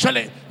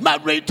 Financially,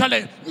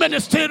 maritally,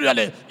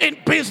 ministerially, in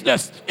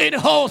business, in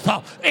health,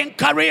 in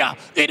career,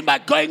 in my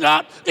going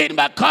out, in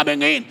my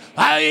coming in.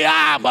 I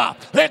am a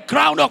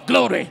crown of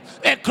glory,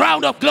 a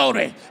crown of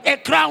glory, a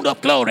crown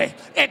of glory,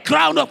 a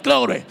crown of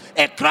glory,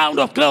 a crown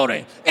of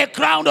glory, a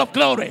crown of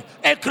glory,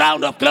 a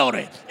crown of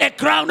glory, a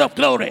crown of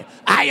glory.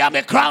 I am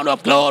a crown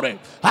of glory.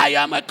 I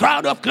am a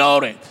crown of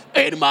glory.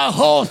 In my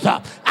health,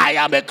 I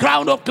am a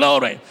crown of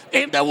glory.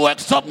 In the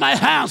works of my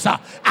hands,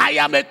 I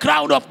am a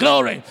crown of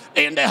glory.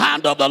 In the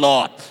hand of the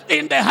Lord,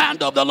 in the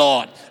hand of the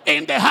Lord,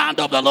 in the hand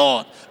of the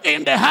Lord,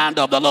 in the hand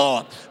of the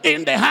Lord,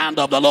 in the hand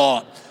of the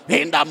Lord,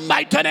 in the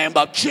mighty name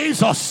of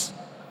Jesus.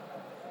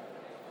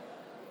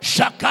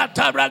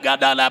 Shakata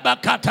ragadala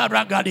bakata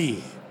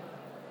ragadi.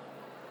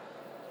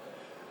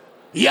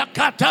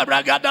 Yakata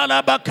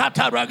ragadala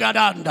bakata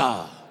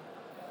ragadanda.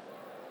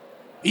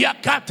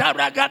 Yakata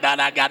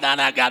ragadala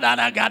gadala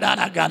gadala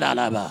gadala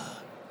gadala.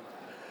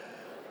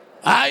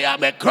 I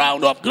am a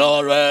crown of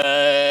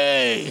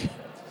glory.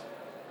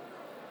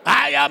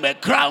 I am a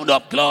crown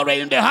of glory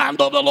in the hand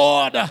of the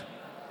Lord.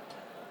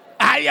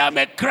 I am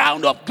a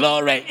crown of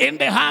glory in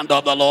the hand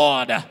of the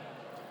Lord.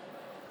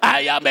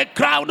 I am a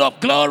crown of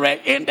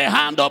glory in the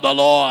hand of the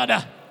Lord.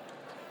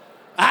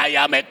 I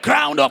am a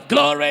crown of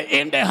glory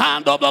in the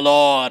hand of the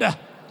Lord.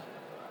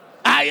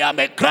 I am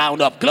a crown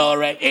of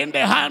glory in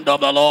the hand of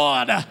the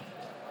Lord.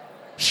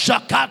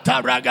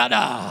 Shakata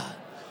ragada.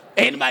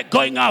 In my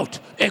going out,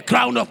 a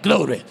crown of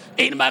glory.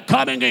 In my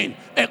coming in,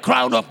 a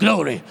crown of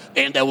glory.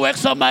 In the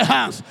works of my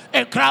hands,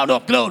 a crown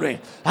of glory.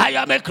 I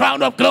am a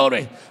crown of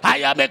glory. I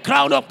am a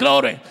crown of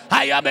glory.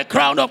 I am a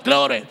crown of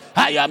glory.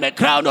 I am a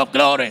crown of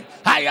glory.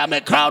 I am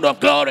a crown of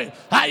glory.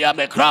 I am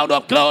a crown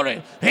of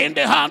glory. In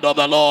the hand of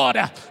the Lord.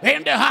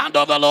 In the hand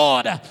of the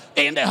Lord.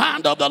 In the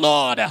hand of the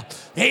Lord.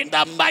 In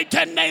the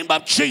mighty name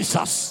of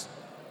Jesus.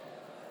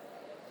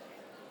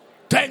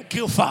 Thank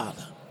you,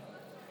 Father.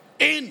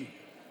 In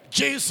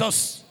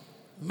Jesus'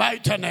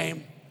 mighty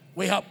name,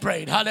 we have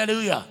prayed.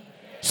 Hallelujah.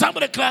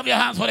 Somebody clap your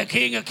hands for the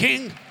King, a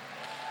King.